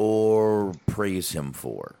for or praise him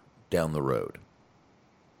for down the road.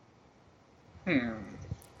 We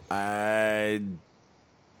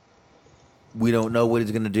don't know what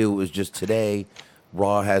he's going to do. It was just today.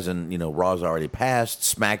 Raw hasn't, Raw's already passed.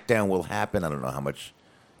 SmackDown will happen. I don't know how much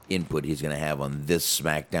input he's going to have on this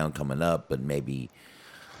SmackDown coming up, but maybe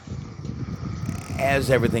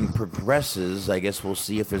as everything progresses, I guess we'll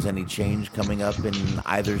see if there's any change coming up in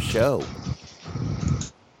either show.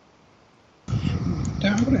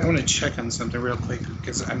 Now, I want to check on something real quick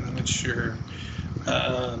because I'm not sure.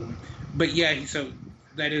 But yeah, so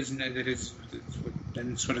that's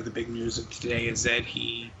one of the big news of today is that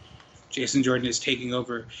Jason Jordan is taking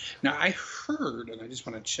over. Now, I heard, and I just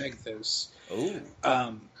want to check this,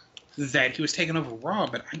 that he was taking over Raw,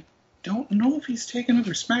 but I don't know if he's taking over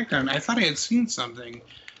SmackDown. I thought I had seen something.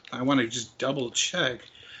 I want to just double check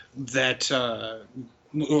that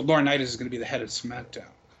Laurinaitis is going to be the head of SmackDown.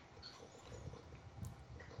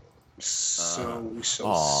 So we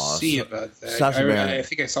shall see about that. I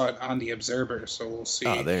think I saw it on the Observer, so we'll see.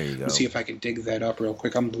 Oh, there you go. We'll see if I can dig that up real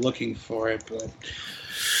quick. I'm looking for it, but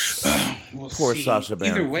we'll Poor see. Sasha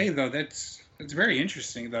Banks. Either way, though, it's very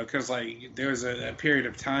interesting, though, because there was a period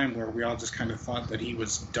of time where we all just kind of thought that he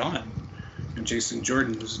was done, and Jason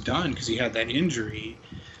Jordan was done because he had that injury,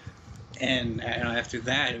 and after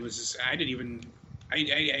that, it was just I think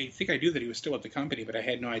I knew that he was still at the company, but I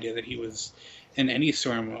had no idea that he was in any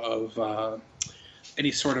sort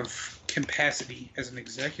of capacity as an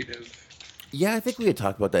executive. Yeah, I think we had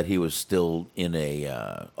talked about that. He was still in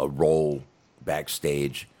a role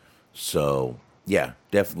backstage, so yeah,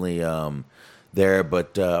 definitely there.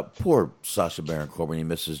 But poor Sacha Baron Corbin, he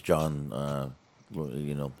misses John,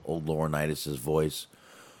 old Laurinaitis' voice.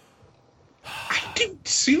 I do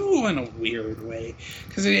too, in a weird way,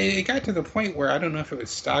 because it got to the point where I don't know if it was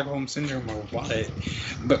Stockholm syndrome or what,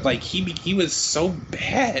 but like he was so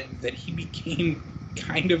bad that he became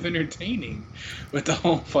kind of entertaining with the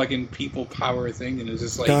whole fucking people power thing, and it's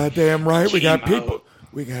just like, goddamn right, we got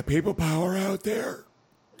people power out there.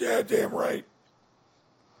 Goddamn right.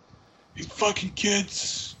 You fucking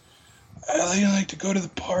kids. I like to go to the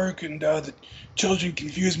park, and the children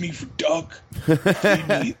confuse me for duck.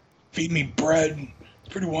 Feed me bread. It's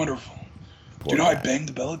pretty wonderful. Do you know I banged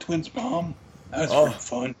the Bella Twins' mom? That was pretty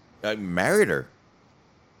fun. I married her.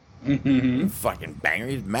 Mm-hmm. Fucking banger.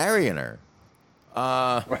 He's marrying her.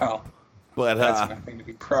 Well, but that's nothing to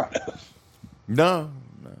be proud of. No.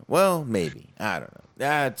 Well, maybe. I don't know.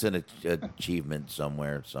 That's an achievement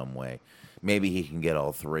somewhere, some way. Maybe he can get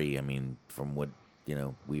all three. I mean, from what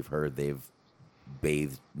we've heard, they've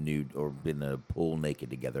bathed nude or been in a pool naked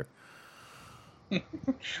together.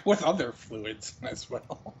 With other fluids as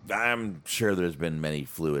well. I'm sure there's been many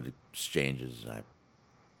fluid exchanges.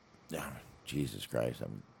 Jesus Christ.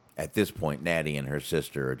 At this point, Natty and her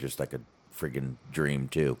sister are just like a friggin' dream,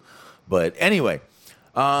 too. But anyway,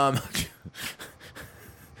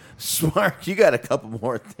 Smart, you got a couple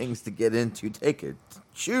more things to get into.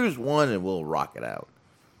 Choose one and we'll rock it out.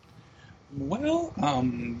 Well,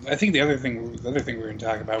 I think the other thing we were going to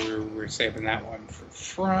talk about, we were saving that one for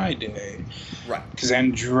Friday. Right. Because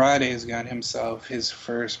Andrade's got himself his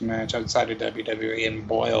first match outside of WWE, and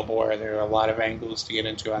boy, oh boy, there are a lot of angles to get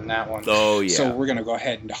into on that one. Oh, yeah. So we're going to go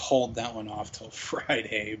ahead and hold that one off till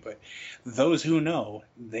Friday. But those who know,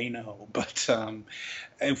 they know. But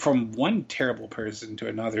and from one terrible person to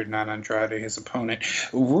another, not Andrade, his opponent,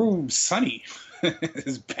 Sunny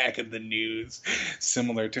is back in the news,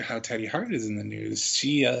 similar to how Teddy Hart is in the news.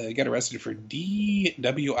 She got arrested for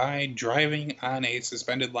DWI, driving on a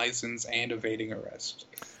suspended license, and evading arrest.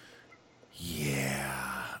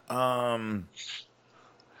 Yeah.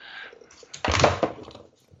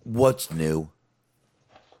 What's new?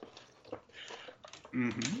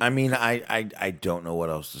 Mm-hmm. I mean, I don't know what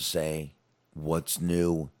else to say. What's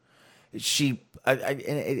new? And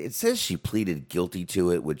it says she pleaded guilty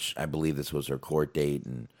to it, which I believe this was her court date,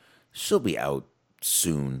 and she'll be out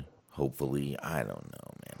soon, hopefully. I don't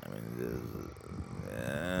know, man.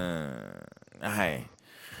 I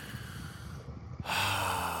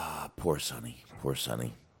mean, poor Sonny. Poor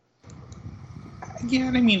Sonny. Yeah,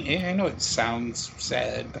 and I mean, I know it sounds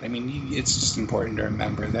sad, but I mean, it's just important to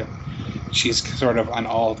remember that she's sort of on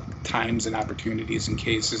all times and opportunities and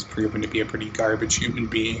cases proven to be a pretty garbage human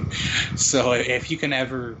being. So if you can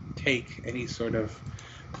ever take any sort of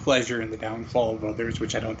pleasure in the downfall of others,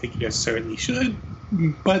 which I don't think you necessarily should,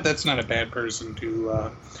 but that's not a bad person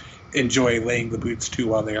to enjoy laying the boots to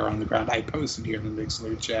while they are on the ground. I posted here in the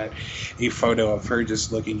Mixler chat a photo of her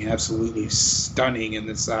just looking absolutely stunning in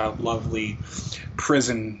this lovely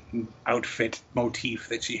prison outfit motif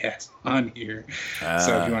that she has on here.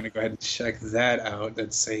 So if you want to go ahead and check that out,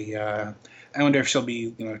 that's a I wonder if she'll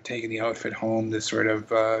be taking the outfit home to sort of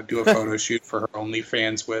do a photo shoot for her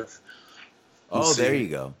OnlyFans with. Oh, there you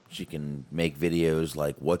go. She can make videos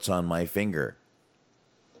like "What's on my finger."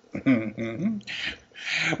 Mm-hmm.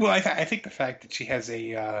 Well, I think the fact that she has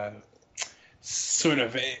a sort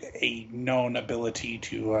of a known ability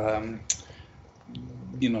to,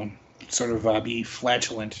 sort of be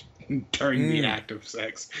flatulent during the act of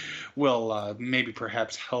sex will maybe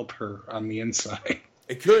perhaps help her on the inside.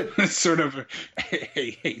 It could. Sort of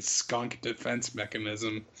a skunk defense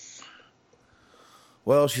mechanism.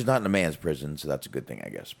 Well, she's not in a man's prison, so that's a good thing, I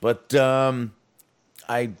guess. But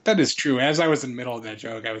that is true. As I was in the middle of that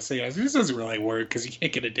joke, I was saying, this doesn't really work because you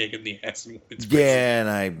can't get a dick in the ass. Yeah, and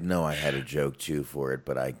I know I had a joke, too, for it,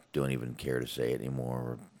 but I don't even care to say it anymore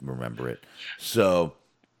or remember it. So,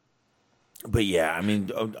 but yeah, I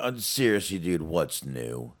mean, seriously, dude, what's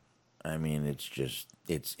new? I mean, it's just,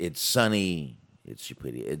 it's Sunny, it's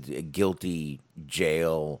guilty,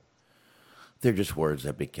 jail. They're just words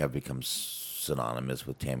that have become synonymous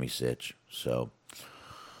with Tammy Sitch. So,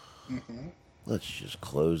 let's just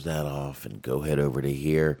close that off and go head over to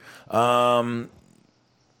here.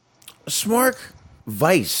 Smart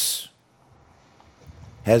Vice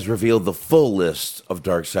has revealed the full list of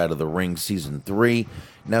Dark Side of the Ring Season 3.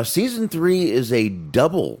 Now, Season 3 is a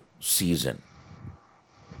double season.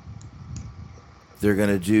 They're going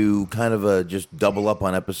to do kind of a just double up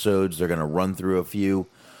on episodes. They're going to run through a few.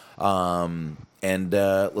 And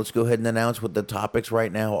let's go ahead and announce what the topics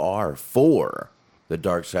right now are for the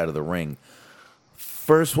Dark Side of the Ring.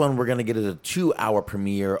 First one we're going to get is a 2-hour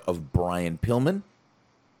premiere of Brian Pillman.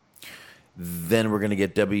 Then we're going to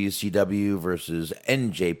get WCW versus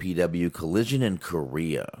NJPW Collision in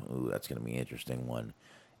Korea. Ooh, that's going to be an interesting one.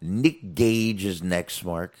 Nick Gage is next,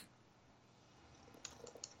 Mark.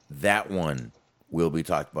 That one will be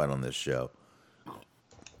talked about on this show.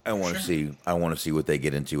 I want to see what they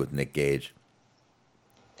get into with Nick Gage.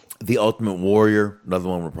 The Ultimate Warrior, another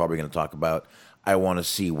one we're probably going to talk about. I want to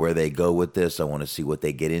see where they go with this. I want to see what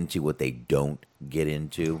they get into, what they don't get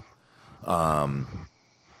into. Of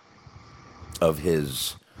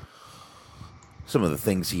some of the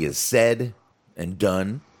things he has said and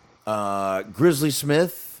done. Grizzly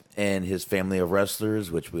Smith and his family of wrestlers,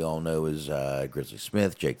 which we all know is Grizzly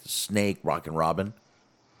Smith, Jake the Snake, Rockin' Robin.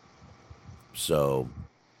 So,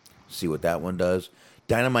 see what that one does.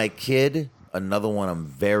 Dynamite Kid, another one I'm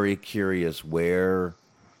very curious where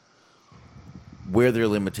their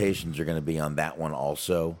limitations are going to be on that one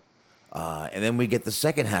also. And then we get the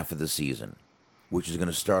second half of the season, which is going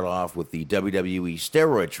to start off with the WWE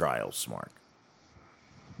steroid trials, Mark.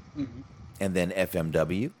 Mm-hmm. And then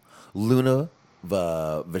FMW, Luna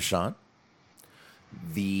Vachon,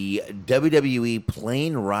 the WWE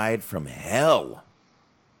Plane Ride from Hell.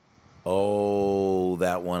 Oh,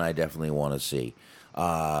 that one I definitely want to see.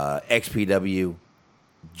 XPW,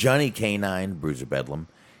 Johnny K9, Bruiser Bedlam,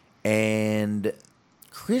 and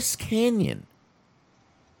Chris Kanyon.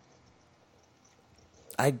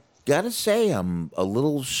 gotta say, I'm a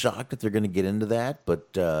little shocked that they're going to get into that,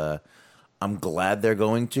 but I'm glad they're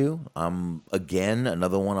going to. Again,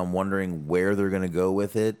 another one. I'm wondering where they're going to go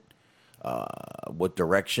with it, what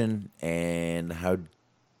direction, and how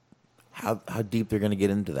deep they're going to get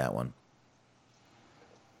into that one.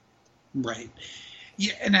 Right.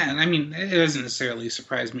 Yeah, and I mean, it doesn't necessarily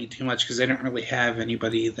surprise me too much because they don't really have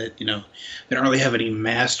anybody that, they don't really have any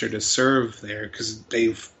master to serve there because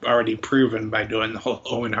they've already proven by doing the whole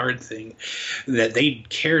Owen Hart thing that they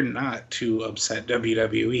care not to upset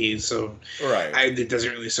WWE. So it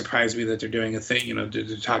doesn't really surprise me that they're doing a thing,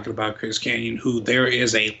 they're talking about Chris Kanyon, who there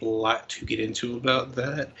is a lot to get into about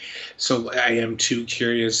that. So I am too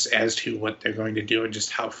curious as to what they're going to do and just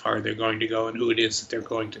how far they're going to go and who it is that they're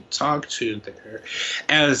going to talk to there.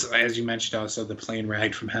 As you mentioned, also the plane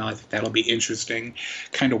ride from hell, I think that'll be interesting.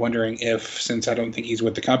 Kind of wondering if, since I don't think he's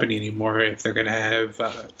with the company anymore, if they're going to have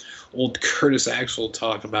old Curtis Axel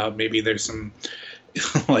talk about maybe there's some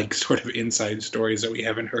like sort of inside stories that we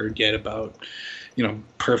haven't heard yet about,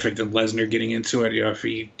 Perfect and Lesnar getting into it. If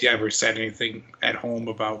he ever said anything at home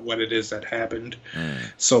about what it is that happened.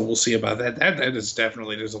 So we'll see about that. That is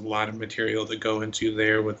definitely, there's a lot of material to go into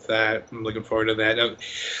there with that. I'm looking forward to that.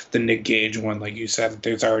 The Nick Gage one, like you said,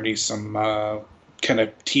 there's already some kind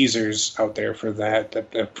of teasers out there for that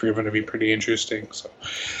have proven to be pretty interesting. So,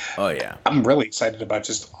 I'm really excited about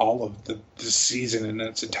just all of the season in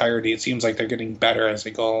its entirety. It seems like they're getting better as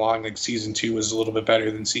they go along. Like season 2 was a little bit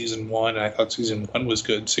better than season 1, and I thought season 1 was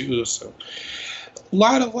good too. So, a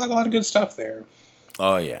lot of good stuff there.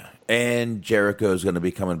 Oh yeah, and Jericho is going to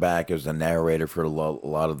be coming back as a narrator for a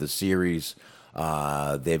lot of the series.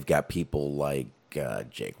 They've got people like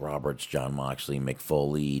Jake Roberts, John Moxley, Mick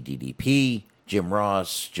Foley, DDP, Jim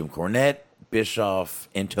Ross, Jim Cornette, Bischoff,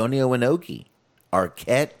 Antonio Inoki,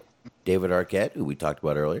 Arquette, David Arquette, who we talked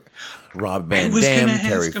about earlier, Rob Van Dam,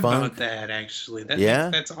 Terry Funk. About that actually,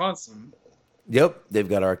 that's awesome. Yep, they've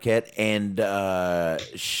got Arquette and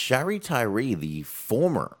Shari Tyree, the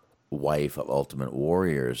former wife of Ultimate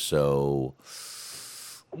Warrior. So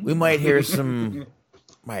we might hear some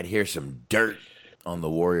dirt on the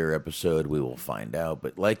Warrior episode. We will find out.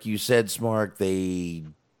 But like you said, Smark, they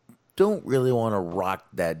don't really want to rock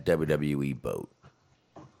that WWE boat.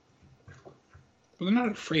 Well, they're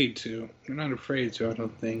not afraid to. I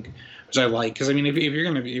don't think, which I like, because I mean, if you're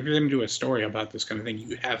gonna do a story about this kind of thing,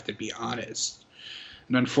 you have to be honest.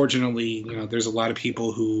 And unfortunately, there's a lot of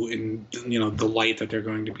people who, in the light that they're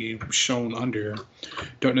going to be shown under,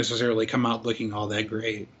 don't necessarily come out looking all that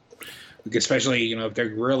great. Especially, if they're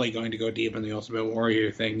really going to go deep in the Ultimate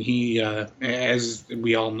Warrior thing, he, as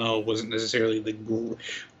we all know, wasn't necessarily the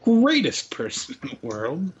greatest person in the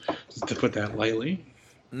world, just to put that lightly.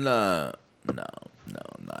 No, not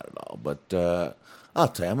at all. But I'll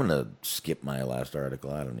tell you, I'm going to skip my last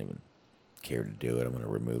article. I don't even care to do it. I'm going to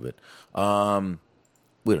remove it.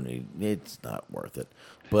 We don't need. It's not worth it.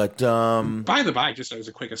 But by the by, just as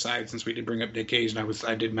a quick aside, since we did bring up Nick Cage, and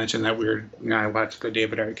I did mention that I watched the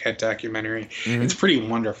David Arquette documentary. Mm-hmm. It's pretty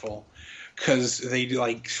wonderful because they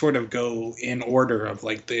sort of go in order of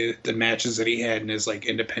the matches that he had in his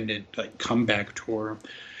independent comeback tour,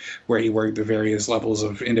 where he worked the various levels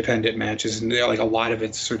of independent matches, and a lot of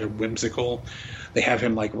it's sort of whimsical. They have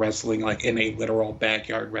him wrestling in a literal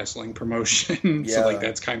backyard wrestling promotion, so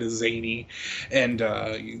that's kind of zany. And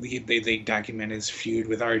they document his feud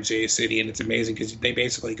with RJ City, and it's amazing because they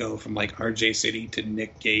basically go from RJ City to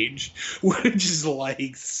Nick Gage, which is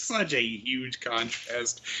such a huge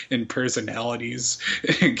contrast in personalities,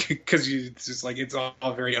 because it's just it's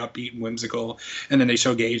all very upbeat and whimsical. And then they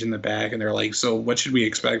show Gage in the back, and they're like, "So what should we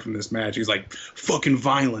expect from this match?" He's like, "Fucking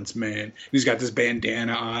violence, man." And he's got this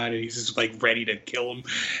bandana on, and he's just ready to kill him.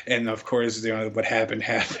 And of course, what happened,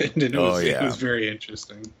 and it was very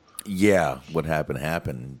interesting. Yeah, what happened.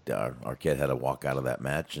 Arquette had to walk out of that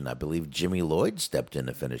match, and I believe Jimmy Lloyd stepped in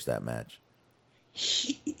to finish that match.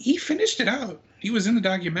 He finished it out. He was in the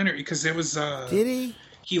documentary because there was. Did he?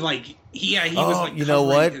 He was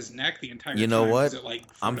covering his neck the entire time. You know what?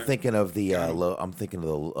 I'm thinking of the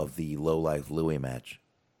of the Low Life Louie match.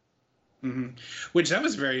 Mm-hmm. Which that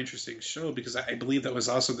was a very interesting show because I believe that was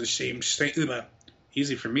also the same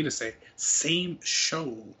easy for me to say, same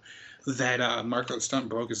show that Marco Stunt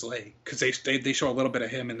broke his leg, because they show a little bit of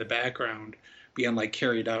him in the background being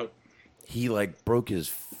carried out. He broke his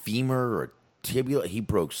femur or tibia. He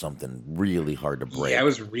broke something really hard to break. Yeah, it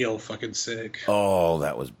was real fucking sick. Oh,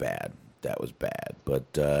 that was bad. But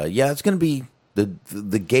it's gonna be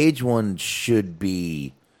the Gage one should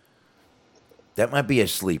be. That might be a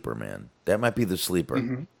sleeper, man. That might be the sleeper.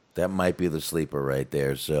 Mm-hmm. That might be the sleeper right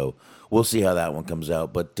there. So we'll see how that one comes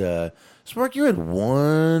out. But Spark, you had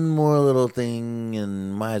one more little thing,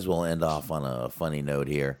 and might as well end off on a funny note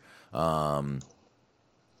here.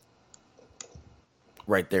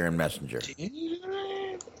 Right there in Messenger.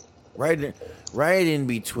 Right in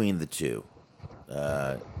between the two.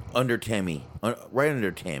 Under Tammy. Right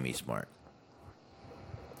under Tammy Smart.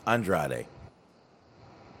 Andrade.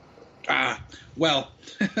 Well,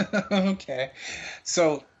 okay.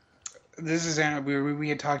 So this is we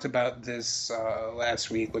had talked about this last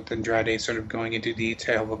week with Andrade sort of going into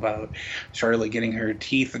detail about Charlotte getting her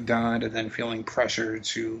teeth done and then feeling pressure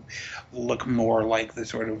to look more like the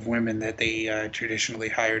sort of women that they traditionally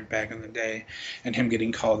hired back in the day, and him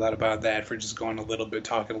getting called out about that for just talking a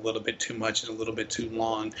little bit too much and a little bit too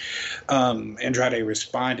long. Andrade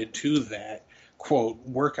responded to that. Quote,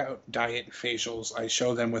 workout, diet, facials. I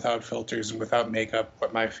show them without filters and without makeup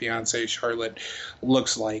what my fiance Charlotte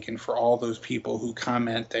looks like. And for all those people who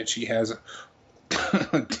comment that she has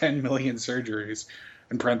 10 million surgeries,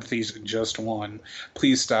 in parentheses, just one,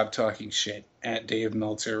 please stop talking shit. At Dave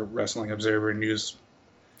Meltzer, Wrestling Observer News.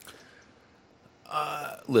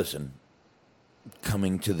 Listen,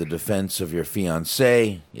 coming to the defense of your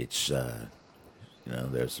fiance, it's,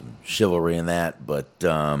 there's some chivalry in that, but,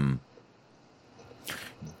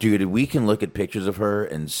 dude, we can look at pictures of her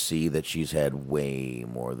and see that she's had way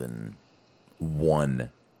more than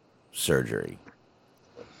one surgery.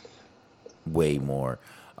 Way more.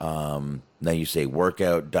 Now you say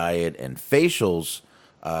workout, diet, and facials.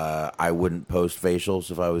 I wouldn't post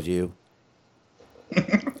facials if I was you.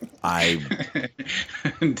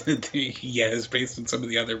 Yes, based on some of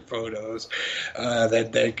the other photos,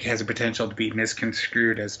 that has a potential to be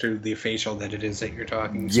misconstrued as to the facial that it is that you're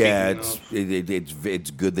talking. Yeah,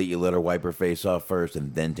 it's good that you let her wipe her face off first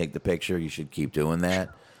and then take the picture. You should keep doing that.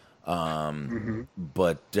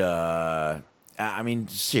 But I mean,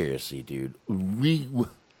 seriously, dude,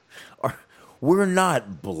 we're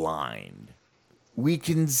not blind. We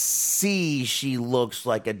can see she looks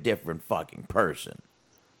like a different fucking person.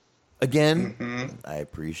 Again, I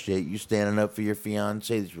appreciate you standing up for your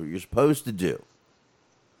fiance. That's what you're supposed to do.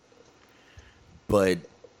 But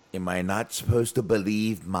am I not supposed to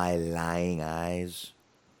believe my lying eyes?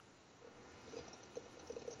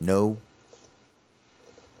 No.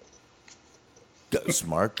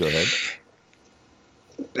 Smart, go ahead.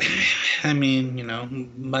 I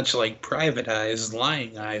mean, much like private eyes,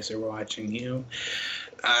 lying eyes are watching you.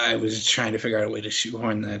 I was trying to figure out a way to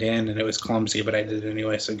shoehorn that in, and it was clumsy, but I did it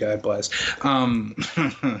anyway, so God bless.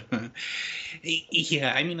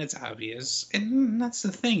 Yeah, I mean, it's obvious. And that's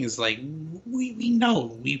the thing, is, like, we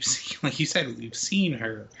know. We've seen, like you said, we've seen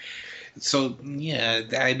her. So, yeah,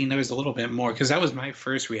 I mean, there was a little bit more, because that was my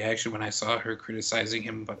first reaction when I saw her criticizing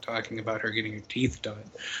him about talking about her getting her teeth done,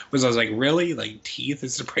 was I was like, really? Like, teeth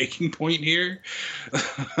is the breaking point here?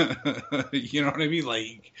 You know what I mean?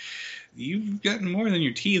 Like, you've gotten more than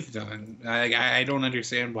your teeth done. I don't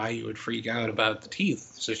understand why you would freak out about the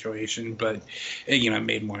teeth situation, but, it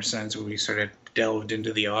made more sense when we sort of delved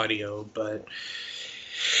into the audio. But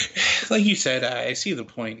like you said, I see the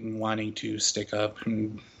point in wanting to stick up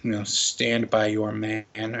and, stand by your man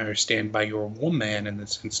or stand by your woman in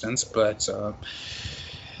this instance. But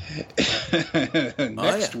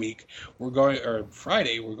next week,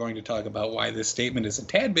 Friday, we're going to talk about why this statement is a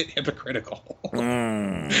tad bit hypocritical.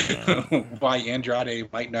 Why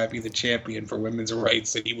Andrade might not be the champion for women's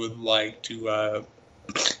rights that he would like to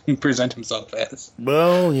present himself as.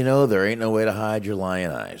 Well, there ain't no way to hide your lying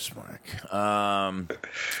eyes, Mark.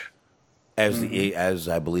 As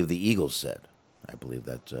I believe the Eagles said. I believe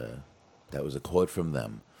that was a quote from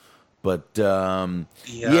them. But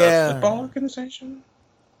yeah, football organization.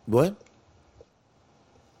 What?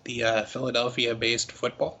 The Philadelphia-based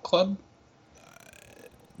football club?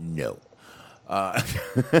 No. I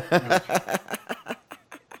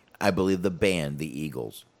believe the band, the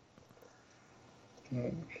Eagles.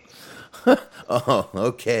 Oh,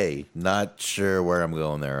 okay. Not sure where I'm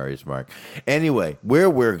going there, are you, Mark? Anyway, where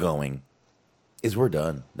we're going is we're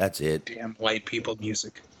done. That's it. Damn white people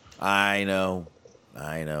music. I know.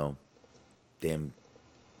 Damn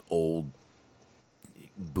old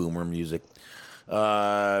boomer music.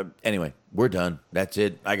 Anyway, we're done. That's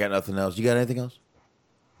it. I got nothing else. You got anything else?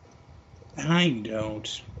 I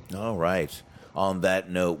don't. All right. on that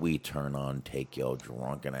note, we turn on Take Your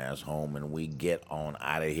Drunken Ass Home, and we get on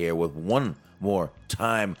out of here with one more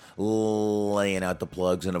time laying out the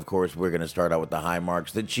plugs. And of course, we're going to start out with the high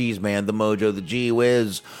marks, the Cheese Man, the Mojo, the Gee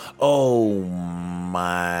Whiz. Oh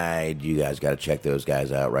my, you guys got to check those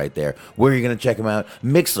guys out right there. Where are you going to check them out?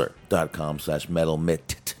 Mixler.com/Metal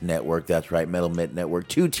Mitt Network. That's right, Metal Mitt Network.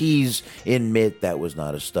 2 T's in Mitt. That was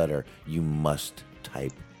not a stutter. You must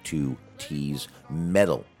type 2 T's,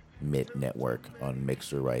 Metal Mitt Network on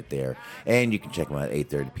Mixer right there. And you can check them out at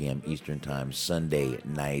 8:30 p.m. Eastern Time, Sunday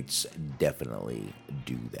nights. Definitely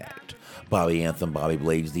do that. Bobby Anthem, Bobby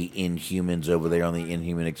Blades, the Inhumans over there on the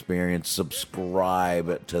Inhuman Experience.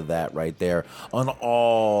 Subscribe to that right there on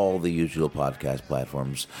all the usual podcast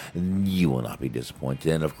platforms. You will not be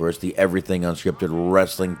disappointed. And of course, the Everything Unscripted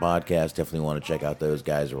Wrestling Podcast. Definitely want to check out those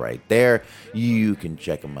guys right there. You can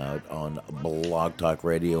check them out on Blog Talk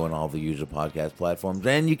Radio and all the usual podcast platforms.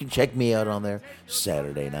 And you can check me out on there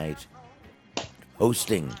Saturday night,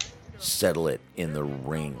 hosting Settle It in the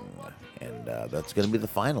Ring. And that's going to be the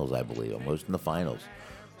finals, I believe. I'm hosting the finals.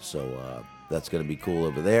 So that's going to be cool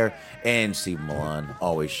over there. And Stephen Milan,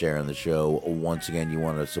 always sharing the show. Once again, you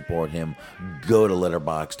want to support him, go to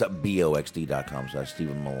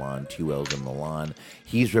letterboxd.com/Stephen Milan, 2 L's in Milan.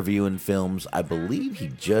 He's reviewing films. I believe he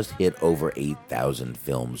just hit over 8,000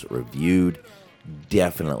 films reviewed.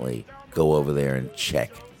 Definitely go over there and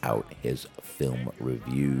check out his film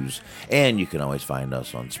reviews. And you can always find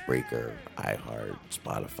us on Spreaker, iHeart,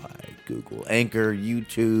 Spotify, Google, Anchor,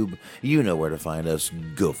 YouTube. You know where to find us.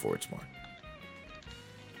 Go for it, Smart.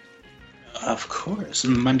 Of course.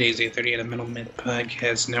 Mondays, 8:30 at the Metal Mitt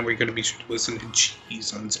Podcast. Now we're going to be sure to listen to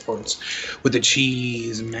Cheese on Sports with the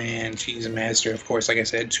Cheese Man, Cheese Master. Of course, like I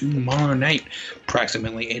said, tomorrow night,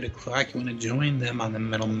 approximately 8 o'clock. You want to join them on the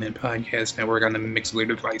Metal Mitt Podcast Network on the Mixler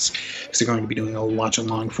device. They're going to be doing a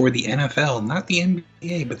watch-along for the NFL, not the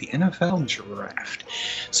NBA, but the NFL draft.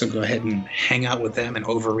 So go ahead and hang out with them and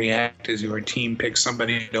overreact as your team picks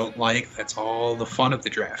somebody you don't like. That's all the fun of the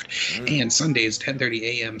draft. And Sundays, 10:30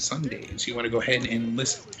 a.m. Sundays, you want to go ahead and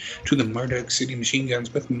listen to the Murdoch City Machine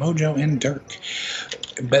Guns with Mojo and Dirk.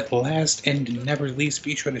 But last and never least,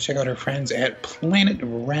 be sure to check out our friends at Planet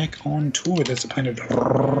Rack on Tour. That's the Planet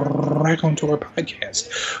Rack on Tour podcast.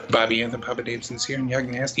 Bobby Anthem, Papa Dave Sincere, and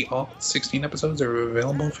Young Nasty. All 16 episodes are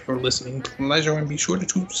available for your listening pleasure, and be sure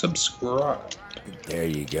to subscribe. There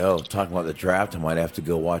you go. Talking about the draft, I might have to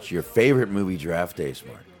go watch your favorite movie, Draft Day,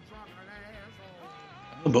 Smart.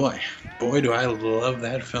 Oh boy, do I love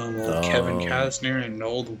that film. Old Kevin Costner and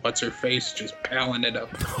old what's-her-face just palling it up.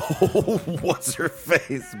 What's her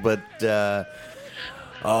face? But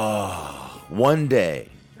one day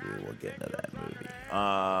we will get into that movie.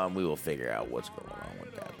 We will figure out what's going on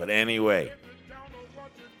with that. But anyway,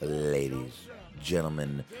 ladies,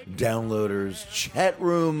 gentlemen, downloaders, chat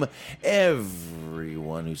room,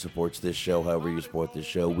 everyone who supports this show, however you support this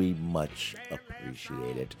show, we much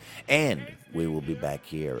appreciate it. And we will be back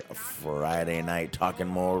here Friday night talking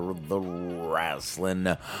more of the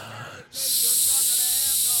wrestling.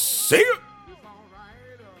 See ya!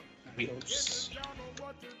 Adios.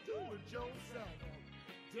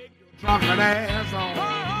 Drunken ass on.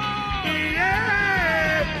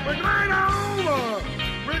 Yeah, we're going over.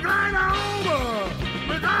 We're going over.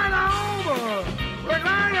 We're going over. We're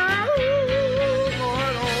going over.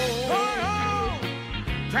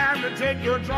 Time to take your